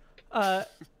 how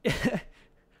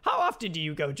often do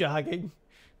you go jogging?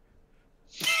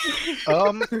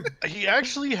 He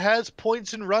actually has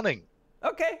points in running.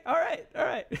 Okay, all right.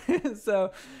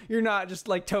 So you're not just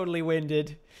like totally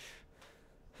winded.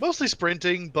 Mostly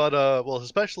sprinting, but his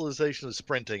specialization is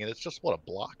sprinting, and it's just a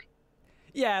block.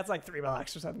 Yeah, it's like 3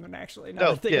 blocks or something. Actually,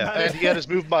 No, yeah, and he had his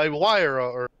move by wire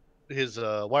or his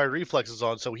wire reflexes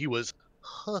on, so he was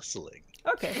hustling.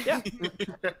 Okay, yeah.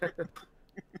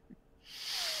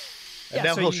 And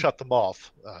now he'll shut them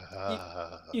off.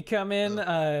 You come in.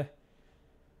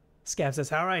 Scab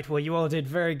says, "All right, well, you all did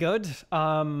very good.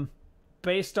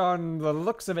 Based on the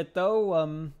looks of it, though,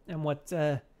 and what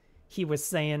he was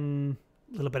saying,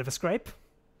 a little bit of a scrape."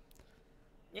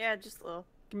 Yeah, just a little.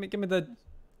 Give me the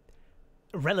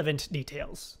relevant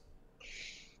details.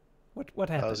 What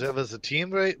happened? There was a team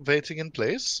waiting in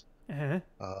place. Uh-huh.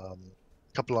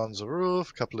 Couple on the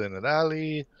roof, couple in an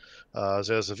alley.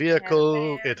 There's a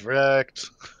vehicle. It wrecked.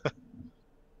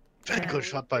 Very good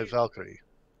shot by Valkyrie.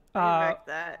 Wrecked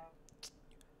that.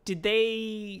 Did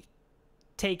they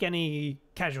take any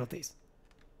casualties?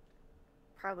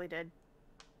 Probably did.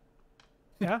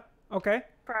 Yeah? Okay.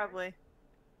 Probably.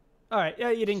 All right.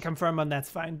 Yeah, you didn't confirm on that's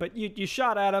fine. But you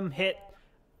shot at him, hit,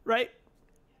 right?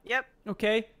 Yep.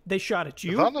 Okay. They shot at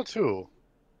you? Ivana too.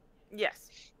 Yes.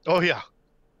 Oh, yeah.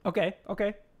 Okay.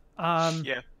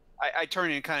 Yeah. I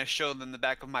turned and kind of showed them the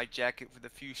back of my jacket with a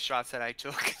few shots that I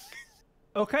took.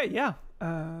 Okay, yeah.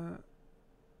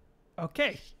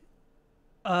 Okay.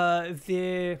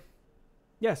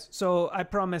 Yes, so I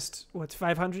promised,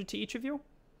 500 to each of you?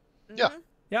 Yeah.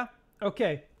 Yeah?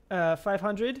 Okay.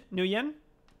 500 new yen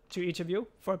to each of you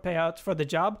for payouts for the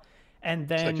job. And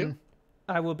then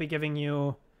I will be giving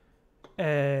you...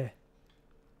 I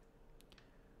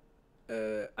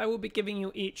will be giving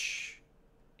you each...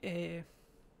 in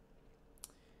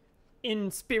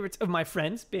spirit of my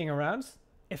friends being around,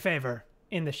 a favor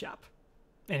in the shop.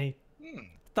 And he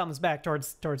thumbs back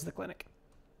towards the clinic.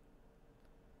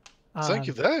 Thank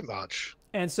you very much.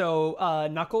 And so,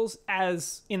 Knuckles,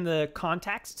 as in the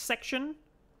contacts section,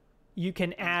 you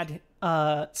can add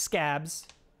Scabs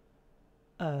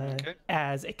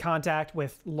as a contact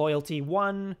with loyalty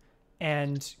 1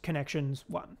 and connections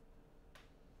 1.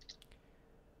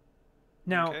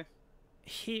 Now,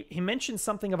 he mentioned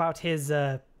something about his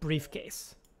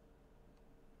briefcase.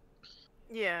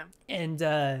 Yeah.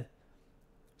 And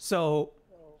so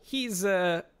he's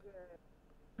not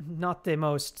the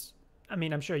most... I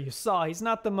mean, I'm sure you saw, he's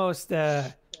not the most...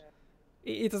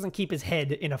 He doesn't keep his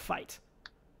head in a fight,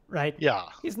 right? Yeah.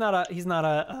 He's not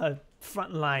a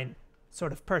frontline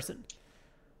sort of person.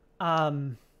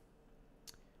 And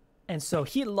so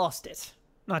he lost it.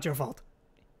 Not your fault.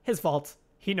 His fault.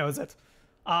 He knows it.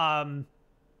 And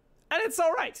it's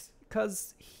all right,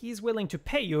 because he's willing to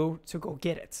pay you to go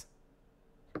get it.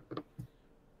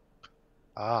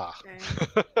 Ah. Okay.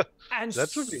 And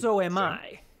That would be so am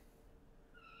interesting. I.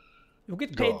 You'll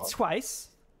get Go paid on. twice,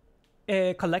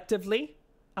 collectively.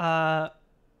 That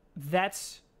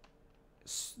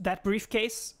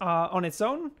briefcase on its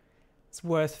own is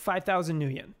worth 5,000 new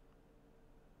yen.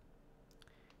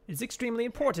 It's extremely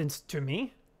important to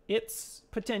me. It's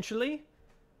potentially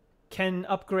can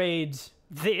upgrade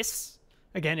this,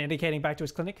 again indicating back to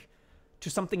his clinic, to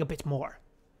something a bit more.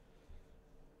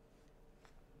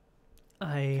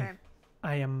 Okay.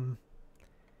 I'm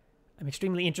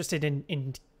extremely interested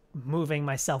in moving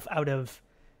myself out of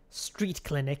street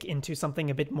clinic into something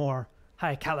a bit more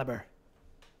high caliber.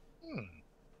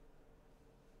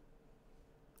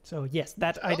 So yes,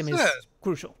 that item is then.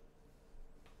 crucial.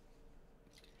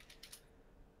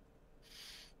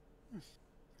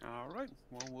 All right.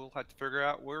 Well, we'll have to figure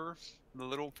out where the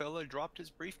little fella dropped his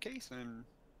briefcase and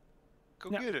go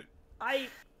Now- get it. I,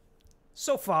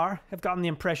 so far, have gotten the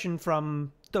impression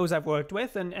from those I've worked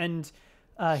with, and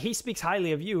he speaks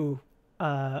highly of you,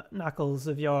 Knuckles,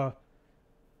 of your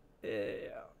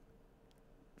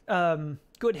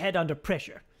good head under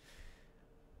pressure.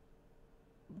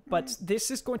 But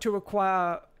this is going to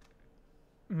require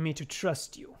me to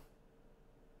trust you.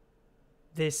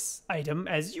 This item,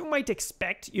 as you might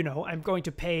expect, I'm going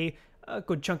to pay a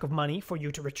good chunk of money for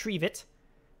you to retrieve it,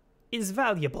 is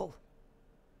valuable.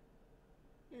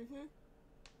 Mm-hmm.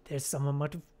 There's some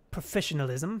amount of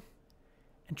professionalism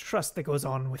and trust that goes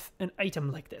on with an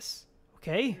item like this,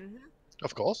 okay? Mm-hmm.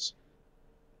 Of course.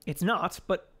 It's not,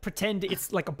 but pretend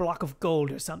it's like a block of gold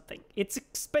or something. It's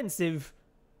expensive.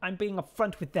 I'm being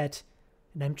upfront with that,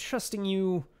 and I'm trusting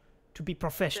you to be Do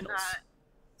professionals. not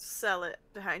sell it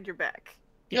behind your back.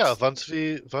 Yeah, once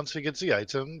we get the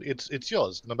item, it's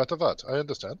yours, no matter what. I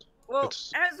understand. Well,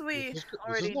 It's- as we this is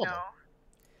already normal. know,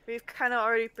 we've kind of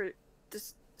already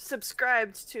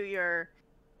subscribed to your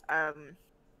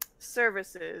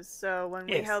services. So when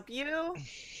we Yes. help you,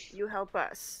 you help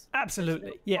us.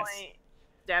 Absolutely, yes. Point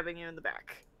stabbing you in the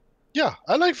back. Yeah,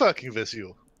 I like working with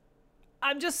you.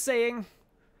 I'm just saying,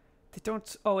 they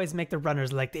don't always make the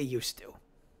runners like they used to.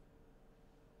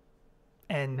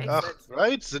 And Makes Ugh, sense.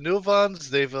 right? The new ones,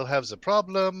 they will have the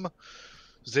problem.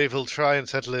 They will try and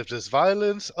settle if there's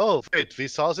violence. Oh, wait, we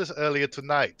saw this earlier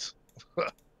tonight.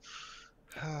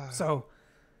 so,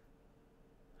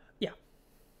 yeah.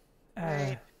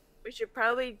 Right. We should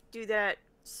probably do that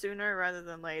sooner rather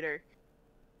than later.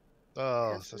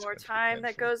 Oh, Because the that's more going to be time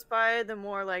that painful. goes by, the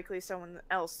more likely someone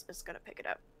else is going to pick it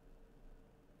up.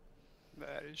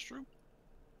 That is true.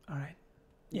 All right.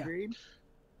 Yeah. Agreed.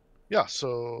 Yeah,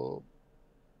 so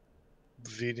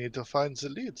we need to find the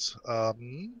leads.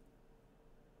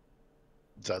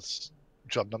 That's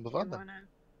job number You one then.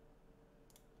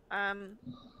 wanna...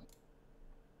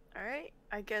 Alright,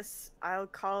 I guess I'll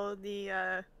call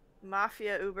the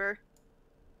Mafia Uber.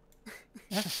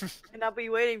 And I'll be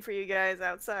waiting for you guys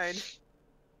outside.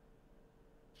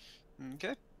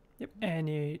 Okay. Yep. And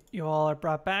you all are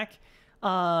brought back.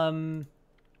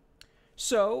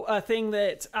 So a thing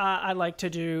that I like to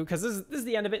do, because this is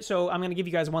the end of it, so I'm going to give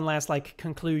you guys one last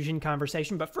conclusion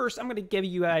conversation. But first, I'm going to give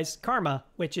you guys karma,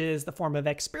 which is the form of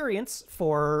experience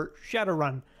for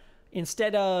Shadowrun.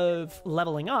 Instead of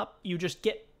leveling up, you just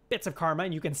get bits of karma,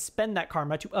 and you can spend that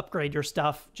karma to upgrade your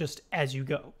stuff just as you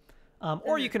go.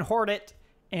 Or you can hoard it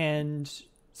and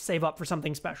save up for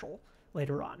something special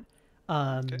later on.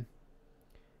 Okay.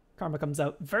 Karma comes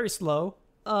out very slow.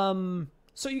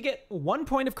 So you get 1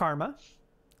 point of karma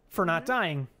for not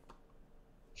dying.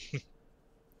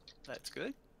 That's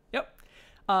good. Yep.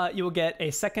 You will get a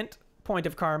 2nd point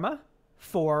of karma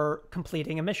for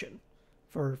completing a mission.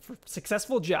 For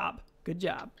successful job. Good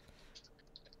job.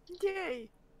 Yay!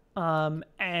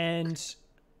 And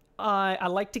I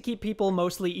like to keep people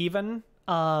mostly even.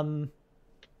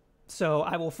 So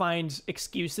I will find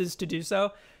excuses to do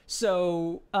so.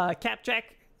 So Capjack,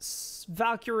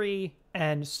 Valkyrie,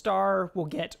 and Star will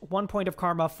get 1 point of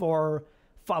karma for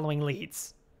following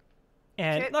leads.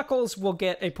 And Okay. Knuckles will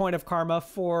get a point of karma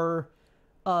for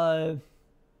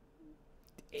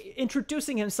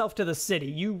introducing himself to the city.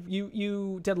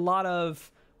 You did a lot of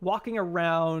walking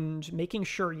around, making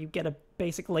sure you get a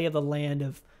basic lay of the land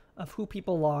of who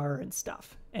people are and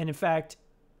stuff. And in fact,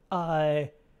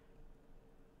 I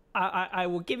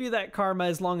will give you that karma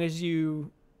as long as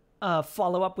you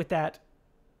follow up with that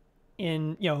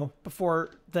in,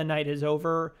 before the night is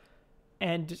over,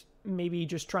 and maybe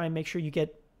just try and make sure you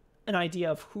get an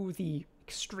idea of who the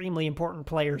extremely important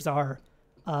players are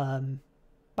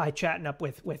by chatting up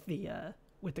with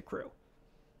the crew.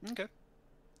 Okay.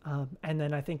 And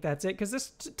then I think that's it, because this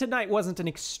tonight wasn't an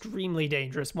extremely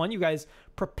dangerous one. You guys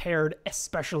prepared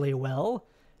especially well,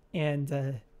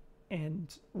 and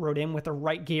rode in with the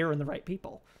right gear and the right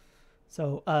people.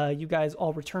 So you guys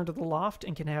all return to the loft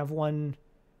and can have one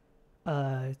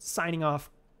signing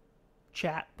off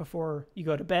chat before you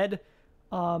go to bed.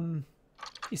 You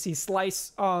see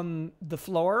Slice on the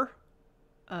floor.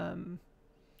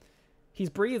 He's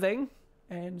breathing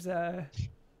and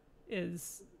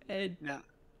is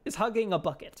hugging a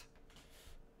bucket.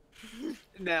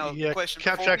 Now, Yeah, question.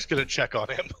 Capjack's gonna check on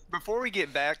him. Before we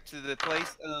get back to the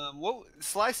place, what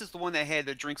Slice is the one that had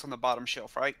the drinks on the bottom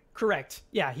shelf, right? Correct.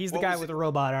 Yeah, he's the What guy was with it? the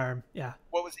robot arm. Yeah.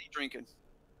 What was he drinking?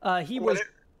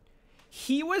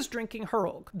 He was drinking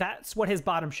Hurlg. That's what his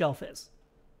bottom shelf is.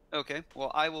 Okay,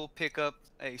 well, I will pick up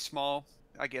a small,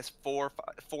 I guess, 4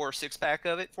 or 6 pack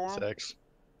of it for him. 6.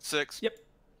 6. Yep.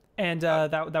 And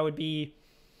that would be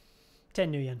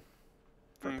 10 Nuyen.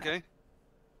 Okay.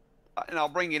 And I'll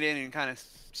bring it in and kind of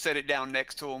set it down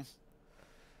next to him.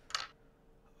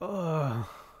 Oh.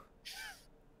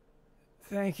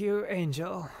 Thank you,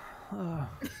 Angel. Oh.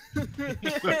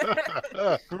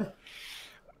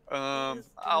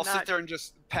 I'll sit there and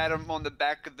just pat him on the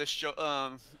back of the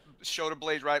shoulder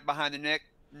blade right behind the neck.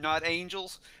 Not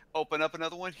Angels. Open up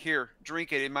another one. Here,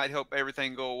 drink it. It might help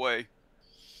everything go away.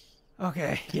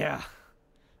 Okay, yeah.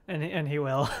 And he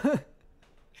will.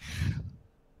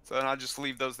 So then I'll just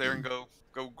leave those there and go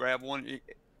grab one.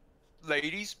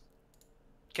 Ladies,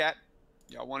 Cat,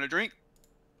 y'all want a drink?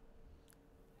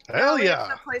 Hell That's yeah!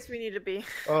 the place we need to be.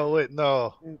 Oh wait,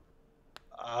 no.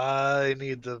 I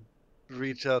need to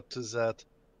reach out to that.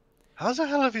 How the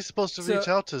hell are we supposed to reach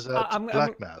out to that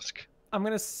Black Mask? I'm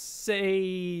gonna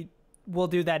say we'll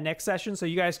do that next session, so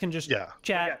you guys can just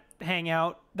chat, hang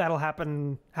out. That'll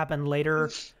happen later.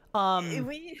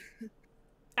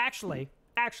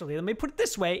 Actually, let me put it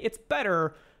this way: it's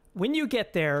better when you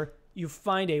get there, you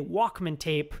find a Walkman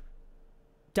tape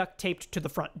duct taped to the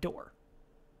front door.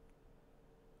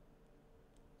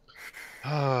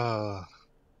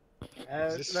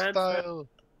 This style.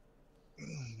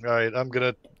 Alright, I'm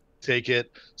gonna take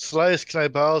it. Slice, can I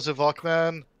borrow the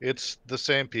Walkman? It's the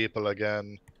same people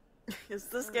again. It's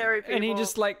the scary people. And he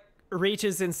just like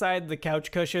reaches inside the couch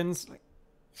cushions. Like,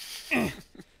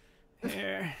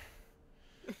 here.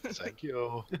 Thank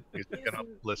you. You're gonna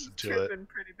listen to it. Tripping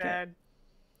pretty bad.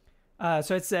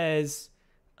 So it says,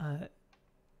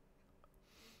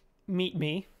 meet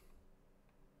me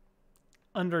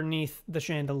underneath the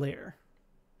chandelier.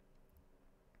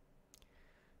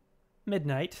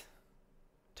 Midnight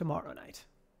tomorrow night.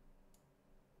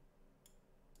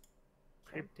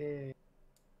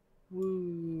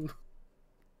 Woo.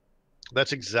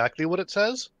 That's exactly what it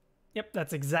says? Yep,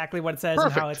 that's exactly what it says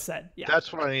Perfect. and how it's said. Yeah.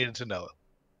 That's what I needed to know.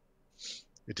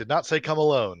 It did not say come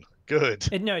alone.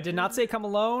 Good. No, it did not say come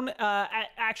alone.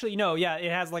 Actually, no, yeah,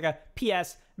 it has like a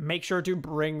P.S. Make sure to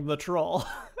bring the troll.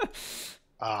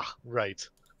 Right.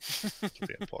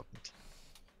 Very important.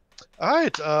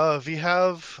 Alright, we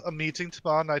have a meeting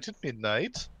tomorrow night at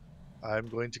midnight. I'm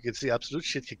going to get the absolute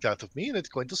shit kicked out of me, and it's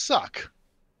going to suck.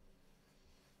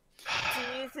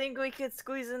 Do you think we could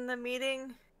squeeze in the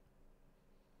meeting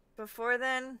before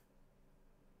then?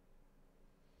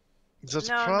 That's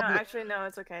No, probably... actually, no,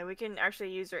 it's okay. We can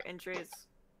actually use our entries.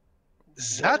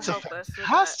 That's a help us with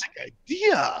fantastic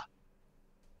idea!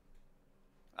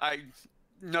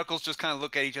 Knuckles just kind of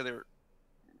look at each other.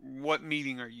 What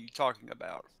meeting are you talking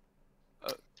about?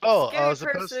 Scary the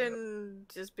person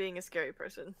just being a scary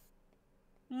person.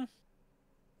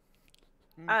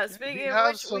 Speaking we of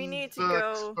have which, some we need to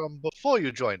books go. from before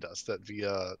you joined us that we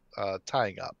are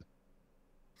tying up.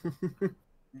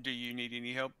 Do you need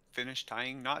any help finish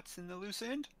tying knots in the loose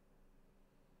end?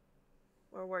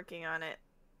 We're working on it.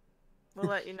 We'll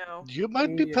let you know. You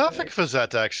might be perfect for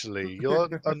that, actually. You're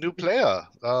a new player.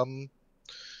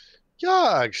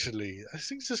 Yeah, actually, I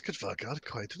think this could work out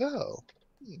quite well.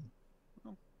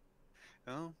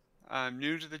 Well, I'm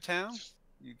new to the town.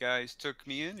 You guys took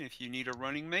me in. If you need a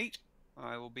running mate,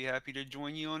 I will be happy to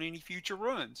join you on any future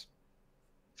runs.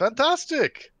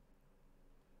 Fantastic!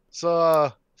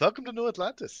 So, welcome to New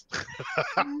Atlantis.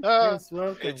 Yes,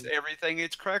 welcome. It's everything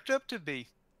it's cracked up to be.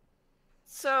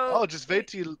 So. Just wait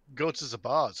till you go to the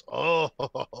bars.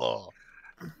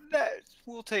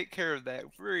 We'll take care of that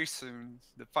very soon.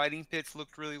 The fighting pits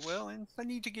looked really well, and I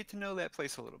need to get to know that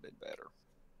place a little bit better.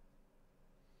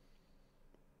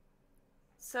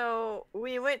 So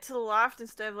we went to the loft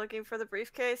instead of looking for the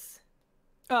briefcase.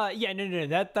 Yeah, no.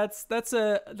 That's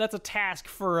a task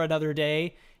for another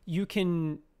day. You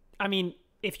can, I mean,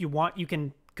 if you want, you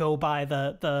can go by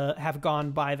have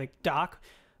gone by the dock,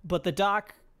 but the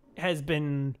dock has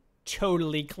been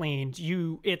totally cleaned.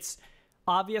 It's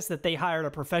obvious that they hired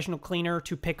a professional cleaner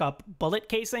to pick up bullet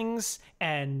casings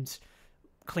and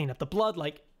clean up the blood.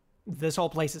 Like, this whole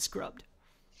place is scrubbed.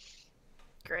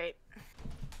 Great.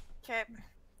 Okay.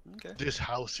 Okay. This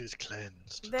house is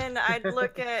cleansed. Then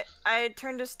I'd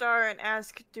turn to Star and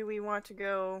ask, do we want to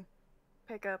go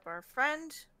pick up our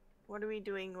friend? What are we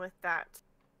doing with that?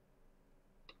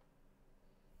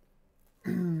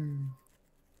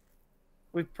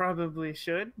 We probably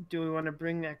should. Do we want to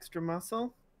bring extra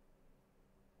muscle?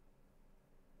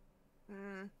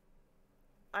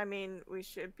 I mean, we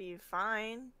should be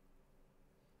fine.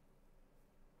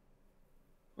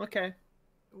 Okay.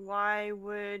 Why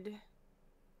would...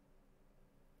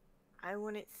 I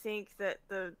wouldn't think that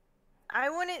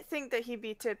he'd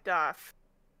be tipped off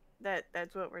that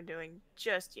that's what we're doing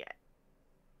just yet.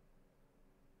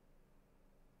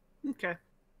 Okay.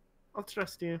 I'll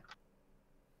trust you.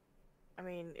 I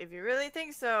mean, if you really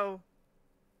think so,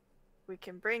 we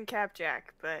can bring Capjack,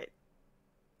 but...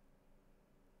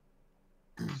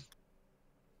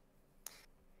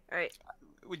 Alright.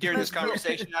 During this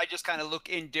conversation, I just kind of look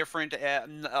indifferent,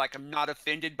 like I'm not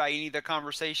offended by any of the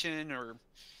conversation, or...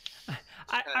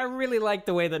 I really like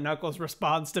the way that Knuckles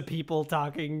responds to people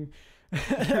talking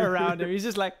around him. He's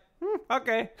just like,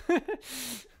 okay.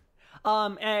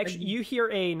 Actually, you hear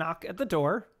a knock at the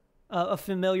door, a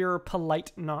familiar,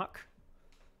 polite knock.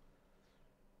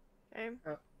 Okay.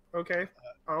 Okay.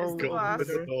 I'll the Go boss. open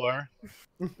the door.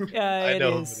 I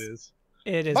know who it is.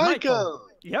 It is Michael!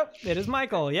 Yep, it is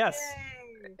Michael, yes. Yay!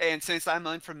 And since I'm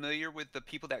unfamiliar with the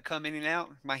people that come in and out,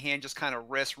 my hand just kind of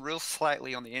rests real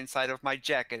slightly on the inside of my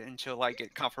jacket until I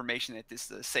get confirmation that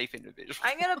this is a safe individual.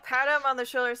 I'm gonna pat him on the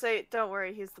shoulder and say, don't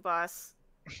worry, he's the boss.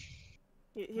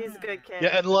 He's a good kid.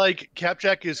 Yeah, and like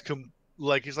Capjack is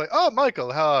he's like, oh,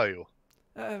 Michael, how are you?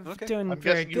 Okay. Doing I'm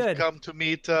very guessing good. you've come to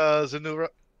meet the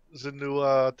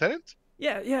new tenant.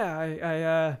 Yeah.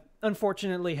 I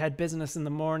unfortunately had business in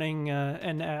the morning,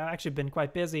 and actually been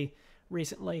quite busy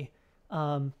recently.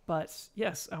 But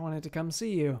yes, I wanted to come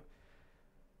see you,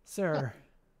 sir.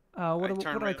 What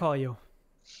do I call you?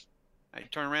 I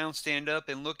turn around, stand up,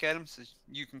 and look at him. Says,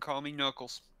 "You can call me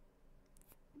Knuckles."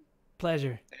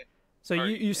 Pleasure. So Or-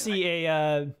 you see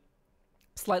a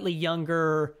slightly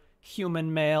younger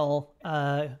human male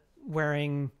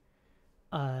wearing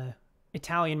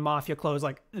Italian mafia clothes,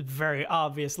 like very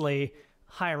obviously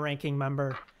high-ranking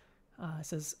member.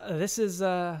 Says, "This is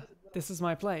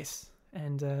my place,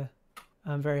 and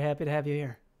I'm very happy to have you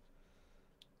here."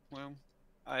 Well,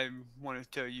 I want to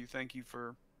tell you thank you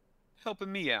for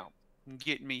helping me out and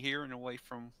getting me here and away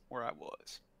from where I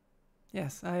was.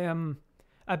 Yes,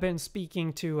 I've been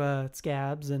speaking to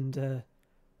Scabs and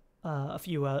a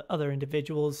few other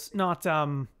individuals, not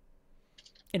in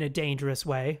a dangerous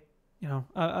way. You know,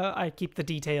 I keep the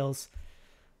details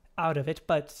out of it,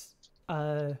 but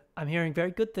I'm hearing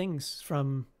very good things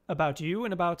about you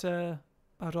and about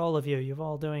all of you. You're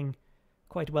all doing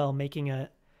quite well, making a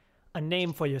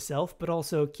name for yourself, but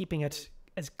also keeping it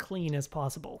as clean as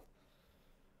possible.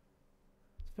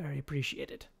 It's very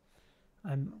appreciated.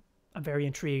 I'm very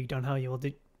intrigued on how you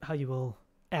will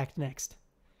act next.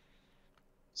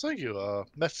 Thank you.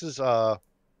 Messes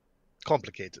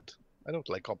complicated. I don't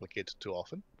like complicated too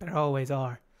often. There always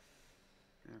are.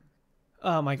 Yeah.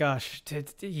 Oh my gosh,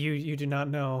 you do not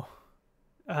know.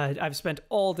 I've spent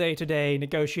all day today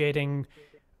negotiating.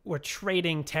 We're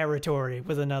trading territory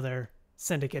with another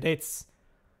syndicate. It's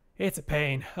a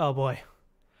pain. Oh boy.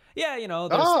 Yeah, you know,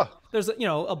 there's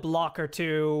a block or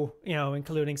two,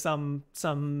 including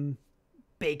some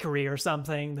bakery or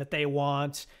something that they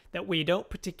want that we don't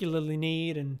particularly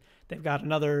need, and they've got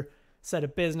another set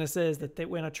of businesses that they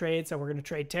want to trade, so we're going to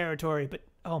trade territory. But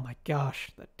oh my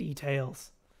gosh, the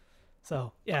details.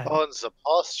 So yeah. Tons of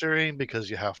posturing because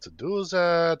you have to do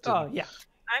that. Oh yeah.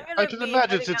 I'm gonna I can be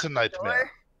imagine heading it's a out the nightmare.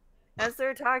 door as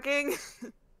they're talking.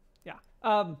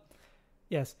 Yeah.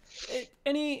 Yes.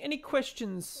 Any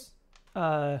questions?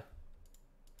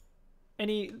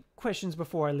 Any questions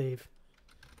before I leave?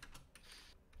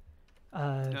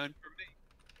 None for me.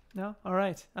 No. All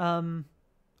right.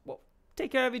 Well,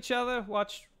 take care of each other.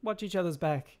 Watch each other's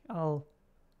back. I'll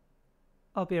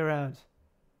be around.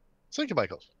 Thank you,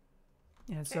 Michael.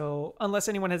 Yeah. So unless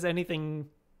anyone has anything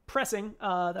pressing,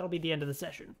 that'll be the end of the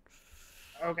session.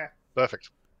 Okay. Perfect.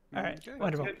 All right. Okay.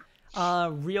 Wonderful. Good.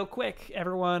 Real quick,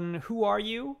 everyone, who are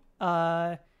you?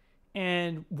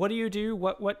 And what do you do?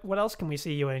 What else can we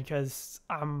see you in? Because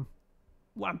I'm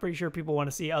pretty sure people want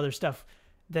to see other stuff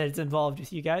that is involved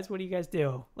with you guys. What do you guys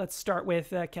do? Let's start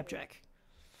with Kepjack.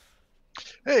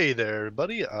 Hey there,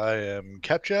 everybody. I am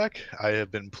Capjack. I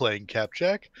have been playing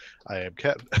Capjack. I am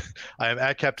I am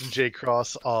at Captain J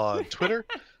Cross on Twitter,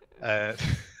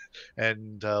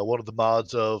 and one of the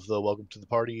mods of the Welcome to the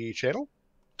Party channel.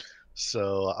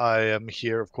 So I am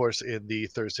here, of course, in the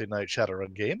Thursday night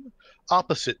Shadowrun game.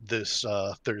 Opposite this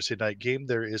Thursday night game,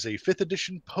 there is a 5th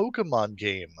edition Pokemon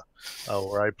game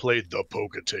where I played the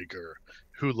Poketaker,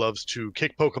 who loves to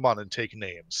kick Pokemon and take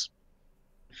names.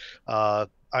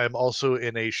 I am also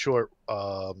in a short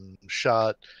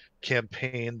shot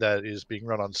campaign that is being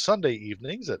run on Sunday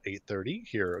evenings at 8:30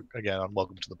 here again on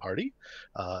Welcome to the Party.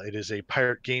 It is a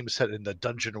pirate game set in the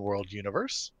Dungeon World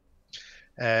universe.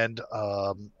 And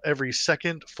every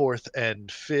second, fourth, and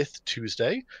fifth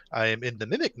Tuesday, I am in the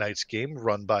Mimic Knights game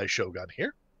run by Shogun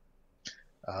here,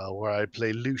 where I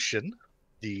play Lucian,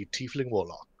 the Tiefling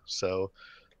Warlock. So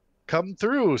come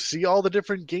through, see all the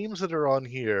different games that are on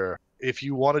here. If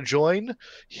you want to join,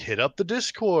 hit up the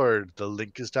Discord. The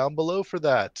link is down below for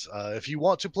that. If you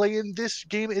want to play in this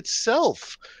game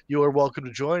itself, you are welcome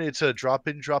to join. It's a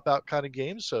drop-in, drop-out kind of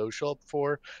game, so show up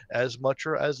for as much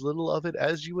or as little of it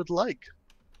as you would like.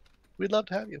 We'd love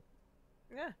to have you.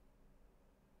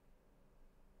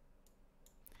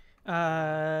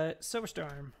 Yeah.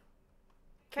 Silverstorm.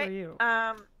 Who Okay. are you?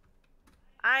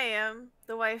 I am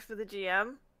the wife of the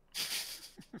GM.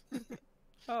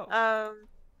 Oh.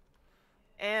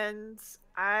 And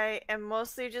I am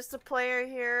mostly just a player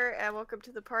here at Welcome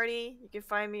to the Party. You can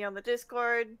find me on the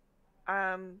Discord.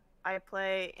 I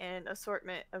play an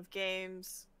assortment of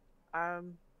games.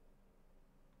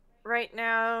 Right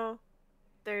now,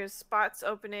 there's spots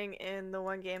opening in the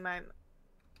one game I'm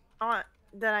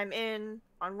in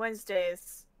on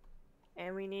Wednesdays,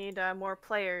 and we need more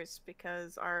players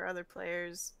because our other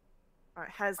players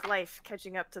has life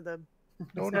catching up to them.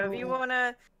 If you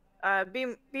wanna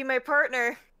be my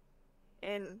partner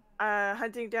in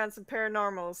hunting down some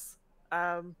paranormals,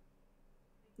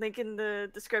 link in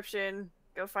the description.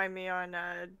 Go find me on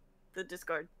the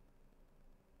Discord.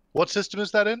 What system is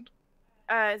that in?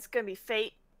 It's gonna be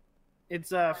Fate.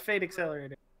 It's Fate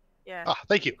Accelerated. Yeah. Ah,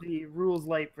 thank you. The rules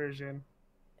light version.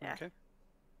 Yeah. Okay.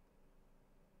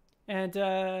 And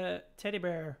Teddy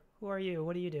Bear, who are you?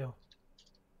 What do you do?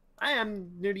 I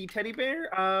am Nerdy Teddy Bear.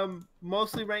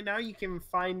 Mostly right now you can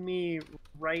find me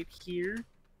right here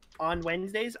on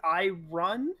Wednesdays. I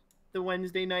run the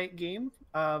Wednesday night game,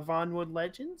 Vonwood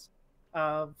Legends,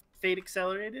 Fate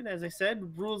Accelerated, as I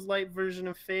said, rules light version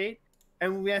of Fate.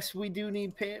 And yes, we do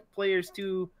need players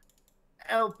to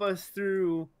help us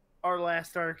through our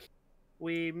last arc.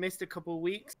 We missed a couple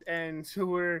weeks, and so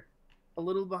we're a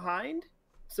little behind.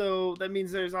 So that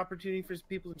means there's opportunity for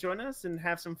people to join us and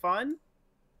have some fun.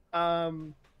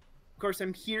 Of course,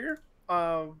 I'm here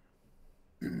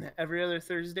every other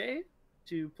Thursday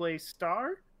to play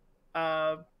Star.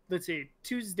 Let's see,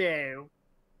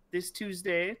 this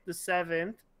Tuesday, the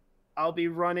 7th, I'll be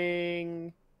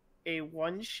running a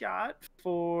one-shot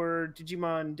for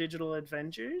Digimon Digital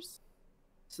Adventures.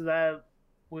 So that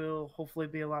will hopefully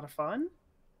be a lot of fun.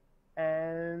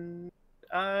 And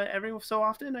every so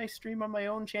often I stream on my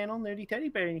own channel, Nerdy Teddy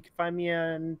Bear, and you can find me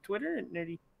on Twitter at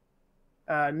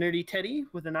Nerdy Teddy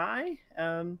with an I.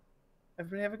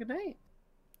 Everybody have a good night.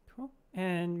 Cool.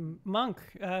 And Monk,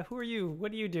 who are you?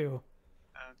 What do you do?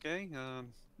 Okay.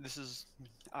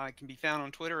 I can be found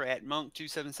on Twitter at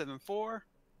Monk2774.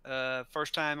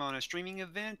 First time on a streaming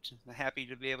event. I'm happy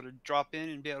to be able to drop in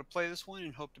and be able to play this one,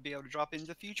 and hope to be able to drop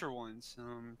into future ones.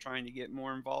 Trying to get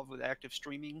more involved with active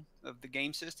streaming of the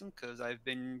game system, because I've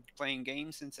been playing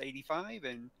games since '85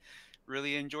 and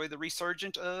really enjoy the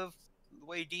resurgence of the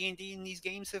way D&D and these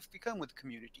games have become with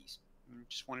communities.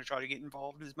 Just want to try to get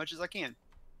involved as much as I can.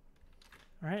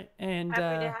 All right. And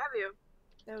Happy to have you.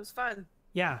 It was fun.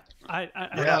 yeah, I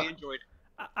Really enjoyed it.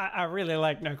 I really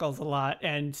like Knuckles a lot,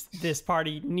 and this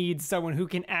party needs someone who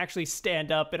can actually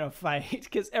stand up in a fight,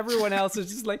 because everyone else is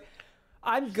just like,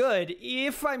 I'm good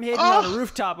if I'm hidden on a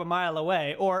rooftop a mile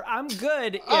away, or I'm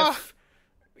good if,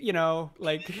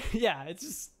 yeah, it's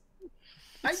just...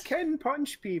 I can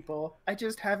punch people. I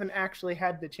just haven't actually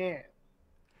had the chance.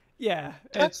 Yeah.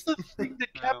 That's the thing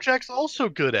that Capjack's also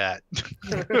good at.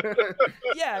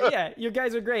 Yeah, you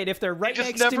guys are great if they're right just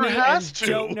next to never me has and to.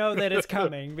 don't know that it's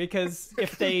coming, because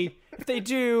if they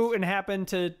do and happen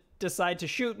to decide to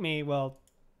shoot me, well,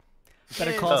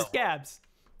 better call Scabs.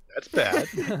 That's bad.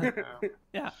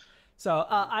 Yeah. So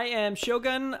I am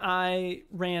Shogun. I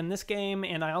ran this game,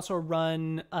 and I also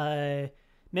run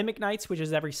Mimic Nights, which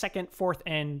is every second, fourth,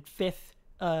 and fifth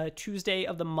Tuesday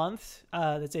of the month.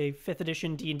 That's a 5th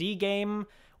edition D&D game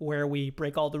where we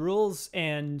break all the rules,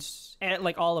 and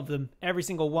like all of them, every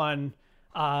single one.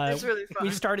 It's really fun.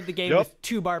 We started the game Yep. with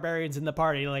 2 barbarians in the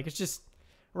party. Like, it's just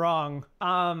wrong.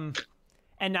 And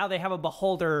now they have a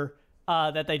beholder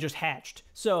that they just hatched.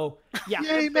 So yeah,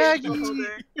 Yay, Big Maggie!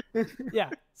 beholder. yeah.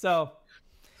 So,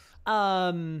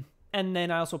 and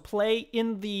then I also play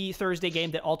in the Thursday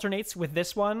game that alternates with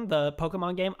this one, the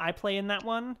Pokemon game. I play in that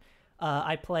one.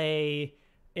 I play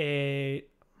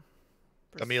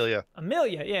Amelia.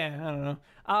 Amelia. Yeah, I don't know.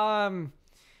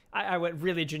 I went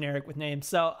really generic with names.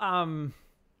 So,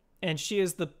 and she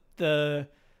is the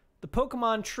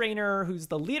Pokemon trainer who's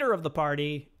the leader of the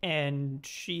party, and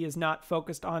she is not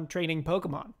focused on training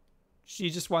Pokemon. She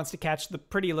just wants to catch the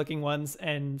pretty looking ones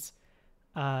and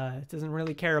doesn't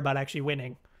really care about actually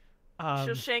winning.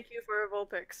 She'll shank you for a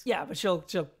Vulpix. Yeah, but she'll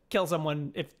kill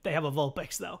someone if they have a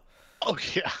Vulpix though. Oh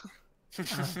yeah.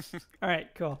 All right,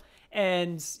 cool.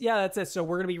 And yeah, that's it. So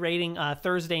we're gonna be raiding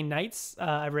Thursday nights.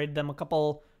 I've raided them a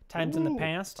couple times in the Ooh,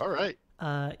 past. All right.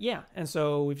 Yeah, and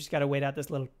so we've just got to wait out this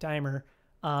little timer.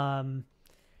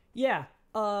 Yeah,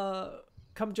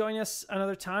 come join us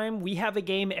another time. We have a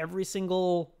game every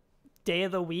single day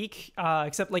of the week,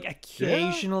 except like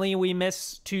occasionally we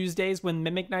miss Tuesdays when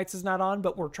Mimic Nights is not on,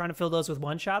 but we're trying to fill those with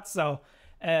one shots. So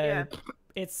Yeah.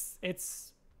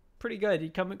 it's pretty good. You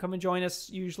come and join us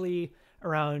usually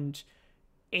around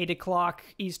 8 o'clock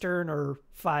Eastern or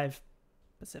 5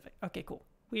 Pacific. Okay, cool.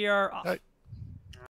 We are off. All right.